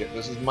Mindcrime shit.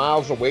 This is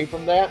miles away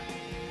from that.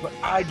 But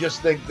I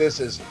just think this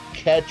is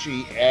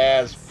catchy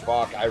as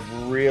fuck. I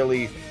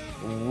really,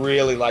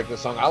 really like this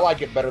song. I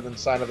like it better than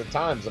Sign of the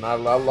Times, and I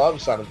love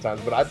Sign of the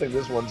Times, but I think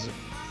this one's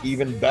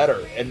even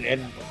better.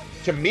 And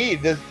to me,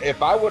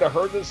 if I would have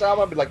heard this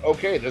album, I'd be like,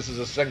 okay, this is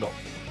a single.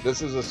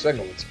 This is a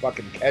single. It's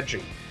fucking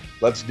catchy.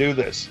 Let's do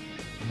this.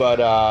 But,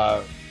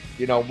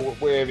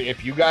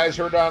 if you guys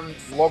heard on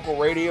local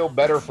radio,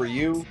 better for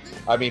you.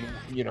 I mean,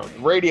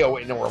 radio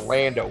in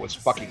Orlando was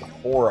fucking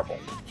horrible.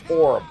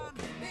 Horrible.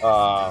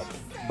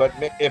 But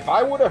if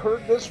I would have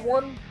heard this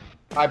one,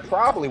 I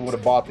probably would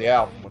have bought the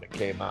album when it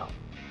came out.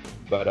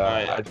 But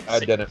I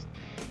didn't.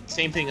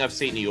 Same thing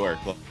upstate New York.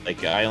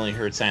 Like, I only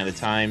heard Sign of the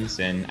Times,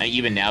 and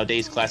even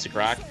nowadays, classic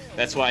rock.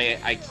 That's why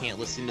I can't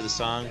listen to the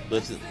song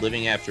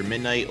Living After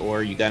Midnight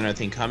or You Got Another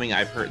Thing Coming.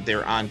 I've heard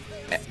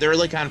they're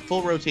like on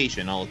full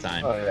rotation all the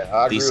time. Oh, yeah.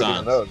 I agree these with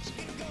songs. Those.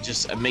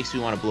 Just makes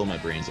me want to blow my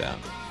brains out.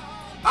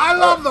 I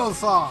love those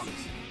songs.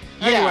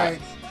 Anyway,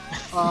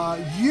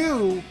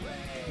 You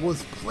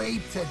was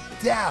played to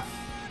death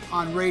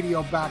on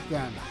radio back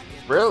then.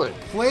 Really?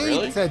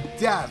 Played to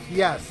death,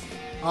 yes.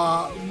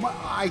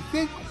 I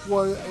think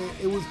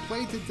it was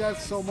played to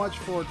death so much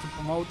to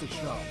promote the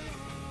show.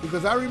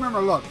 Because I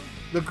remember, look,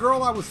 the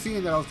girl I was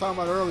seeing that I was talking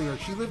about earlier,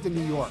 she lived in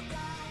New York.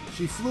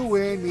 She flew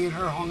in, me and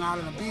her hung out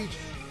on the beach.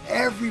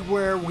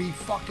 Everywhere we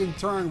fucking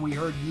turned, we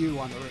heard You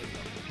on the radio.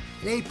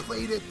 They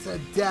played it to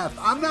death.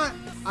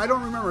 I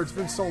don't remember, it's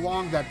been so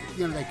long that,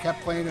 they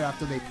kept playing it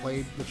after they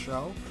played the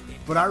show.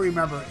 But I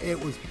remember it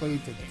was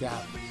played to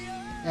death.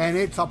 And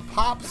it's a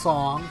pop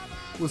song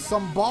with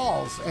some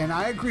balls. And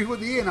I agree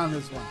with Ian on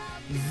this one.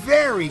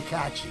 Very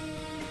catchy.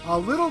 A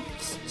little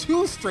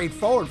too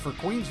straightforward for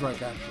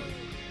Queensryche,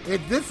 actually.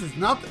 This is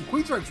nothing.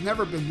 Queensryche's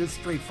never been this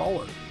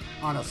straightforward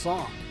on a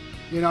song.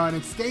 And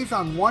it stays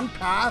on one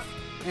path,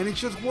 and it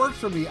just works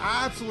for me.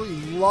 I absolutely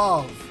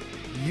love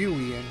You,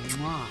 Ian.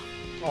 Mwah.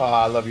 Oh,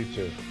 I love you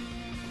too.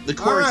 The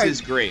chorus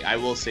is great. I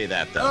will say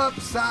that, though.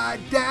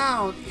 Upside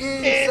down,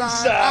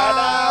 inside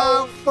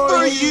out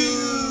for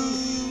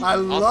you. I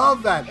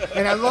love that.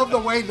 And I love the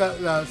way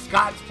the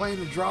Scott's playing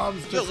the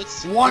drums.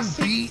 Just one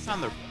beat.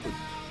 On the road.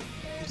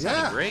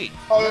 Yeah. Great.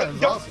 Oh, yeah,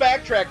 don't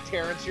backtrack,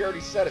 Terrence. You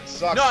already said it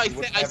sucks. No, I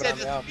said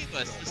this to beat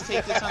us. Let's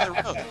take this on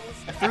the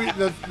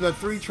road. The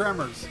three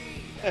tremors.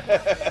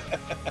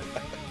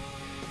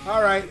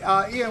 All right.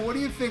 Ian, what do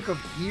you think of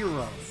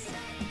Hero?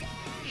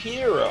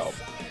 Hero.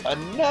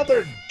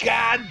 Another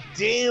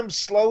goddamn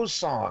slow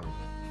song.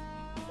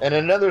 And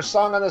another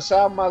song on this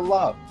album I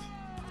love.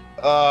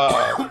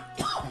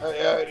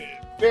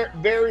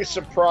 Very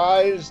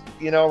surprised,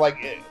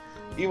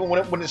 even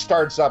when it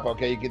starts up,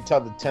 okay, you can tell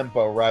the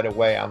tempo right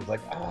away. I'm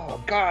like,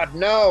 oh God,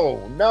 no.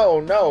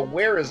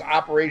 Where is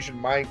Operation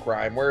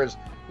Mindcrime? Where is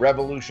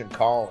Revolution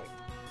Calling?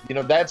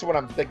 That's what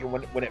I'm thinking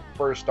when it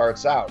first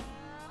starts out.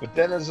 But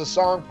then as the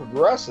song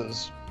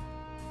progresses,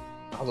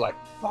 I was like,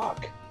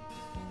 fuck,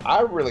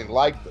 I really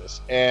like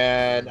this.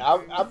 And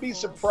I'll be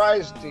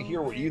surprised to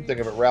hear what you think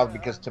of it, Ralph,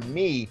 because to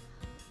me,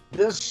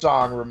 this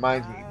song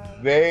reminds me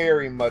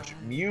very much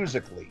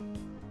musically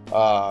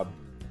of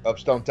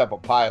Stone Temple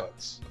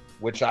Pilots,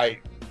 which I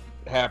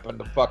happen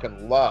to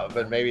fucking love,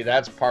 and maybe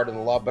that's part of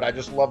the love, but I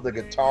just love the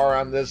guitar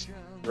on this.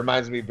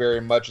 Reminds me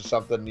very much of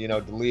something,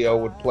 DeLeo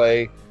would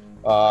play.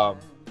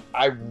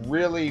 I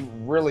really,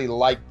 really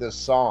like this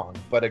song,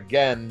 but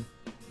again,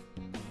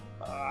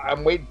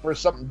 I'm waiting for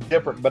something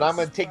different, but I'm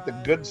going to take the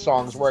good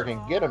songs where I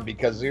can get them,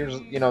 because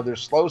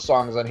there's slow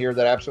songs on here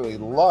that I absolutely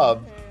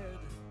love,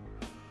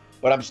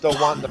 but I'm still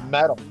wanting the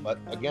metal. But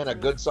again, a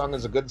good song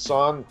is a good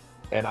song,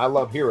 and I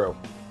love Hero.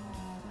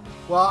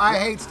 Well, I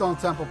hate Stone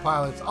Temple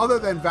Pilots. Other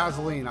than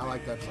Vaseline, I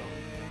like that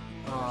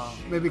song.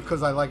 Maybe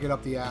because I like it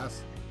up the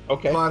ass.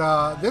 Okay.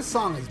 But this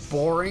song is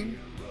boring.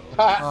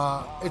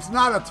 It's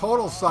not a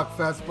total suck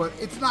fest, but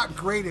it's not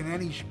great in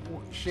any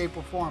shape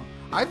or form.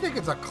 I think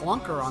it's a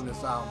clunker on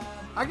this album.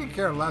 I could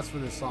care less for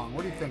this song.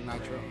 What do you think,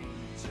 Nitro?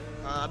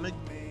 I'm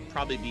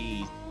probably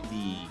be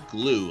the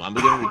glue. I'm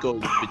going to go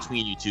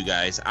between you two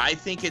guys. I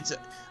think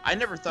I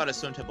never thought of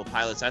Stone Temple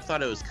Pilots. I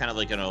thought it was kind of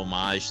like an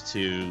homage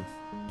to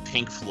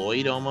Pink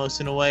Floyd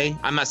almost in a way.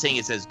 I'm not saying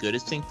it's as good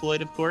as Pink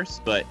Floyd, of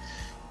course, but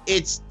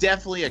it's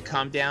definitely a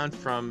come down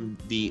from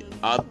the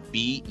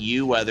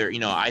upbeat whether,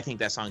 I think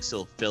that song's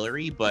still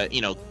fillery, but,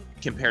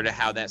 compared to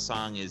how that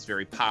song is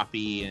very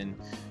poppy and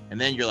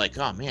then you're like,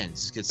 oh man,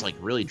 this gets like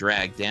really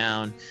dragged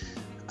down.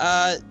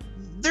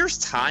 There's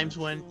times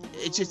when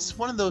it's just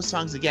one of those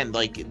songs, again,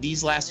 like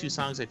these last two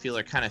songs I feel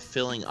are kind of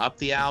filling up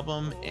the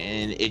album,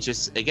 and it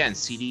just, again,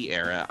 CD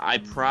era. I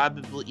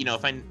probably,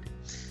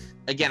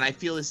 I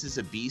feel this is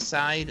a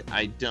B-side.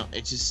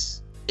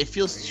 It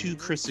feels too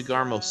Chris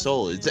DeGarmo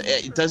soul.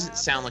 It doesn't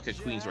sound like a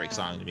Queensryche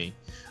song to me.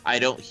 I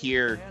don't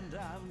hear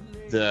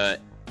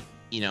the,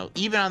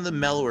 even on the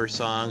mellower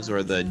songs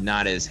or the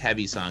not as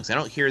heavy songs, I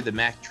don't hear the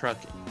Mack Truck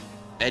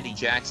Eddie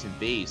Jackson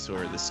bass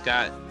or the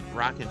Scott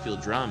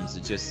Rockenfield drums.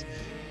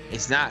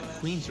 It's not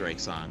Queensryche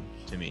song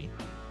to me.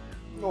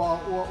 Well,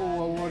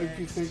 what did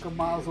you think of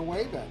Miles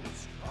Away then?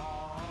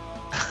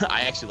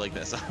 I actually like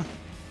that song.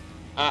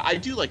 I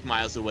do like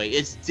Miles Away.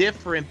 It's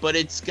different, but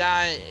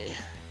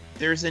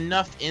there's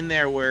enough in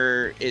there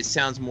where it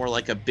sounds more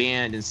like a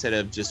band instead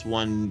of just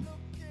one,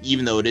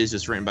 even though it is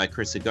just written by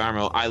Chris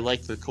DeGarmo. I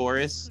like the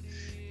chorus,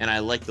 and I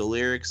like the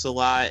lyrics a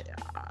lot.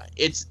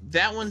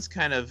 That one's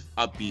kind of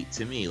upbeat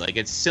to me. Like,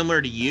 it's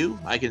similar to You.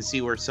 I can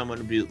see where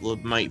someone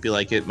might be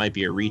like, it might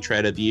be a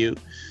retread of You,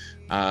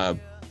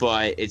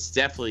 but it's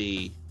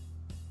definitely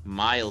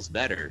miles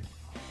better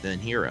than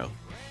Hero.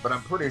 But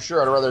I'm pretty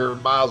sure I'd rather hear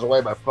Miles Away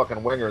by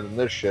fucking Winger than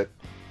this shit.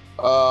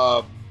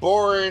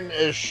 Boring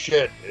as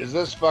shit. Is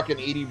this fucking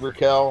Edie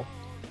Brickell?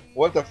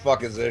 What the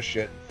fuck is this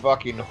shit?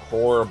 Fucking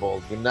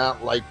horrible. Do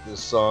not like this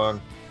song.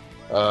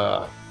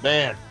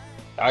 Man,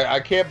 I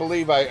can't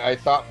believe I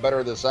thought better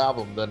of this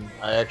album than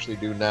I actually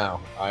do now.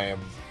 I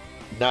am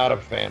not a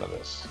fan of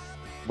this.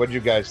 What did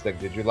you guys think?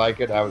 Did you like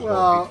it?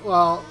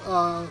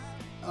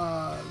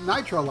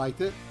 Nitro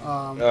liked it.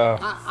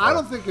 I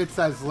don't think it's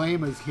as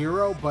lame as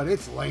Hero, but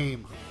it's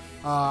lame.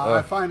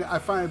 I find it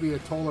to be a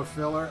total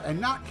filler and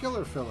not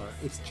killer filler.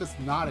 It's just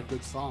not a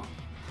good song.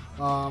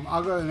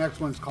 I'll go to the next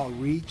one. It's called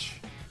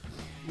Reach.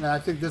 And I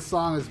think this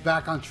song is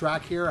back on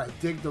track here. I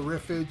dig the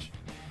riffage.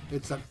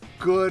 It's a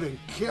good and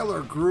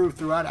killer groove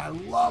throughout. I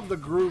love the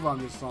groove on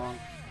this song.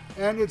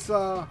 And it's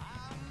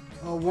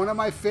one of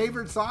my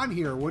favorites on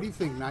here. What do you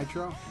think,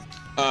 Nitro?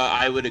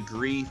 I would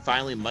agree.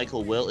 Finally,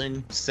 Michael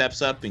Wilton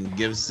steps up and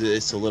gives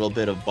this a little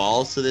bit of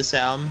balls to this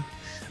album.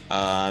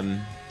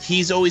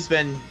 He's always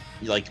been,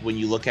 like, when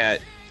you look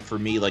at, for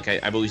me, like,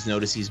 I've always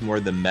noticed he's more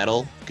the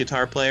metal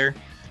guitar player,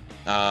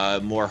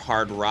 more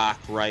hard rock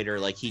writer.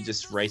 Like, he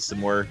just writes the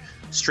more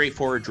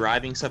straightforward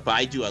driving stuff. But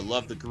I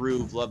love the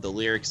groove, love the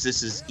lyrics.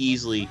 This is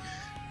easily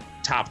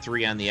top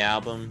 3 on the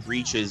album.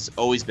 Reach has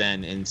always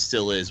been and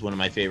still is one of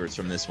my favorites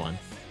from this one.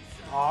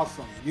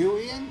 Awesome. You,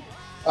 Ian?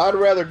 I'd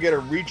rather get a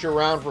Reach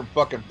Around from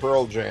fucking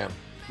Pearl Jam.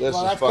 Well,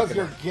 that's because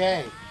you're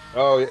gay.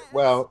 Oh,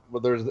 well,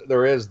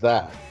 there is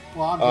that.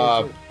 Well,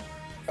 I'm gay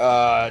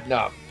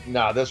too.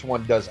 No, this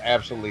one does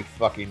absolutely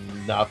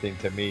fucking nothing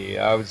to me.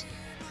 I was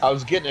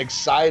getting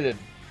excited,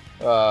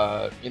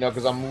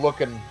 because I'm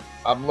looking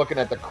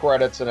at the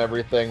credits and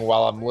everything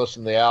while I'm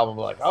listening to the album.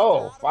 Like,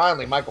 oh,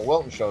 finally Michael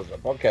Wilton shows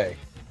up. Okay,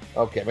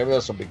 maybe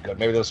this will be good.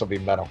 Maybe this will be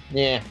metal.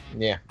 Yeah,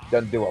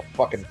 doesn't do a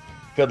fucking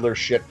fiddler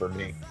shit for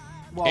me.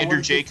 Well,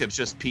 Andrew Jacobs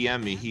just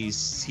PM'd me. He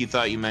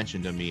thought you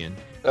mentioned him, Ian.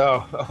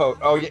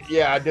 Oh,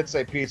 yeah, I did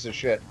say piece of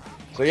shit.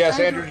 So yes,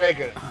 Andrew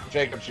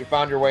Jacobs, you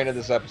found your way into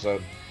this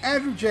episode.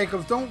 Andrew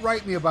Jacobs, don't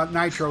write me about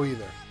Nitro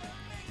either.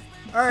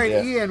 All right,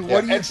 yeah. Ian,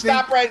 what do you think?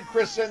 Stop writing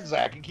Chris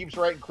Czynszak. He keeps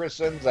writing Chris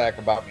Czynszak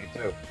about me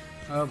too.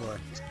 Oh boy.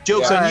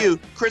 Joke's on you.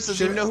 Chris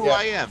doesn't even know who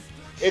I am.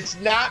 It's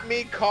not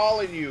me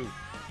calling you,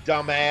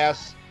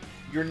 dumbass.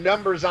 Your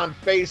number's on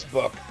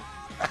Facebook.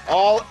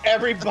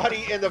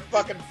 Everybody in the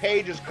fucking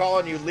page is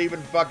calling you,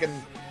 leaving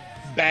fucking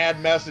bad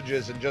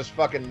messages and just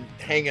fucking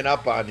hanging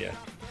up on you.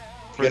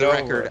 For the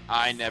record,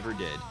 I never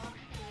did.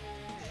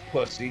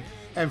 Pussy.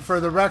 And for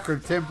the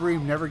record, Tim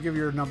Bream never give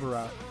your number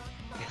out.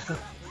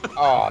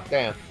 Oh,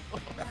 damn.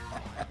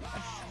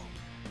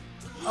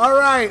 All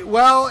right.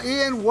 Well,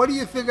 Ian, what do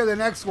you think of the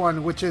next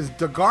one, which is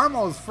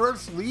DeGarmo's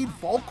first lead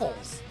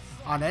vocals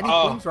on any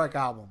Queensryche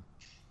album?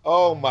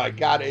 Oh my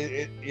God!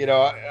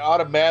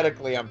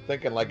 Automatically I'm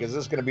thinking, like, is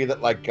this going to be that,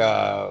 like,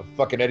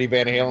 fucking Eddie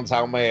Van Halen's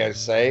 "How May I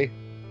Say"?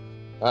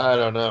 I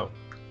don't know.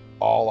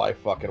 All I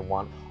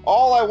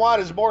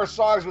want is more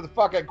songs with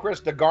fucking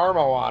Chris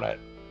DeGarmo on it,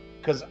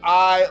 because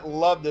I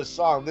love this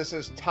song. This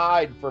is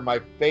tied for my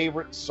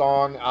favorite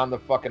song on the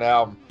fucking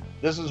album.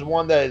 This is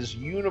one that is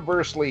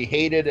universally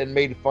hated and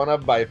made fun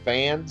of by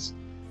fans.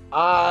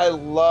 I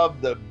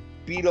love the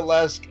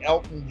Beatlesque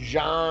Elton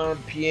John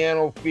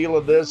piano feel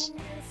of this.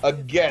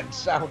 Again,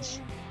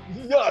 sounds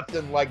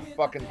nothing like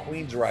fucking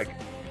Queensryche,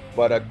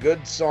 but a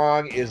good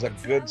song is a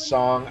good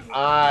song.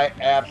 I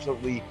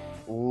absolutely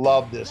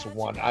love this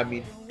one. I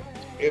mean,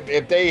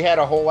 if they had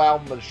a whole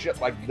album of shit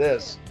like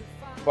this,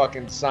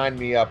 fucking sign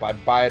me up.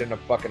 I'd buy it in a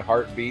fucking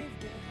heartbeat.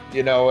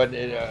 You know, and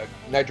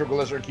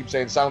Nitroglycerin keeps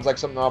saying sounds like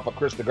something off a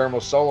Chris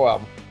DeGarmo solo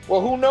album. Well,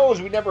 who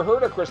knows? We never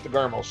heard a Chris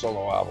DeGarmo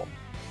solo album.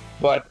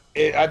 But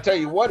I tell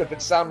you what, if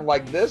it sounded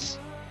like this,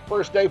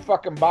 first day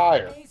fucking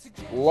buyer.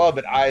 Love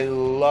it. I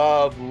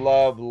love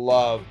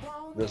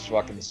this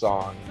fucking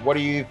song. What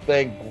do you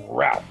think,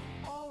 Ralph?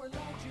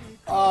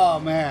 Oh,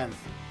 man.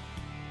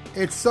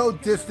 It's so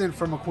distant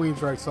from a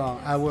Queensryche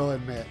song, I will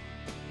admit.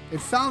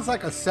 It sounds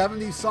like a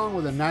 70s song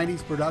with a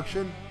 90s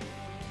production,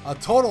 a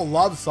total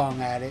love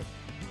song at it,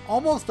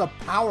 almost a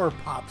power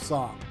pop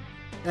song.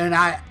 And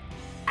I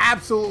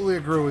absolutely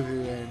agree with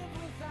you, man.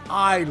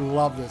 I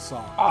love this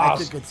song. Awesome. I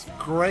think it's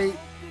great.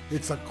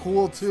 It's a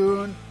cool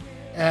tune.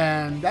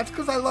 And that's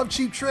because I love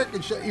Cheap Trick,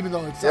 and even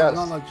though it sounds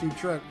not like Cheap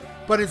Trick.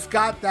 But it's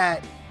got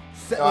that,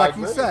 like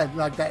you said,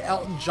 like that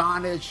Elton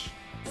John-ish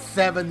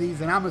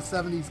 70s. And I'm a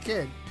 70s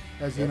kid.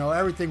 As you know,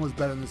 everything was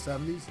better in the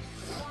 70s.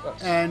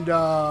 Yes. And,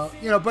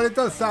 but it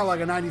does sound like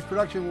a 90s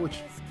production, which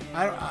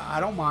I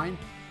don't mind.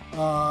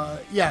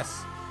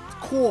 Yes.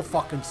 Cool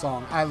fucking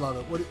song. I love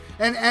it.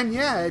 And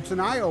yeah, it's an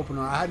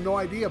eye-opener. I had no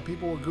idea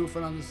people were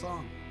goofing on this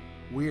song.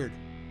 Weird.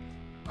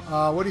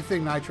 What do you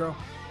think, Nitro?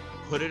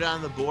 Put it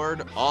on the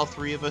board. All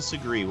three of us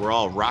agree. We're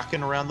all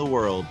rocking around the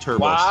world,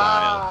 turbo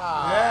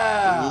style.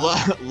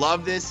 Yeah.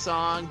 Love this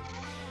song.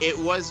 It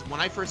was, when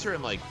I first heard it,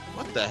 I'm like,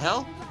 what the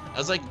hell? I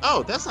was like,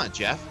 oh, that's not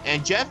Jeff.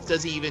 And Jeff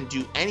doesn't even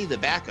do any of the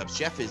backups.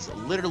 Jeff is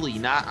literally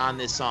not on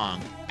this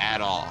song at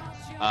all.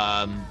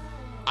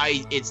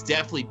 It's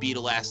definitely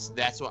Beatles.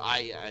 That's what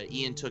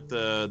Ian took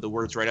the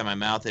words right out of my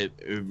mouth. It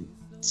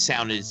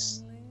sounded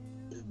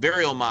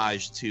very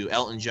homage to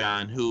Elton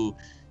John, who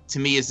to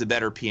me is the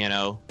better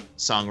piano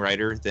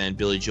songwriter than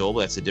Billy Joel.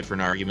 But that's a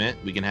different argument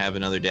we can have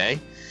another day.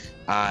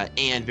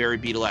 And very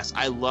Beatles.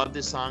 I love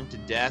this song to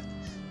death.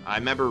 I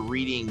remember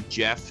reading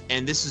Jeff,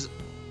 and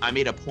I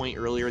made a point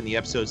earlier in the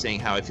episode saying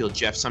how I feel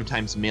Jeff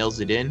sometimes mails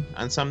it in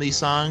on some of these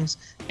songs.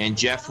 And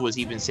Jeff was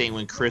even saying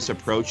when Chris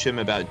approached him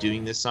about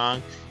doing this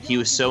song, he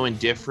was so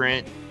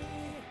indifferent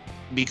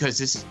because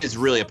this is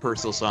really a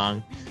personal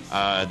song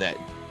that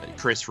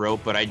Chris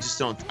wrote. But I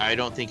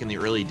don't think in the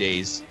early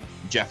days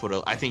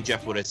I think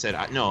Jeff would have said,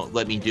 no,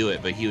 let me do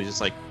it. But he was just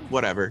like,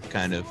 whatever,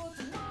 kind of.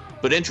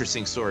 But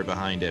interesting story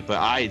behind it. But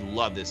I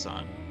love this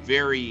song.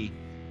 Very,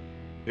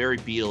 very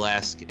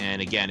Beatle-esque.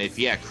 And again,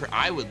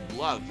 I would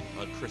love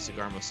a Chris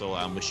DeGarmo solo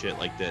album with shit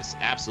like this.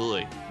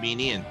 Absolutely. Me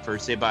and Ian,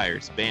 first day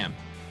buyers. Bam.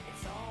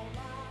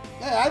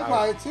 Yeah, I'd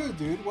buy it too,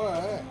 dude.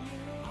 What?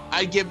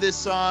 I'd give this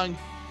song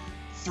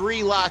 3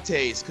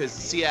 lattes because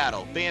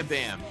Seattle. Bam,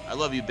 bam. I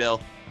love you,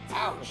 Bill.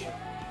 Ouch.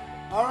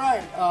 All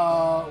right.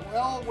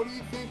 Well, what do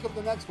you think of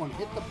the next one?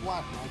 Hit the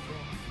Black, Nitro.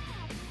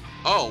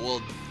 Oh,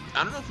 well,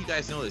 I don't know if you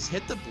guys know this.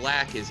 Hit the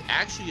Black is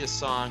actually a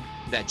song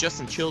that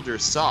Justin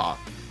Childers saw.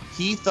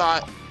 He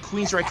thought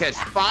Queensryche had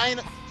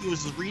he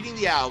was reading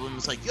the album,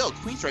 was like, yo,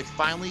 Queensryche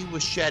finally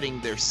was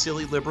shedding their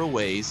silly liberal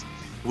ways,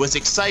 was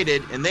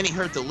excited, and then he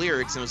heard the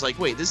lyrics and was like,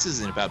 wait, this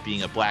isn't about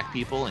being a black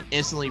people, and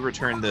instantly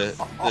returned the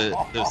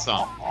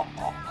song.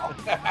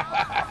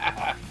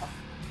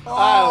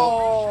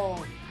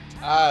 Oh!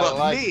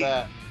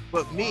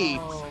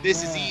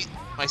 This is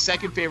my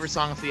second favorite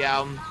song off the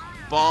album.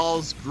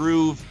 Balls,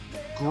 groove,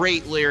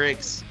 great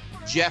lyrics.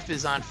 Jeff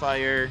is on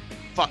fire.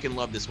 Fucking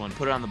love this one.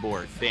 Put it on the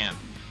board. Bam.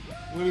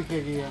 What do you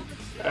think, Ian?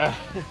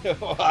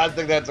 Well, I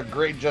think that's a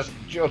great Justin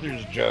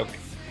Childers joke.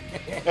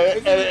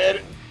 Is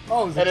it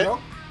a joke?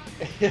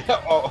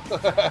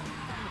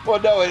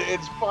 Well, no,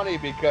 it's funny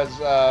because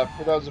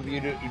for those of you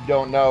who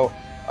don't know,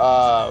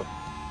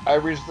 I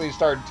recently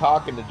started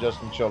talking to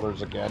Justin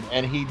Childers again,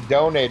 and he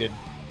donated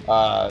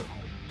to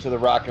the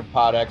Rockin'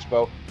 Pod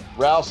Expo.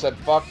 Ralph said,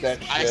 fuck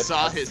that shit. I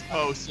saw his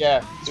post.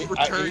 Yeah.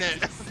 Return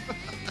it.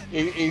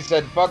 He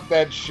said, fuck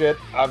that shit.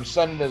 I'm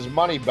sending his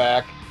money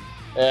back.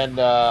 And,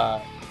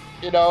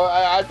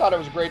 I thought it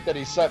was great that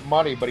he sent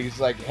money, but he's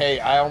like, hey,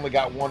 I only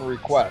got one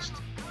request.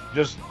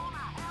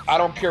 I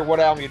don't care what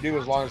album you do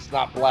as long as it's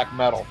not black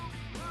metal.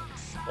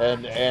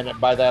 And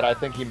by that, I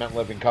think he meant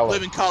Living Colour.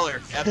 Living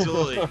Colour,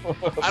 absolutely.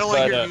 I don't want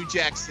to hear New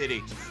Jack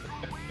City.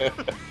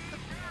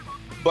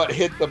 But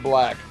Hit the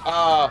Black.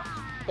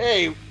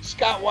 Hey,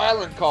 Scott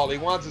Weiland called. He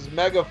wants his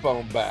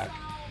megaphone back.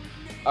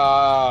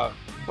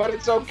 But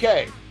it's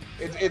okay.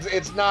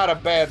 It's not a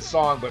bad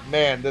song, but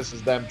man, this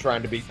is them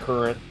trying to be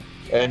current.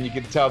 And you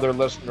can tell they're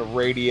listening to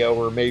radio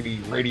or maybe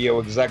radio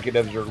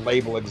executives or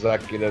label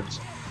executives.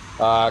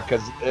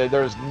 Because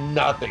there's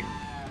nothing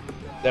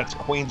that's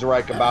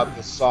Queensryche about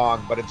this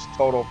song, but it's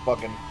total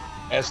fucking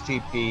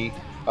STP.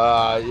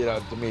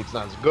 To me, it's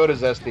not as good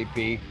as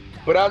STP.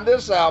 But on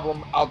this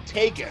album, I'll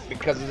take it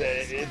because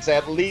it's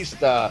at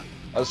least a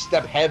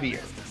step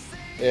heavier.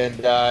 And,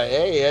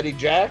 hey, Eddie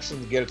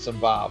Jackson gets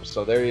involved.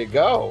 So there you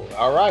go.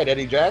 All right,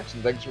 Eddie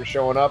Jackson, thanks for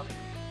showing up.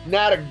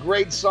 Not a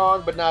great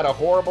song, but not a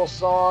horrible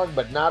song,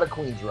 but not a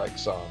Queensryche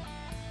song.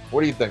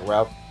 What do you think,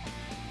 Ralph?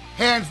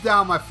 Hands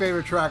down my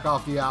favorite track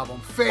off the album.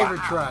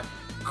 Favorite track.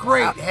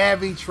 Great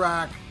heavy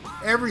track.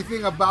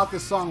 Everything about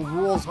this song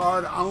rules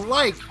hard,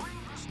 unlike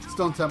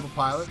Stone Temple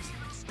Pilots.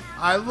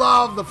 I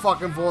love the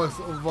fucking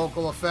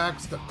vocal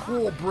effects, the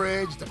cool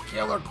bridge, the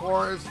killer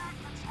chorus,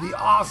 the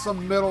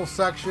awesome middle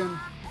section.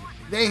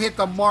 They hit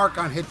the mark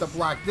on Hit the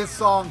Black. This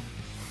song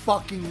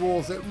fucking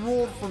rules. It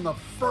ruled from the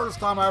first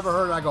time I ever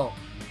heard it. I go,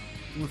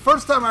 the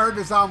first time I heard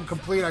this album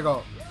complete, I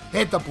go,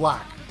 Hit the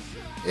Black.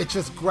 It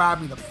just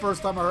grabbed me the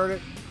first time I heard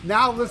it.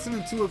 Now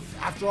listening to it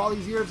after all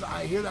these years,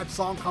 I hear that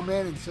song come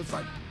in and it's just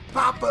like,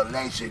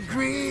 population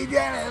greed,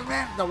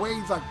 the way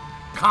he's like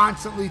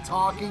constantly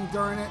talking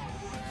during it.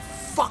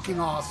 Fucking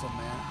awesome,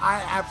 man.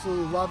 I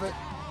absolutely love it.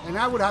 And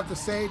I would have to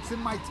say it's in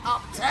my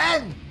top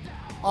 10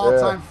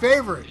 all-time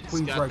favorite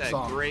Queensryche song. It's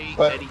got that great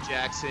Eddie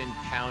Jackson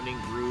pounding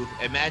groove.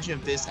 Imagine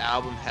if this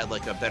album had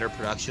like a better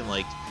production,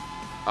 like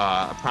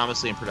a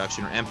Promised Land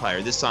production or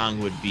Empire. This song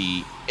it'd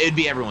be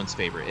everyone's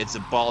favorite. It's a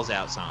balls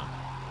out song.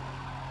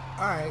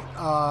 All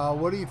right.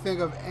 What do you think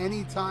of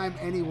Anytime,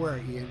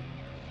 Anywhere, Ian?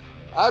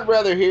 I'd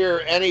rather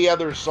hear any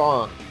other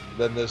song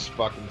than this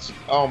fucking.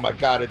 Oh my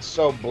god, it's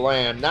so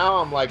bland. Now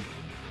I'm like,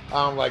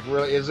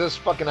 really, is this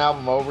fucking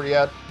album over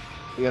yet?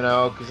 You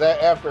know, because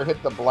after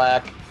Hit the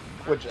Black,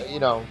 which, you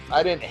know,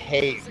 I didn't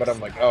hate, but I'm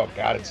like, oh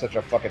god, it's such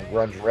a fucking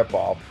grunge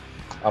ripoff.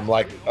 I'm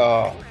like,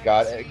 oh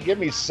god, give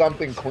me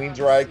something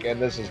Queensryche, and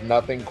this is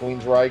nothing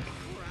Queensryche.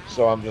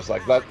 So I'm just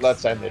like,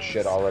 let's end this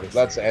shit already.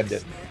 Let's end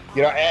it.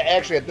 You know,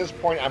 actually at this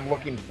point, I'm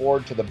looking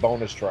forward to the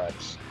bonus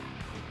tracks.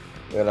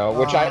 You know,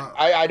 which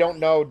I don't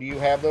know. Do you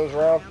have those,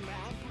 Ralph?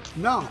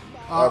 No.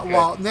 Okay.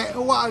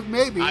 Well,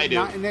 maybe. I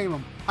do. Name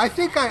them. I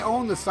think I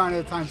own the Sign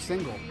of the Times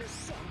single.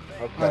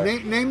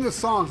 Okay. Name the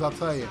songs, I'll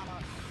tell you.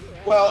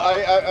 Well,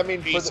 I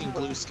mean, Chasing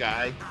Blue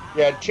Sky.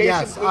 Yeah,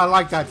 I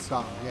like that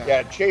song.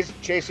 Yeah.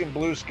 Chasing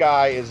Blue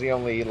Sky is the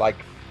only like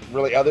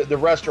really other. The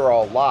rest are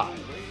all live.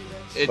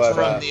 It's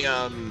from the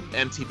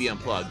MTV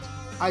Unplugged.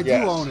 I do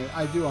own it.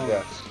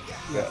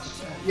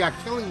 Yes. Yeah,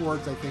 Killing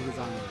Words I think is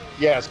on there.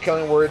 Yes,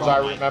 Killing Words. I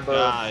remember.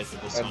 God,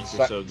 the songs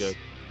are so good.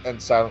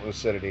 And Silent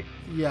Lucidity.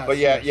 Yeah. But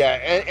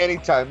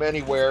anytime,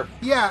 anywhere.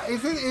 Yeah,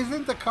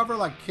 isn't the cover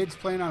like kids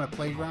playing on a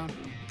playground?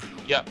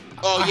 Yep.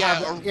 Oh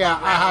yeah.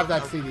 I have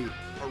that CD.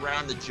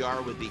 Around the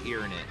jar with the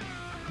ear in it.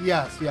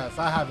 Yes,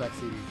 I have that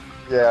CD.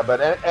 Yeah,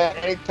 but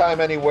anytime,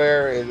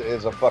 anywhere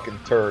is a fucking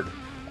turd.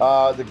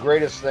 The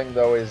greatest thing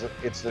though is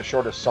it's the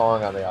shortest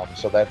song on the album,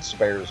 so that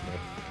spares me.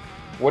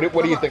 What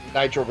do you think,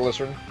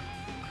 Nitroglycerin?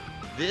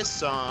 This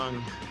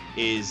song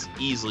is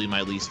easily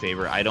my least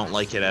favorite. I don't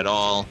like it at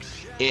all.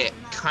 It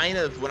kind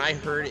of, when I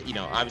heard it, you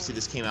know, obviously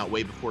this came out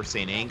way before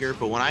Saint Anger,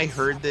 but when I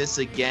heard this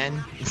again,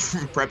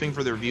 prepping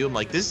for the review, I'm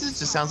like, this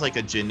just sounds like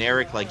a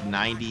generic, like,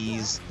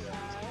 90s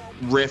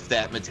riff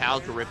that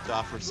Metallica ripped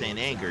off for Saint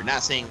Anger.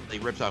 Not saying they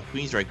ripped off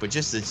Queensryche, but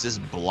it's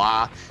just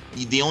blah.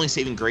 The only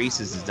saving grace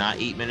is it's not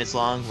 8 minutes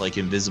long, like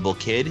Invisible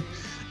Kid.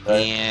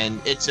 Right.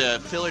 And it's a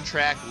filler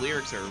track.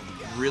 Lyrics are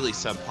really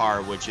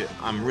subpar, which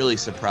I'm really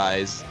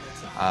surprised.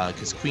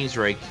 Because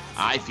Queensryche,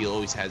 I feel,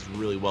 always has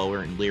really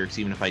well-written lyrics,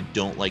 even if I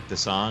don't like the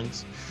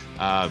songs.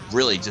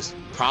 Really, just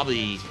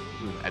probably,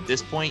 at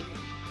this point,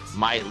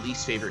 my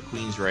least favorite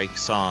Queensryche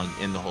song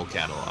in the whole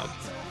catalog.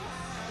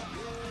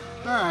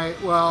 All right,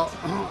 well,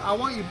 I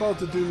want you both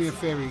to do me a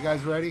favor. You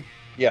guys ready?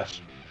 Yes.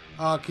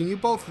 Can you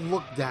both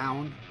look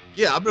down?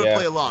 Yeah, I'm going to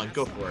play along.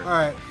 Go for it. All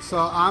right, so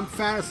I'm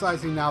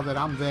fantasizing now that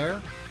I'm there,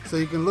 so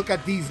you can look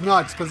at these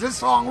nuts, because this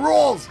song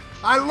rules!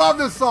 I love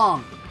this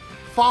song!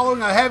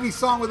 Following a heavy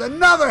song with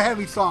another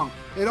heavy song.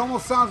 It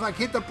almost sounds like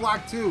Hit the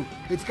Black 2.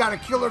 It's got a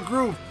killer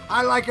groove.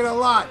 I like it a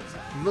lot.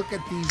 Look at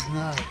these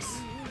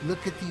nuts.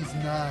 Look at these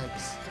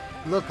nuts.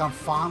 Look, I'm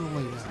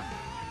fondling them.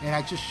 And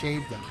I just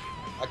shaved them.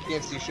 I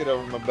can't see shit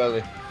over my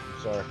belly.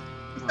 Sorry.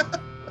 Oh.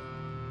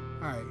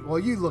 All right. Well,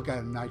 you look at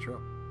them,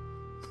 Nitro.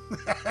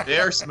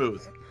 They're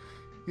smooth.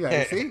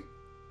 Yeah, you see?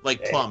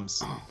 Like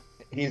plums.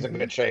 He's in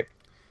good shape.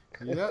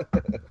 Yeah.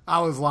 I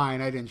was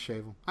lying. I didn't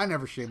shave them. I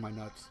never shave my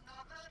nuts.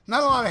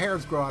 Not a lot of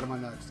hairs grow out of my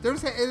nuts.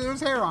 There's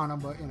hair on them,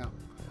 but, you know.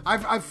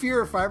 I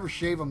fear if I ever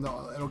shave them,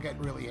 though, it'll get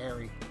really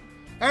hairy.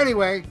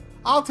 Anyway,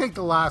 I'll take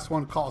the last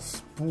one called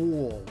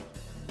Spool.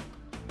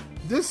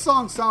 This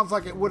song sounds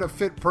like it would have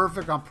fit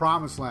perfect on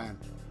Promised Land.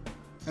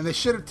 And they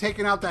should have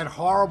taken out that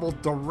horrible,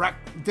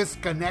 direct,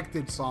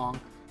 disconnected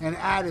song and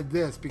added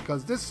this,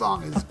 because this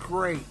song is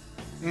great.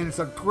 And it's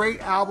a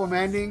great album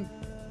ending.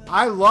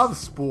 I love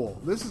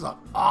Spool. This is an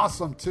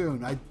awesome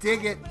tune. I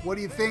dig it. What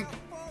do you think?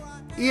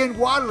 Ian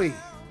Wadley.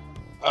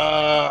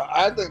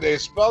 I think they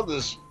spelled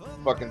this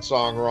fucking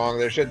song wrong.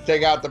 They should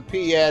take out the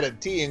P, add a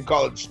T, and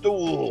call it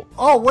Stool.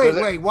 Oh,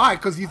 wait. Why?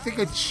 Because you think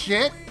it's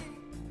shit?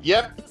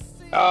 Yep.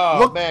 Oh,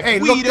 look, man. Hey,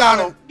 look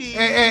down.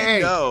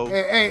 Hey,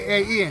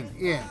 Ian.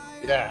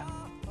 Yeah.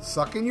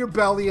 Suck in your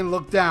belly and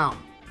look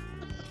down.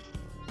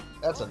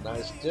 That's a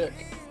nice dick.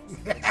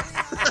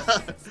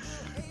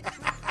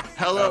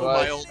 Hello,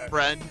 my old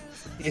friend.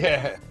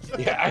 Yeah.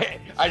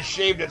 I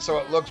shaved it so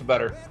it looks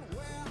better.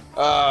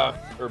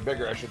 Or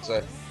bigger, I should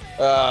say.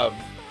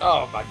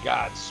 Oh my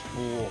God,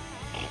 Spool.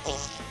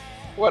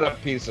 What a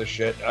piece of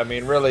shit. I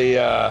mean, really,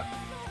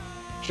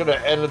 should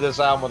have ended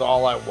this album with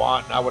All I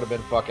Want, and I would have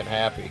been fucking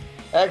happy.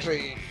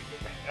 Actually,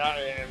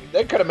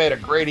 they could have made a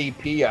great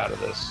EP out of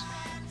this.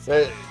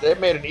 they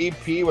made an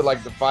EP with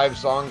like the 5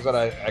 songs that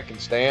I can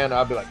stand,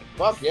 I'll be like,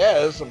 fuck yeah,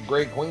 this is some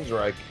great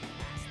Queensryche.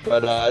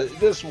 But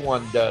this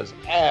one does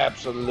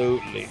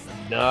absolutely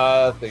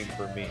nothing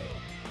for me.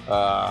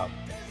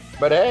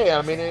 But hey,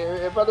 I mean,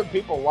 if other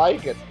people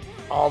like it,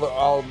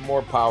 all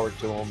more power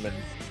to them. And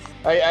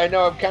I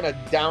know I'm kind of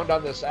downed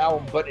on this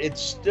album, but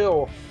it's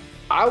still,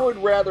 I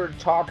would rather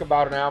talk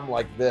about an album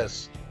like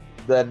this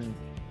than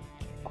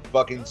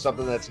fucking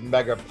something that's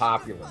mega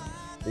popular.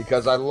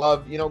 Because I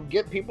love,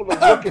 get people to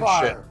look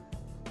at shit.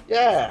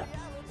 Yeah.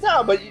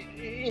 No, but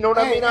you know what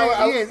I mean?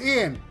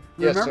 Ian,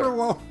 Yes, remember sir.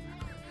 when...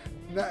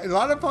 A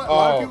lot of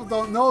people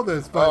don't know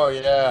this, but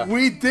yeah.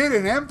 we did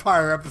an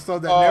Empire episode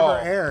that never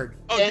aired.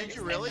 Oh, did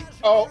you really?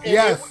 Oh,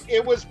 yes.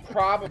 It was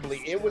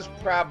probably.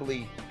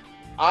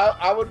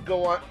 I would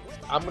go on.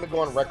 I'm going to go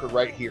on record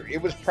right here.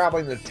 It was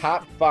probably in the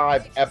top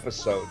 5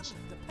 episodes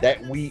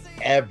that we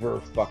ever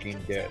fucking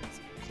did.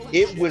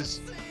 It was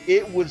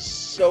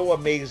so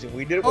amazing.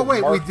 We did it. Oh with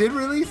wait, Mark. we did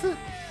release it?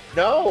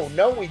 No,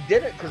 we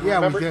didn't. Because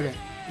remember, we didn't.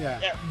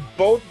 Yeah.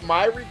 Both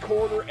my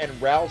recorder and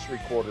Ralph's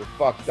recorder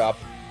fucked up.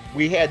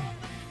 We had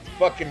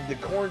fucking the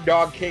Corn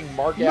Dog King,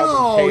 Mark Alvin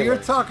No, Taylor. you're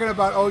talking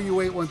about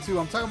OU812.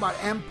 I'm talking about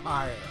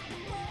Empire.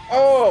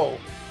 Oh.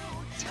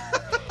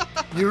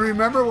 You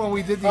remember when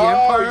we did the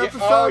Empire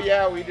episode? Oh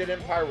yeah, we did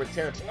Empire with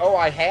Terrence. Oh,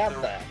 I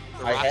have that.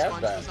 The I Rock have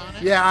Sponge that. was on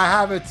it? Yeah, I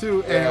have it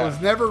too, and Yeah. it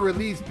was never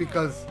released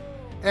because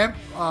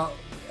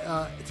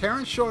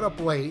Terrence showed up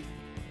late,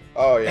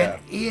 Oh yeah.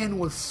 and Ian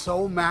was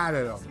so mad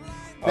at him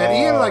that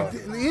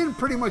Ian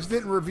pretty much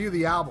didn't review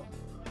the album.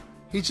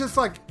 He's just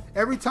like,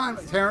 every time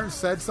Terrence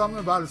said something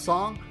about a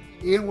song,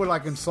 Ian would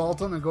like insult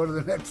him and go to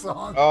the next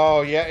song.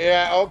 Oh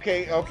yeah.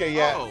 Okay,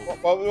 yeah. Oh.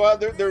 Well,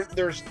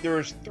 there's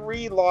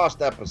 3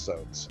 lost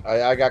episodes.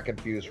 I got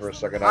confused for a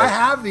second. I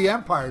have the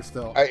Empire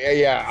still,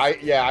 I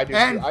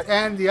do.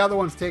 and the other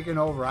one's taken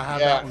over. I have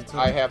that one too.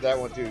 I have that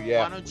one too.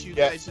 Yeah. Why don't you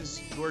Yeah. guys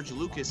just George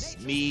Lucas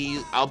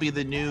me? I'll be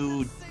the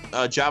new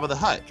Jabba the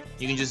Hutt.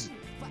 You can just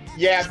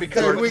Yeah,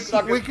 because Dude,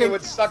 it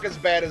would suck as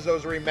bad as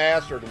those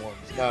remastered ones.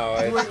 No,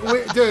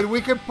 Dude,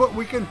 we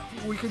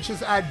can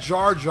just add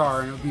Jar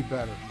Jar and it'll be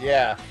better.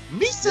 yeah.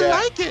 Misa Yeah.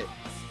 like it.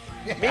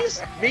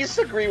 Me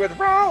agree with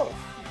Ralph.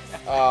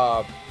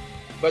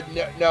 But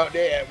no,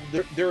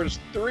 there's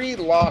 3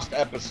 lost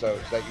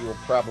episodes that you will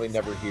probably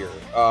never hear.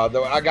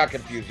 Though I got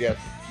confused. Yes,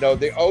 no,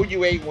 the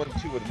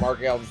OU812 with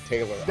Mark Allen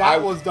Taylor.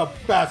 That was the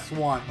best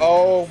one.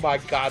 Oh my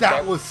God,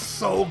 that was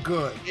so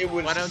good. It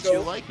was. Why don't so, you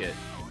like it?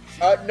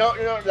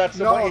 No, that's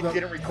the one he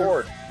didn't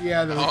record.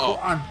 Yeah, Oh.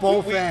 on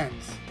both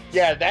ends.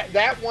 Yeah,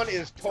 that one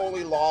is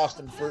totally lost,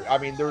 and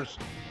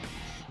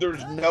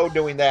there's no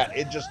doing that.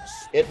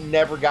 It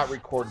never got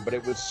recorded, but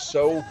it was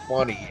so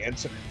funny, and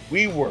so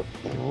we were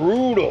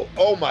brutal.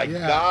 Oh my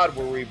God,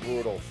 were we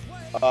brutal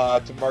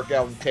to Mark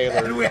Allen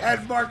Taylor? And we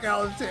had Mark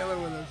Allen Taylor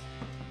with us.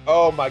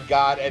 Oh my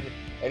God, and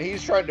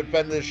he's trying to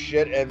defend this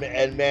shit,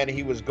 and man,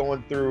 he was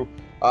going through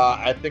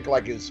I think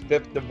like his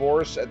 5th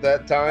divorce at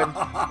that time,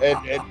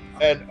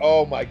 and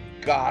oh my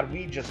God,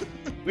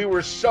 we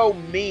were so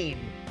mean.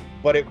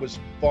 But it was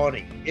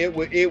funny.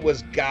 It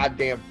was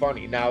goddamn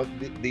funny. Now,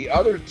 the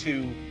other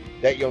 2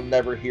 that you'll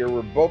never hear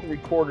were both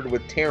recorded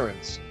with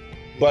Terrence,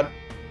 but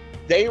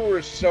they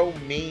were so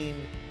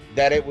mean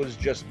that it was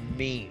just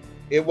mean.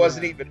 It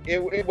wasn't even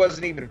it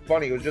wasn't even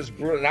funny. It was just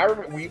brutal. And I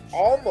remember we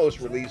almost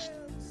released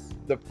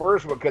the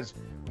first one because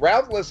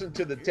Ralph listened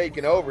to the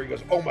Taking Over. He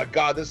goes, "Oh my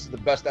God, this is the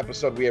best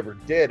episode we ever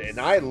did." And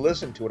I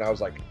listened to it. And I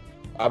was like,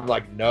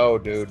 "No,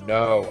 dude,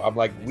 no." I'm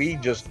like,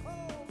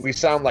 we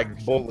sound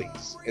like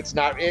bullies. It's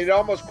not. It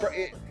almost,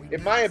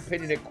 in my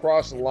opinion, it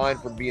crossed the line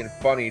from being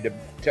funny to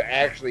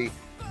actually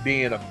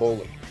being a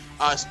bully.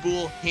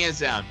 Spool, hands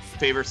down,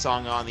 favorite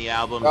song on the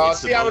album. I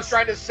was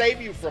trying to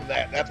save you from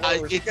that. That's why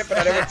we're skipping it.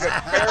 I didn't want to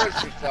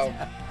embarrass yourself.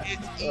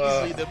 It's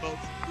easily the most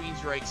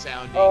Queensryche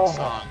sounding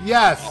song.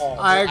 Yes,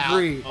 I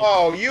agree.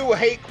 Oh, you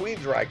hate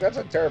Queensryche. That's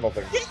a terrible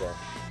thing to say.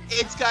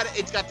 It's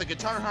got the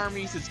guitar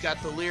harmonies, it's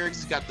got the lyrics,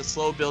 it's got the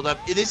slow build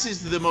up. This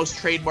is the most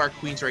trademark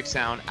Queensryche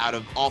sound out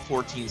of all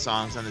 14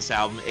 songs on this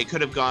album. It could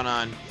have gone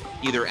on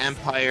either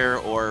Empire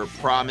or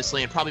Promised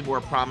Land, probably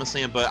more Promised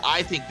Land, but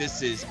I think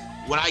this is,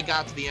 when I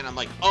got to the end, I'm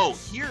like, oh,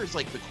 here's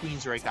like the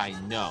Queensryche I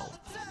know.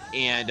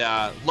 And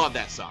love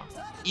that song.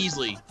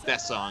 Easily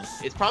best song.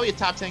 It's probably a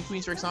top 10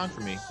 Queensryche song for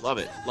me. Love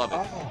it.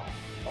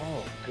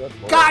 Oh, good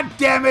Lord. God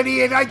damn it,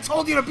 Ian! I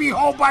told you to be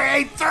home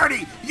by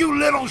 8:30. You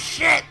little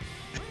shit.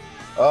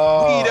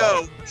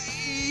 Oh.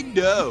 We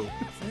know.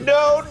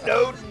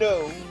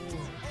 No.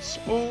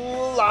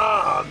 Spool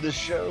on the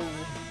show.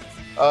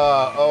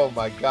 Oh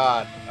my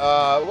God.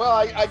 Well,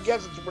 I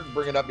guess it's worth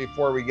bringing up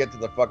before we get to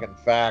the fucking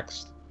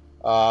facts.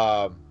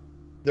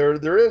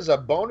 There is a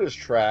bonus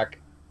track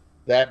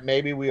that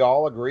maybe we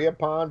all agree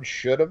upon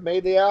should have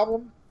made the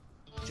album.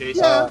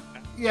 Jason.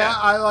 Yeah,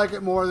 I like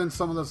it more than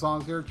some of the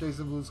songs here.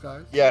 Chasing Blue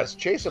Skies. Yes,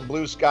 Chasing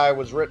Blue Sky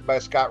was written by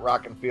Scott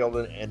Rockenfield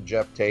and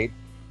Jeff Tate.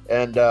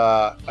 And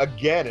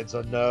again, it's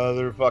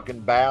another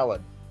fucking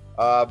ballad.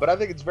 But I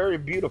think it's very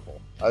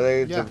beautiful. I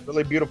think it's a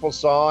really beautiful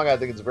song. I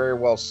think it's very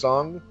well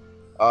sung.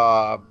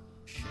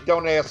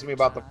 Don't ask me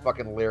about the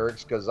fucking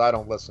lyrics because I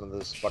don't listen to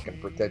this fucking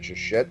pretentious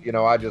shit. You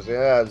know, I just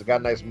it's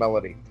got a nice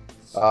melody.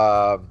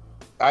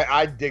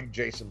 I dig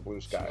Jason Blue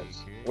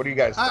Skies. What do you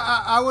guys think?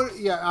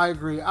 I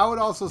agree. I would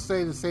also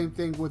say the same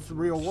thing with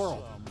Real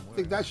World. I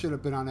think that should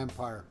have been on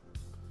Empire.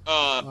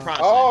 Promised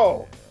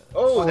Land.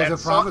 Oh, Was that it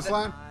song- Promised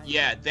Land?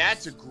 Yeah,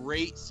 that's a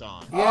great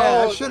song.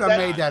 Yeah, Oh, it should have that-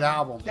 made that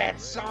album.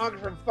 That song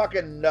from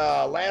fucking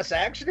Last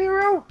Action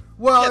Hero?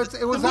 Well,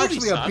 Yeah, it was the movie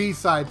actually a song.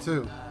 B-side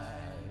too.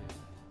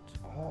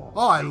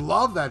 Oh, I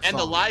love that song. And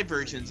the live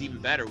version's even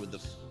better with the.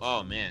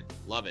 Oh man,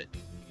 love it.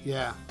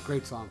 Yeah,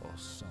 great song.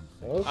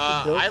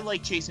 I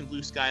like Chasing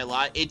Blue Sky a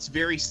lot. It's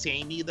very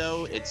samey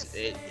though.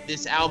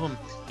 This album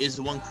is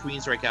the one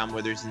Queensryche album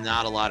where there's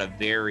not a lot of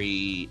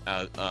variance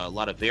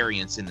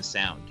in the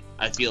sound.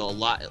 I feel a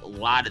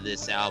lot of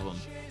this album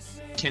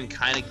can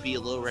kind of be a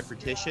little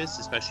repetitious,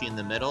 especially in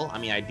the middle. I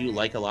mean, I do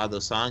like a lot of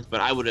those songs,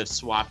 but I would have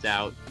swapped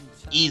out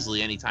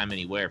easily anytime,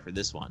 anywhere for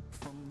this one.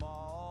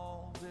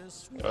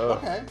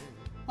 Okay.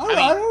 All I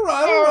right, mean- all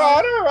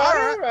right.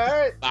 All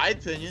right.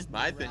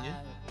 My opinion.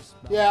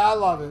 Yeah, I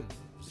love it.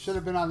 Should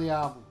have been on the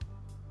album.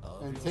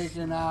 And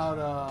taken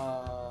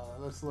out,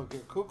 let's look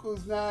at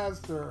Cuckoo's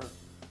Nest or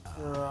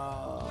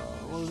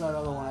what was that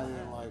other one I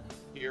didn't like?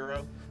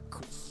 Hero.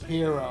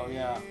 Hero,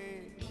 yeah.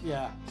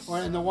 Yeah.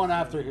 And the one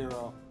after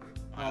Hero,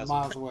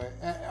 Miles Away.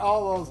 And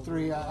all those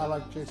three, I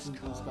like Chasing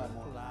Blue Sky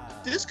more.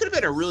 Dude, this could have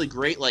been a really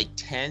great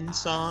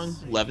 10-song,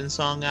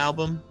 11-song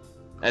album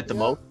at the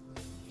most.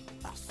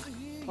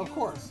 Of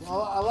course. A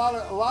lot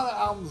of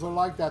albums are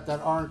like that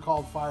aren't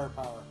called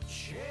Firepower.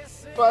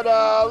 But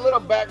a little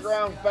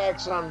background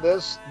facts on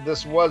this.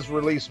 This was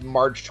released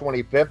March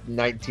 25th,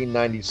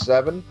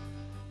 1997.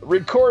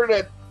 Recorded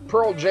at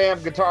Pearl Jam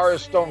guitarist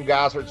Stone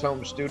Gossard's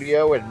home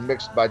studio and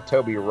mixed by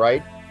Toby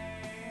Wright.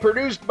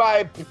 Produced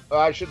by,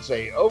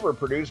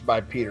 overproduced by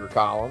Peter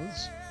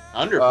Collins.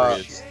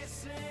 Underproduced.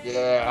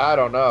 Yeah, I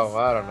don't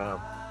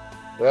know.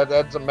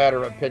 That's a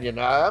matter of opinion.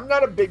 I'm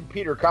not a big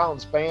Peter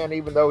Collins fan,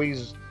 even though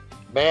he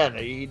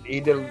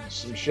did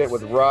some shit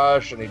with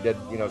Rush, and he did,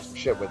 some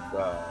shit with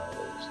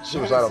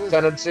Suicidal Genesis.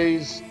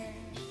 Tendencies,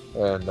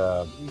 and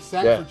He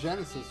sang yeah. for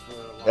Genesis for a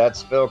while.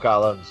 that's Phil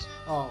Collins.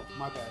 Oh,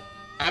 my bad.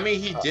 I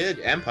mean, he did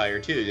Empire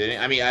too, didn't he?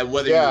 I mean,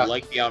 whether Yeah. you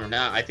like the album or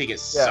not, I think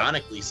it Yeah.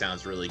 sonically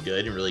sounds really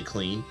good and really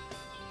clean.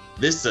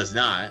 This does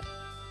not.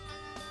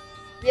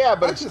 Yeah, I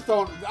but it's, just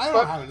don't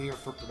have an ear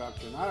for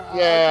production. I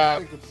Yeah.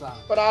 just think it sounds.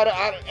 but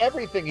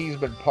everything he's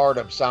been part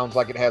of sounds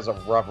like it has a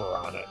rubber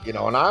on it,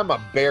 and I'm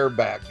a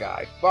bareback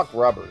guy. Fuck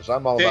rubbers.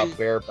 I'm all Then about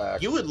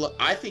bareback.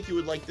 I think you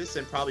would like this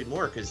and probably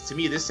more, because to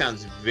me this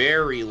sounds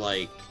very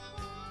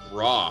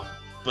raw,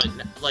 but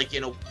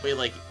in a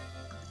way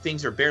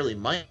things are barely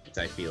mic'd.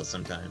 I feel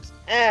sometimes.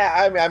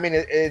 I mean,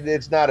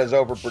 it's not as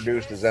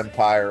overproduced as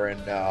Empire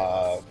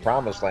and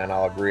Promised Land.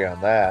 I'll agree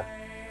on that.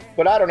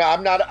 But I don't know.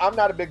 I'm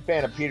not a big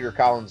fan of Peter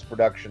Collins'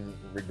 production,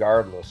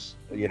 regardless.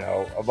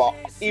 Of all,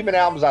 even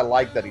albums I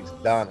like that he's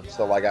done, and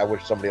still I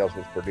wish somebody else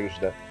was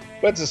producing it.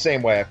 But it's the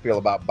same way I feel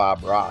about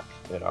Bob Rock.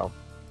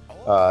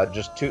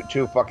 Just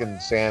too fucking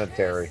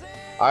sanitary.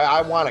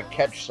 I want to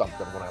catch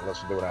something when I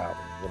listen to an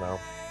album.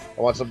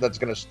 I want something that's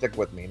gonna stick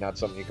with me, not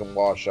something you can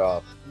wash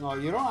off. No,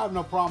 you don't have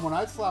no problem when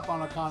I slap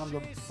on a condom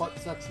to butt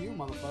sex you,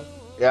 motherfucker.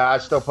 Yeah, I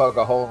still poke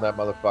a hole in that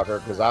motherfucker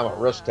because I'm a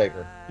risk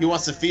taker. He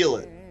wants to feel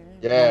it.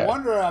 Yeah. No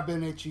wonder I've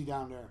been itchy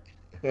down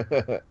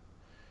there.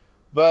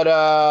 But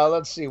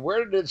let's see,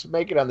 where did this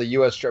make it on the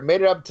U.S. chart?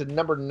 Made it up to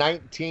number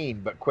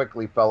 19, but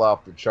quickly fell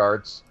off the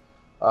charts.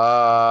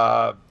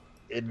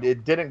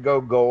 It didn't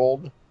go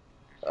gold,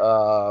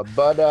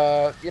 but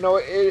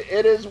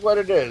it is what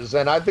it is,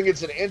 and I think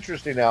it's an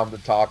interesting album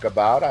to talk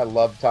about. I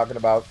love talking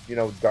about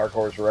Dark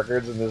Horse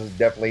Records, and this is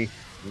definitely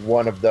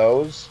one of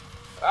those.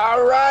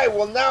 All right,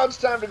 well, now it's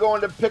time to go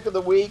into Pick of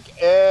the Week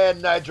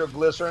and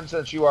Nitroglycerin,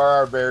 since you are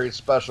our very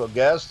special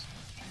guest.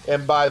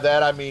 And by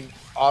that, I mean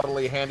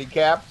audibly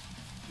handicapped.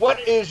 What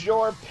is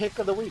your Pick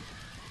of the Week?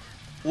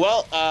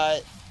 Well,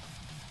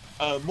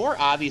 a more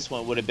obvious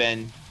one would have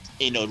been,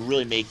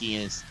 really making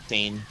it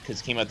insane,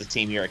 because it came out the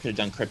same year. I could have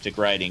done Cryptic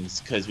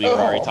Writings, because we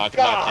already talked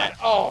about that.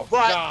 Oh,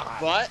 God.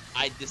 But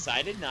I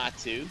decided not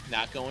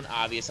going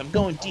obvious. I'm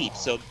going deep.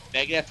 So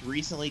Megadeth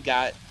recently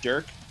got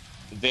Dirk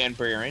Van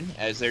Buren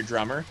as their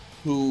drummer,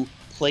 who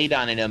played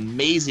on an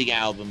amazing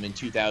album in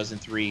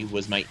 2003,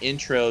 was my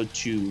intro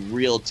to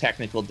real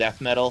technical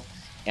death metal,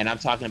 and I'm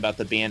talking about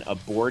the band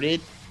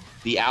Aborted.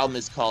 The album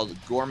is called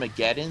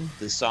Gormageddon,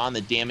 the song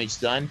The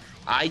Damage Done.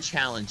 I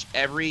challenge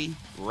every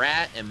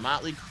Rat and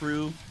Motley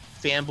Crue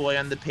fanboy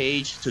on the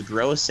page to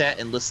grow a set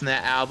and listen to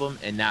that album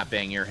and not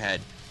bang your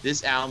head.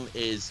 This album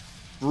is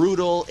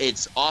brutal.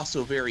 It's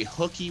also very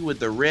hooky with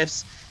the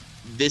riffs.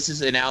 This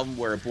is an album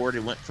where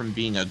Aborted went from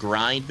being a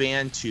grind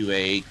band to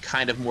a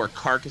kind of more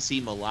carcassy,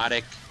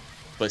 melodic,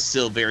 but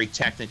still very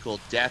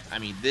technical death. I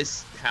mean,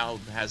 this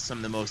album has some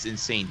of the most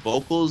insane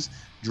vocals,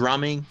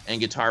 drumming,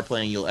 and guitar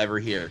playing you'll ever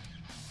hear.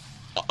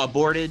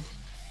 Aborted,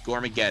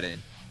 Gormageddon.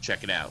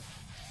 Check it out.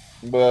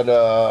 But,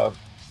 all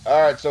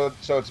right, so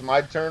it's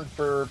my turn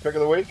for Pick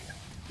of the Week?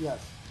 Yes.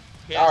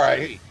 All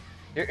right.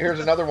 Here's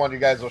another one you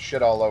guys will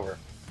shit all over.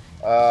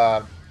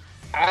 I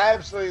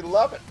absolutely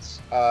love it,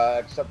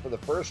 except for the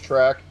first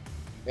track,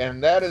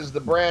 and that is the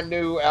brand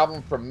new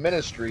album from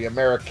Ministry,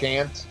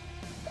 Americant.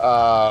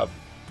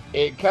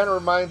 It kind of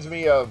reminds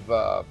me of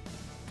the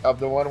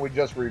one we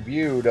just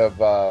reviewed of.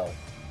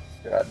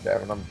 God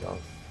damn it, I'm drunk.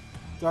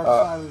 Dark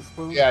Side of the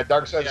Spoon. Yeah,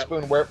 Dark Side of the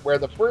Spoon, where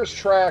the first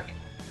track,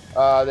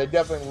 they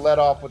definitely let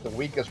off with the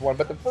weakest one,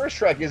 but the first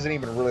track isn't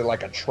even really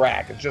like a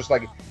track. It's just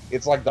like,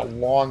 it's like the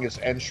longest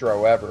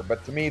intro ever.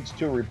 But to me, it's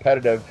too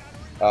repetitive,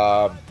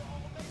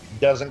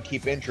 doesn't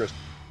keep interest.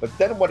 But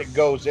then what it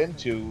goes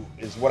into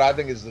is what I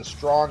think is the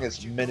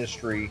strongest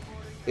Ministry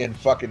in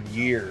fucking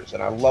years.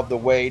 And I love the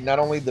way, not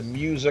only the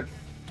music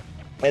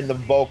and the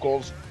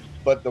vocals,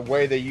 but the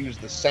way they use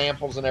the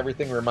samples and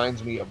everything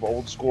reminds me of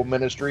old school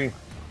Ministry.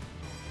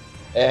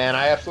 And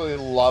I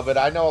absolutely love it.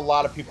 I know a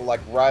lot of people like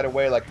right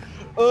away, like,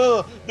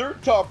 they're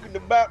talking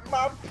about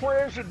my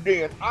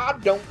president. I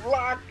don't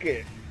like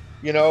it.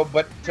 You know,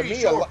 but to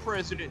me,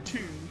 president too.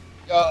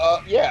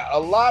 Yeah, a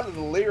lot of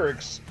the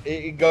lyrics,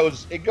 it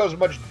goes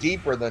much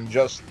deeper than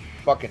just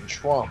fucking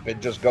Trump. It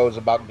just goes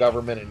about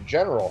government in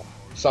general,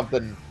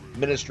 something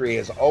Ministry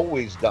has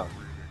always done.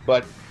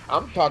 But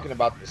I'm talking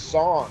about the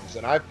songs,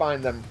 and I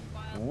find them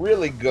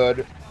really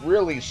good,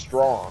 really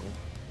strong.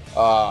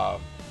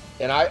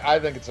 And I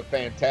think it's a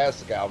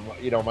fantastic album.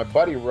 You know, my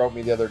buddy wrote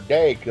me the other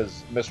day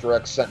because Mr.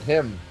 X sent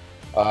him,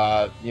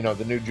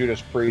 the new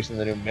Judas Priest and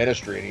the new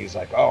Ministry. And he's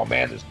like, oh,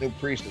 man, this new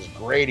Priest is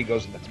great. He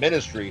goes, and the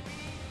Ministry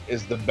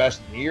is the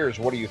best in years.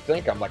 What do you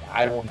think? I'm like,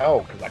 I don't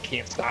know, because I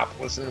can't stop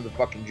listening to the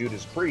fucking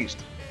Judas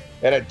Priest.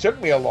 And it took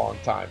me a long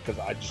time because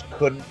I just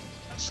couldn't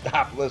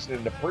stop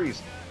listening to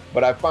Priest.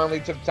 But I finally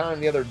took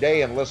time the other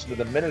day and listened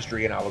to the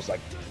Ministry, and I was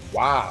like,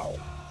 wow,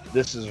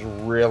 this is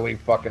really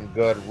fucking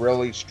good,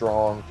 really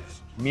strong.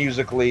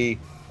 Musically,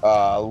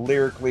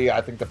 lyrically, I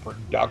think the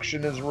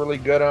production is really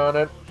good on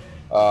it.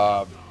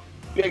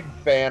 Big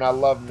fan. I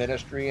love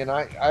Ministry, and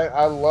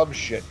I love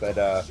shit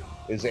that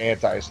is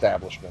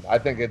anti-establishment. I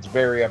think it's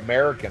very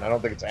American. I don't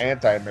think it's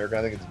anti-American.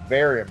 I think it's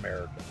very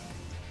American.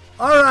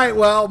 All right,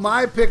 well,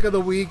 my pick of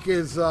the week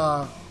is,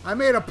 I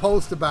made a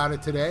post about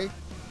it today.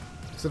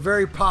 It's a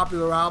very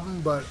popular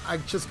album, but I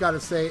just got to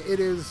say, it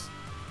is,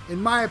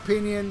 in my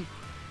opinion,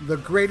 the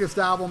greatest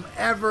album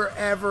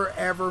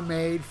ever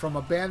made from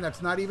a band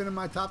that's not even in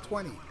my top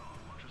 20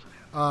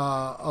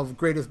 of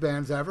greatest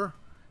bands ever.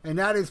 And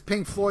that is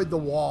Pink Floyd, The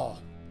Wall,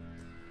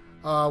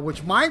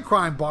 which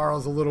Mindcrime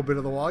borrows a little bit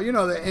of The Wall. You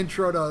know, the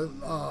intro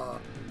to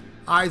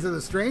Eyes of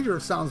the Stranger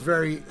sounds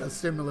very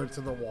similar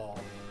to The Wall.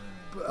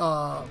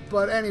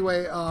 But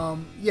anyway,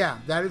 yeah,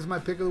 that is my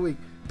pick of the week.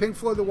 Pink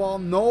Floyd, The Wall.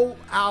 No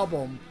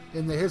album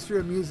in the history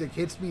of music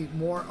hits me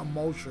more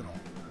emotional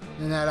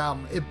than that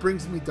album. It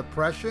brings me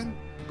depression,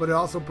 but it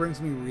also brings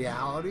me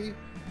reality.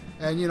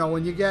 And, you know,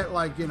 when you get,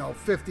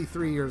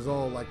 53 years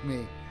old like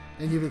me,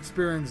 and you've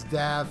experienced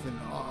death and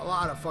a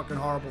lot of fucking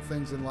horrible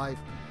things in life,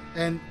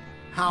 and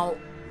how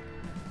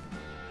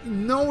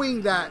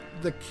knowing that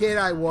the kid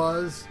I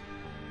was,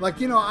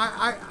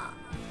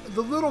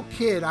 the little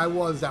kid I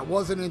was that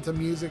wasn't into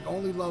music,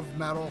 only loved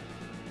metal,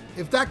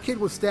 if that kid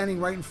was standing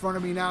right in front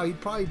of me now, he'd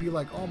probably be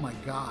like, oh my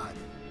God,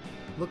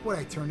 look what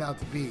I turned out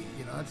to be.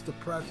 You know, that's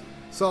depressing.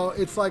 So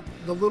it's like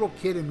the little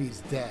kid in me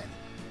is dead.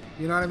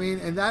 You know what I mean?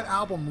 And that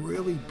album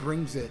really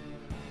brings it.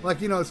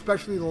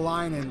 Especially the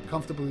line in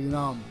Comfortably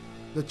Numb.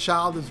 The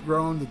child has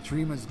grown, the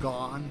dream is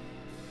gone.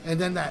 And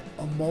then that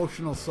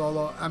emotional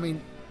solo. I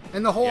mean,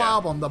 and the whole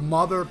album, the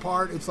mother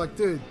part, it's like,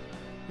 dude,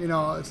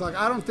 it's like,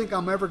 I don't think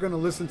I'm ever going to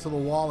listen to The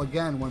Wall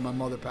again when my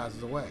mother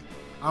passes away.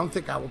 I don't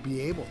think I will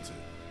be able to.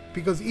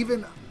 Because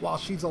even while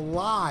she's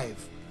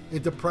alive,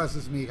 it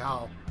depresses me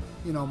how,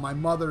 my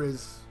mother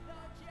is,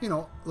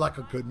 like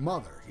a good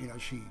mother.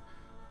 She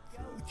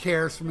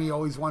cares for me,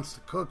 always wants to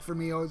cook for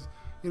me, always.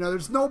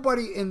 There's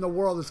nobody in the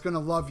world that's going to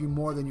love you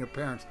more than your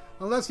parents.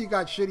 Unless you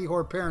got shitty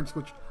whore parents,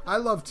 which I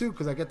love too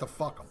because I get to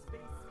fuck them.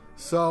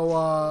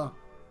 So,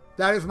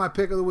 that is my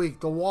pick of the week.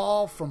 The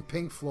Wall from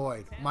Pink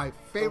Floyd. My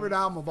favorite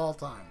album of all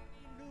time.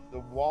 The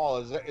Wall,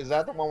 is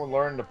that the one with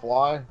Learn to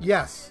Fly?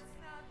 Yes.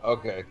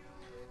 Okay.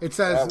 It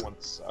says, that one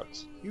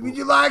sucks. Would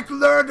you like to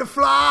learn to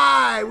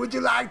fly? Would you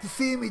like to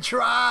see me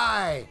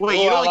try?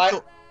 Wait, you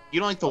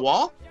don't like The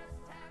Wall?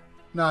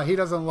 No, he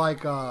doesn't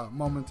like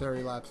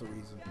Momentary Lapse of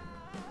Reason.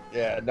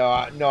 Yeah, no,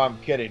 I'm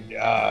kidding.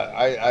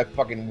 I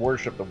fucking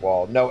worship The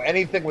Wall. No,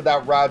 anything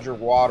without Roger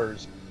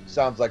Waters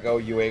sounds like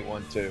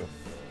OU812.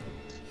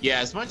 Yeah,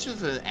 as much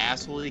of an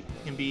asshole he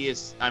can be,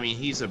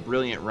 he's a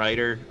brilliant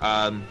writer.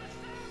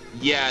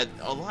 Yeah,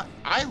 a lot.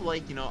 I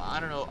like, I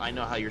don't know. I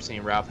know how you're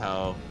saying, Ralph,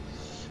 how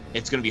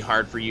it's going to be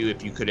hard for you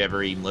if you could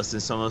ever even listen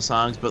to some of those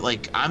songs. But,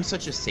 I'm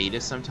such a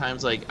sadist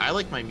sometimes. I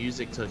like my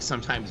music to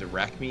sometimes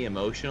wreck me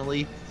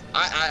emotionally.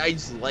 I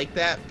just like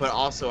that, but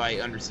also I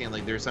understand,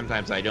 there's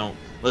sometimes I don't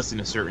listen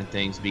to certain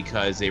things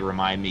because they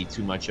remind me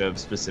too much of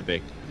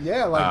specific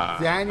Daniel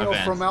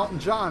events. From Elton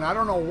John. I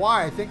don't know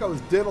why. I think I was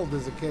diddled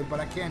as a kid, but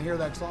I can't hear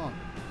that song.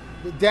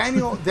 But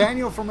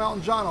Daniel from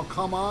Elton John will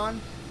come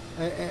on,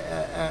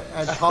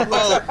 at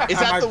Publix. Oh, is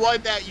that the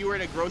one that you were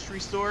in a grocery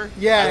store?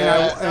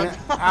 Yeah, and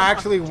I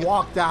actually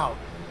walked out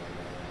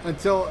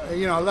until,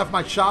 I left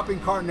my shopping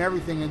cart and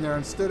everything in there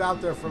and stood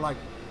out there for like,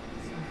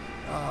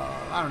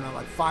 I don't know,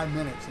 like 5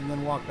 minutes, and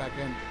then walked back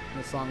in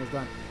and the song was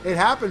done. It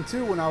happened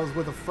too when I was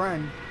with a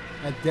friend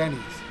at Denny's.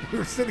 We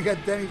were sitting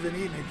at Denny's and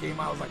eating. It came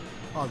out. I was like,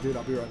 "Oh, dude,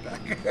 I'll be right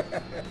back."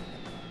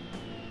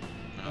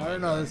 I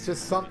don't know. It's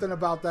just something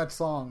about that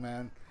song,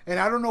 man. And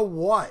I don't know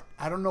what.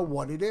 I don't know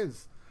what it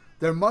is.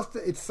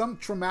 It's some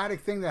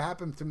traumatic thing that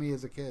happened to me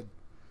as a kid.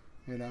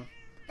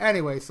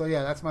 Anyway, so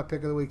yeah, that's my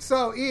pick of the week.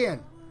 So,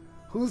 Ian,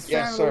 who's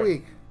fan of the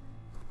week?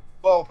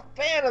 Well,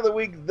 fan of the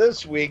week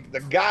this week, the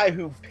guy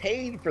who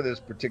paid for this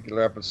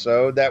particular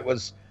episode that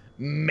was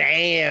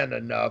man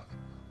enough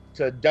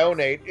to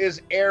donate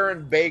is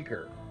Aaron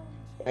Baker.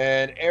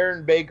 And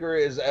Aaron Baker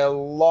is a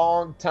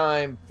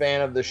longtime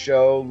fan of the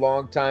show,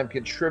 longtime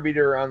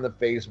contributor on the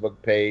Facebook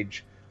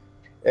page.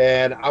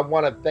 And I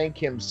want to thank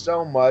him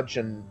so much.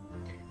 And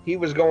he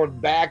was going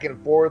back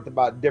and forth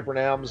about different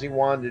albums he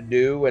wanted to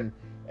do. And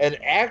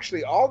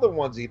actually, all the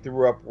ones he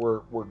threw up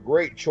were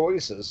great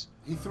choices.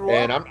 He threw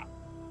up?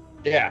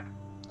 Yeah.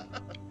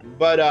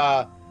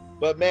 But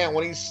man,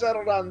 when he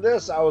settled on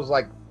this, I was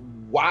like,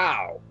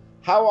 wow,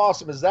 how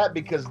awesome is that?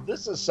 Because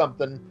this is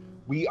something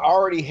we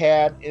already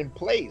had in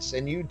place.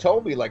 And you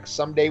told me, like,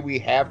 someday we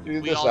have to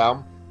do this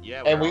album.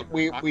 Yeah. And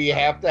we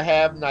have to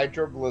have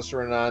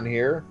Nitroglycerin on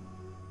here.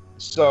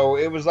 So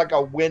it was like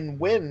a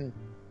win-win.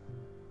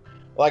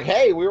 Like,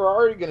 hey, we were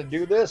already going to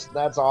do this.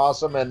 That's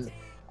awesome. And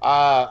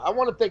I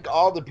want to thank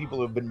all the people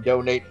who've been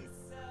donating.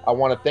 I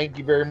want to thank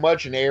you very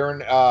much. And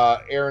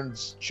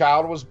Aaron's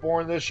child was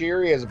born this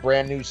year. He has a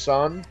brand new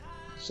son.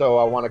 So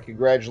I want to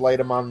congratulate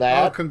him on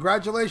that. Oh,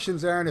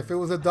 congratulations, Aaron. If it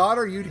was a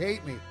daughter, you'd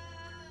hate me.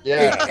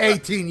 Yeah.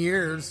 18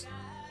 years.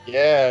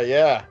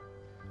 Yeah.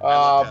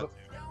 But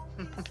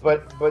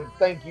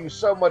thank you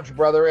so much,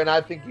 brother. And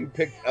I think you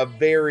picked a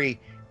very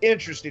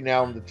interesting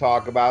album to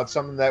talk about,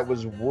 something that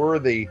was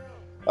worthy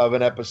of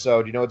an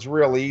episode. It's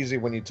real easy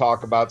when you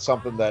talk about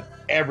something that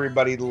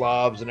everybody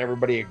loves and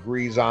everybody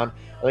agrees on.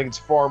 I think it's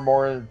far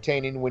more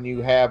entertaining when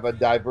you have a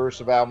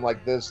diverse album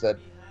like this that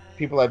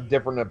people have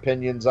different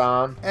opinions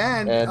on.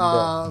 And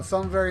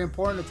something very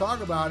important to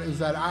talk about is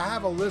that I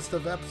have a list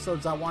of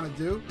episodes I want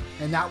to do,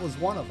 and that was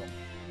one of them.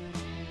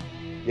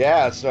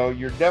 Yeah, so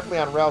you're definitely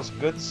on Ralph's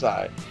good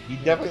side. He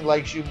definitely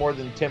likes you more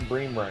than Tim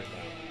Bream right now.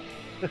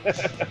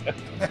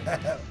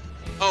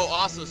 Oh,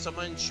 also,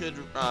 someone should,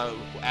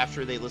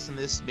 after they listen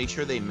to this, make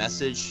sure they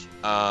message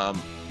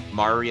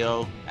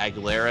Mario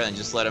Aguilera and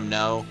just let him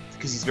know,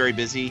 because he's very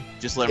busy.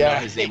 Just let him know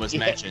his name was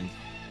mentioned.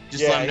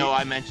 Just let him know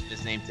I mentioned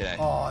his name today.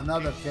 Oh,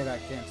 another kid I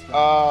can't stand.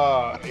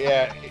 Oh,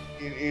 yeah,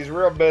 he's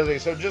real busy.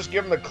 So just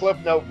give him the Cliff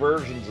Note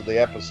versions of the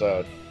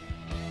episode.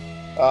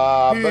 He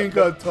ain't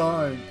got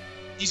time.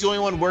 He's the only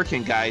one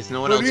working, guys.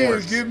 No one else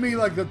works. Give me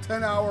like the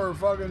 10-hour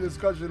fucking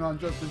discussion on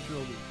Justin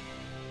Children.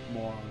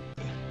 Moron.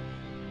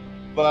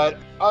 But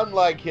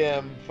unlike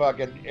him,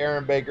 fucking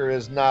Aaron Baker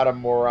is not a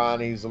moron.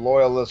 He's a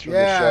loyal listener to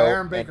the show. Yeah,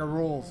 Aaron Baker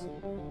rules.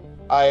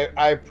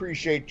 I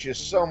appreciate you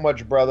so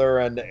much, brother,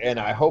 and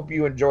I hope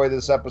you enjoy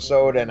this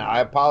episode. And I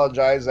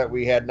apologize that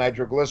we had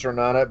nitroglycerin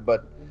on it,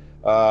 but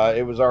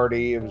it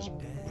was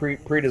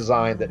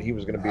pre-designed that he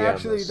was going to be on this.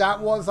 Actually, that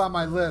was on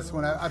my list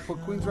when I put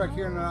Queensryche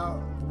Here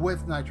Now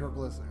with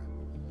nitroglycerin.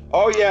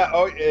 Oh, yeah.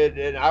 Oh,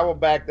 and I will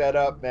back that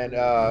up, man.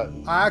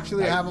 I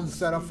actually have him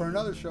set up for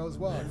another show as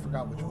well. I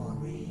forgot which one.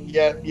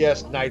 Yeah,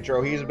 yes,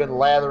 Nitro. He's been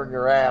lathering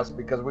your ass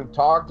because we've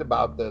talked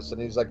about this,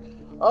 and he's like,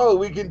 oh,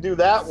 we can do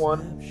that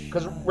one.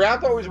 Because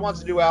Ralph always wants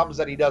to do albums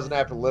that he doesn't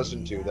have to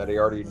listen to, that he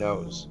already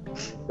knows.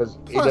 Because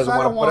he doesn't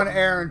I don't want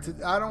Aaron to.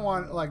 I don't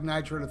want like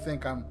Nitro to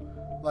think I'm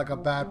like a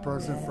bad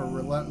person for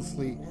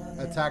relentlessly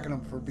attacking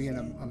him for being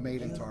a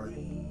maiden tard.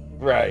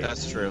 Right.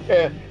 That's true.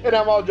 And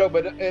I'm all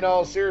joking, but in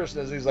all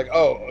seriousness, he's like,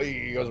 oh,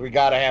 he goes, we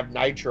got to have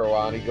Nitro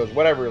on. He goes,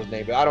 whatever his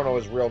name is. I don't know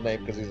his real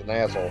name because he's an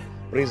asshole.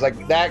 But he's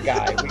like, that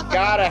guy. We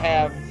got to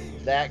have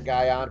that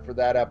guy on for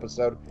that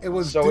episode. It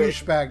was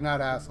douchebag,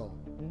 not asshole.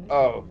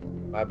 Oh,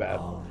 my bad.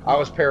 I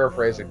was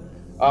paraphrasing.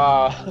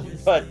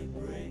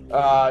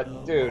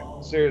 Dude,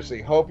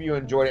 seriously, hope you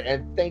enjoyed it.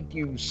 And thank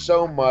you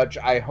so much.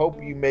 I hope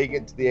you make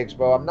it to the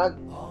expo. I'm not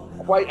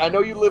quite, I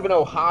know you live in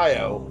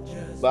Ohio,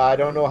 but I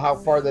don't know how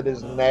far that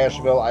is in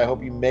Nashville. I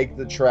hope you make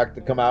the trek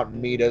to come out and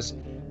meet us.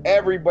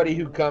 Everybody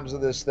who comes to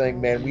this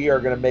thing, man, we are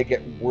going to make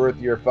it worth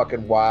your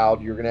fucking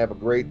while. You're going to have a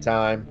great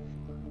time.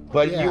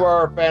 But you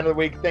are our fan of the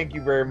week. Thank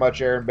you very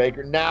much, Aaron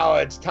Baker. Now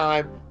it's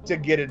time to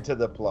get into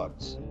the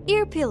plugs.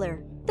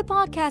 Earpillar, the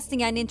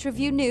podcasting and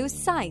interview news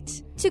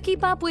site. To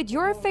keep up with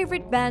your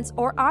favorite bands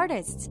or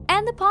artists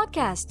and the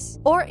podcasts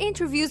or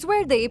interviews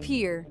where they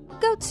appear,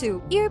 go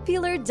to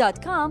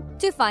earpillar.com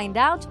to find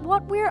out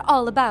what we're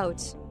all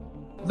about.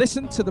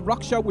 Listen to The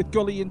Rock Show with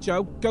Gully and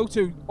Joe. Go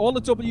to all the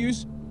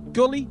W's,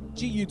 Gully,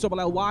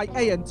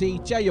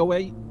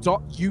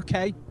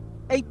 GULLYANDJOA.UK,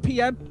 8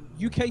 p.m.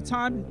 UK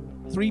time,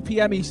 3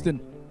 p.m.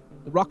 Eastern.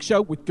 The Rock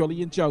Show with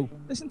Gully and Joe.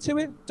 Listen to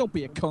it, don't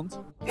be a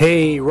cunt.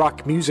 Hey,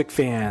 rock music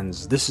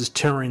fans. This is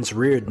Terrence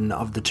Reardon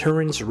of the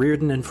Terrence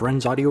Reardon and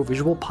Friends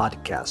Audiovisual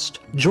Podcast.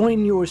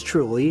 Join yours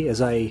truly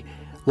as I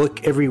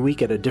look every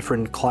week at a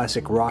different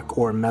classic rock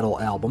or metal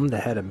album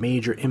that had a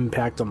major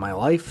impact on my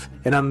life,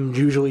 and I'm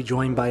usually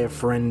joined by a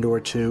friend or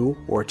two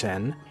or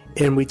 10,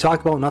 and we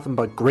talk about nothing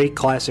but great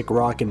classic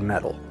rock and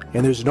metal.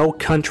 And there's no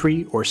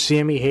country or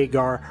Sammy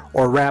Hagar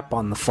or rap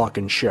on the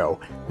fucking show.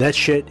 That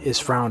shit is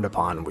frowned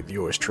upon with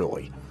yours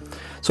truly.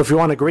 So if you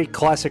want a great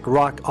classic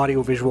rock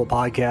audiovisual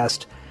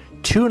podcast,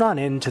 tune on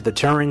in to the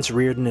Terrence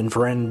Reardon and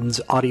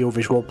Friends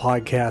Audiovisual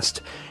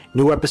Podcast.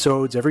 New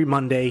episodes every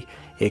Monday,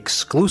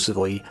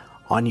 exclusively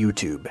on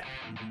YouTube.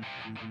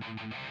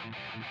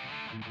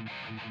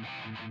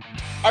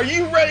 Are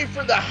you ready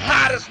for the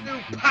hottest new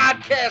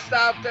podcast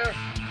out there?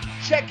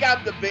 Check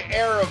out the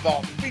Vieira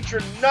Vault,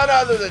 featuring none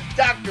other than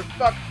Dr.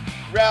 Fuck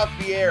Ralph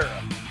Vieira.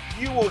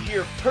 You will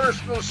hear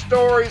personal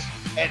stories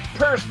and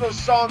personal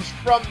songs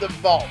from the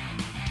vault.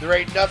 There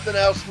ain't nothing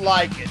else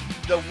like it.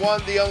 The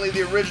one, the only,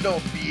 the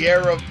original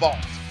Vieira Vault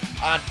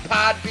on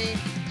Podbean,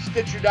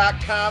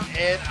 Stitcher.com,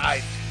 and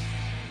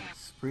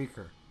iTunes.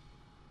 Spreaker.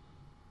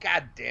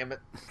 God damn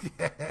it.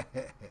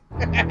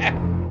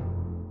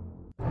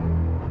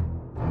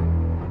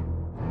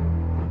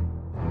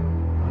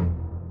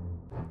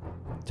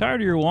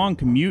 Tired of your long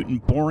commute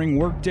and boring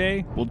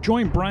workday? Well,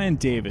 join Brian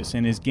Davis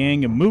and his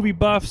gang of movie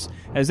buffs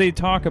as they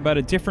talk about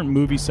a different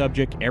movie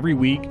subject every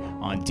week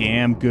on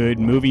Damn Good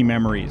Movie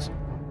Memories.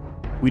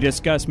 We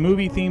discuss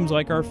movie themes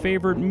like our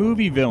favorite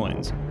movie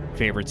villains,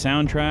 favorite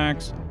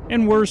soundtracks,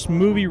 and worst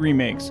movie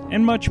remakes,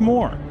 and much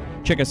more.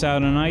 Check us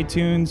out on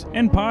iTunes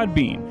and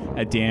Podbean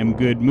at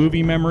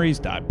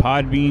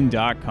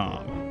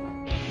damngoodmoviememories.podbean.com.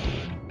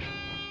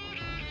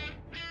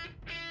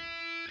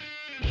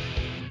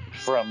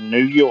 From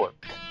New York.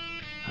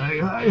 Hey,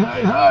 hey,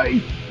 hey, hey!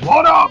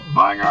 What up,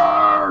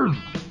 bangers?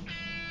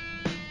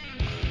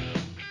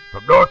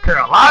 From North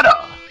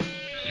Carolina,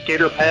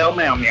 Skitter Pal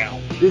Meow Meow.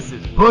 this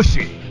is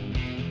Bushy.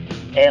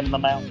 And the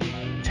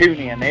Mountain. Tune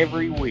in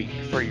every week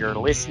for your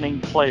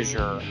listening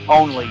pleasure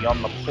only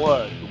on The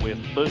Plug with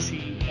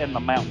Bushy and the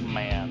Mountain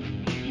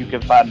Man. You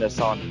can find us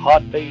on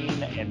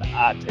Podbean and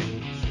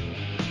iTunes.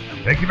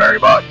 Thank you very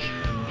much.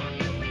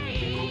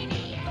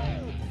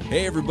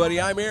 Hey everybody,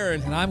 I'm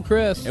Aaron. And I'm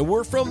Chris. And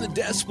we're from the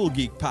Decibel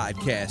Geek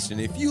Podcast. And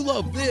if you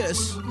love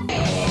this...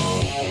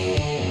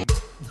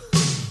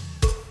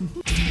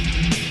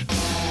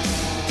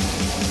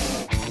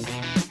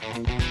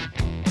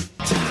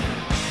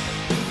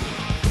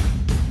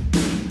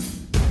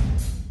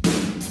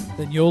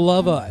 then you'll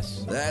love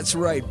us. That's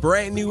right.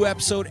 Brand new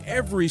episode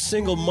every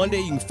single Monday.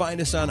 You can find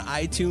us on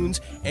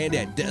iTunes and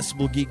at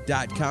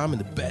decibelgeek.com.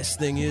 And the best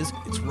thing is,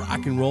 it's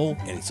rock and roll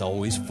and it's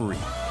always free.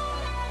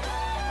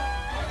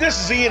 This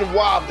is Ian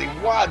Wadley,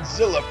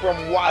 Wadzilla from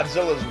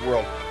Wadzilla's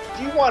World.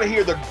 Do you want to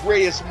hear the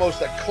greatest,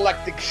 most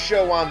eclectic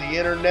show on the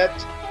internet?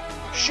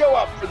 Show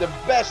up for the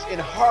best in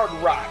hard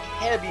rock,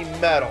 heavy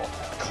metal,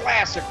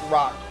 classic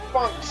rock,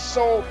 funk,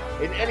 soul,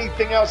 and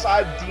anything else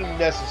I deem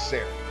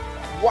necessary.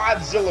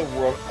 Wadzilla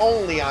World,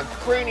 only on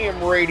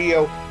Cranium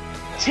Radio,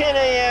 10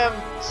 a.m.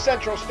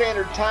 Central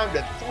Standard Time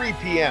to 3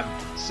 p.m.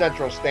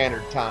 Central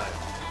Standard Time.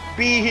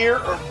 Be here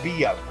or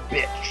be a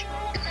bitch.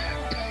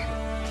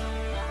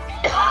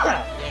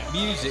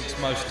 Music's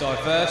most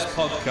diverse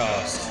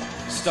podcast,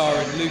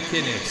 starring Luke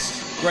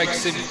Innes, Greg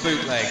Synth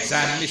Bootlegs,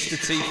 and Mr.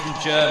 T from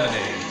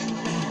Germany.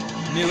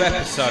 New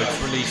episodes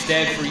released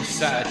every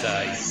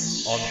Saturday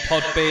on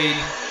Podbean,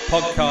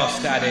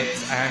 Podcast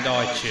Addict, and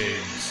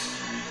iTunes.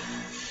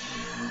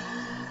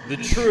 The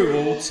True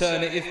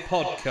Alternative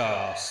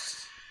Podcast.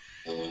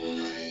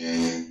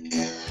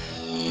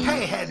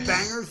 Hey,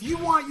 headbangers, you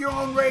want your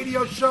own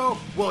radio show?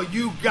 Well,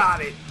 you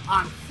got it.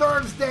 On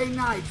Thursday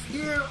nights,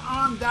 here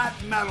on that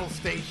metal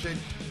station,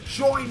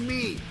 join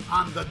me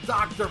on the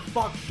Dr.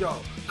 Fuck Show.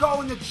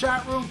 Go in the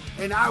chat room,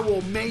 and I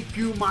will make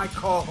you my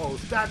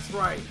co-host. That's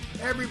right.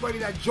 Everybody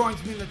that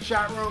joins me in the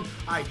chat room,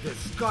 I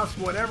discuss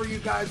whatever you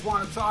guys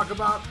want to talk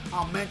about.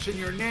 I'll mention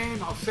your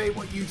name, I'll say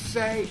what you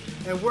say,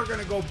 and we're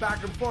going to go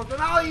back and forth.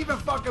 And I'll even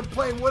fucking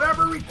play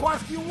whatever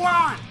request you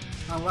want.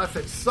 Unless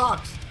it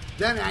sucks.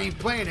 Then I ain't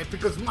playing it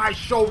because my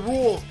show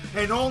rules,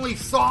 and only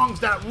songs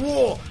that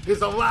rule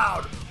is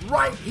allowed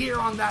right here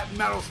on that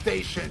metal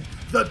station.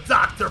 The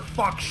Dr.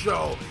 Fuck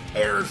Show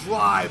airs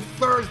live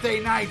Thursday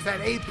nights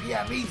at 8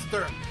 p.m.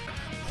 Eastern.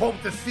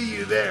 Hope to see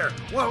you there.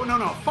 Well, no,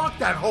 fuck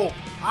that hope.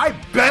 I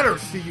better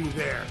see you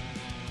there,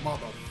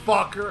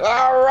 motherfucker.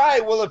 All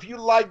right, well, if you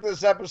like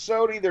this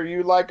episode, either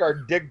you like our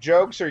dick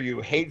jokes or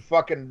you hate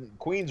fucking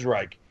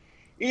Queensryche.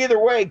 Either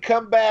way,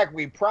 come back.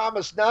 We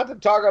promise not to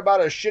talk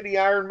about a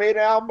shitty Iron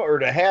Maiden album or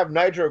to have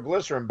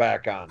nitroglycerin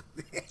back on.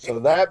 So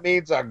that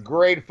means a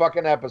great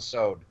fucking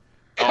episode.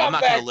 Oh, I'm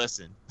not going to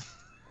listen.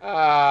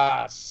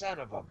 Ah, son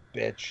of a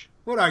bitch.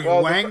 What are you,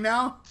 Wang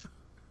now?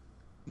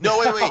 No,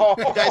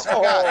 wait. You guys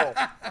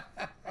forgot.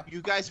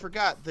 You guys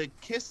forgot the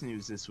Kiss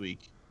news this week.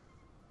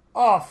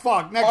 Oh,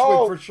 fuck. Next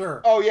week for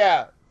sure. Oh,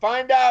 yeah.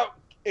 Find out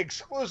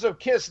exclusive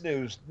Kiss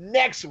news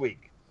next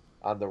week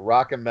on the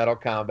Rock and Metal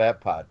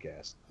Combat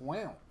Podcast.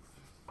 Wow.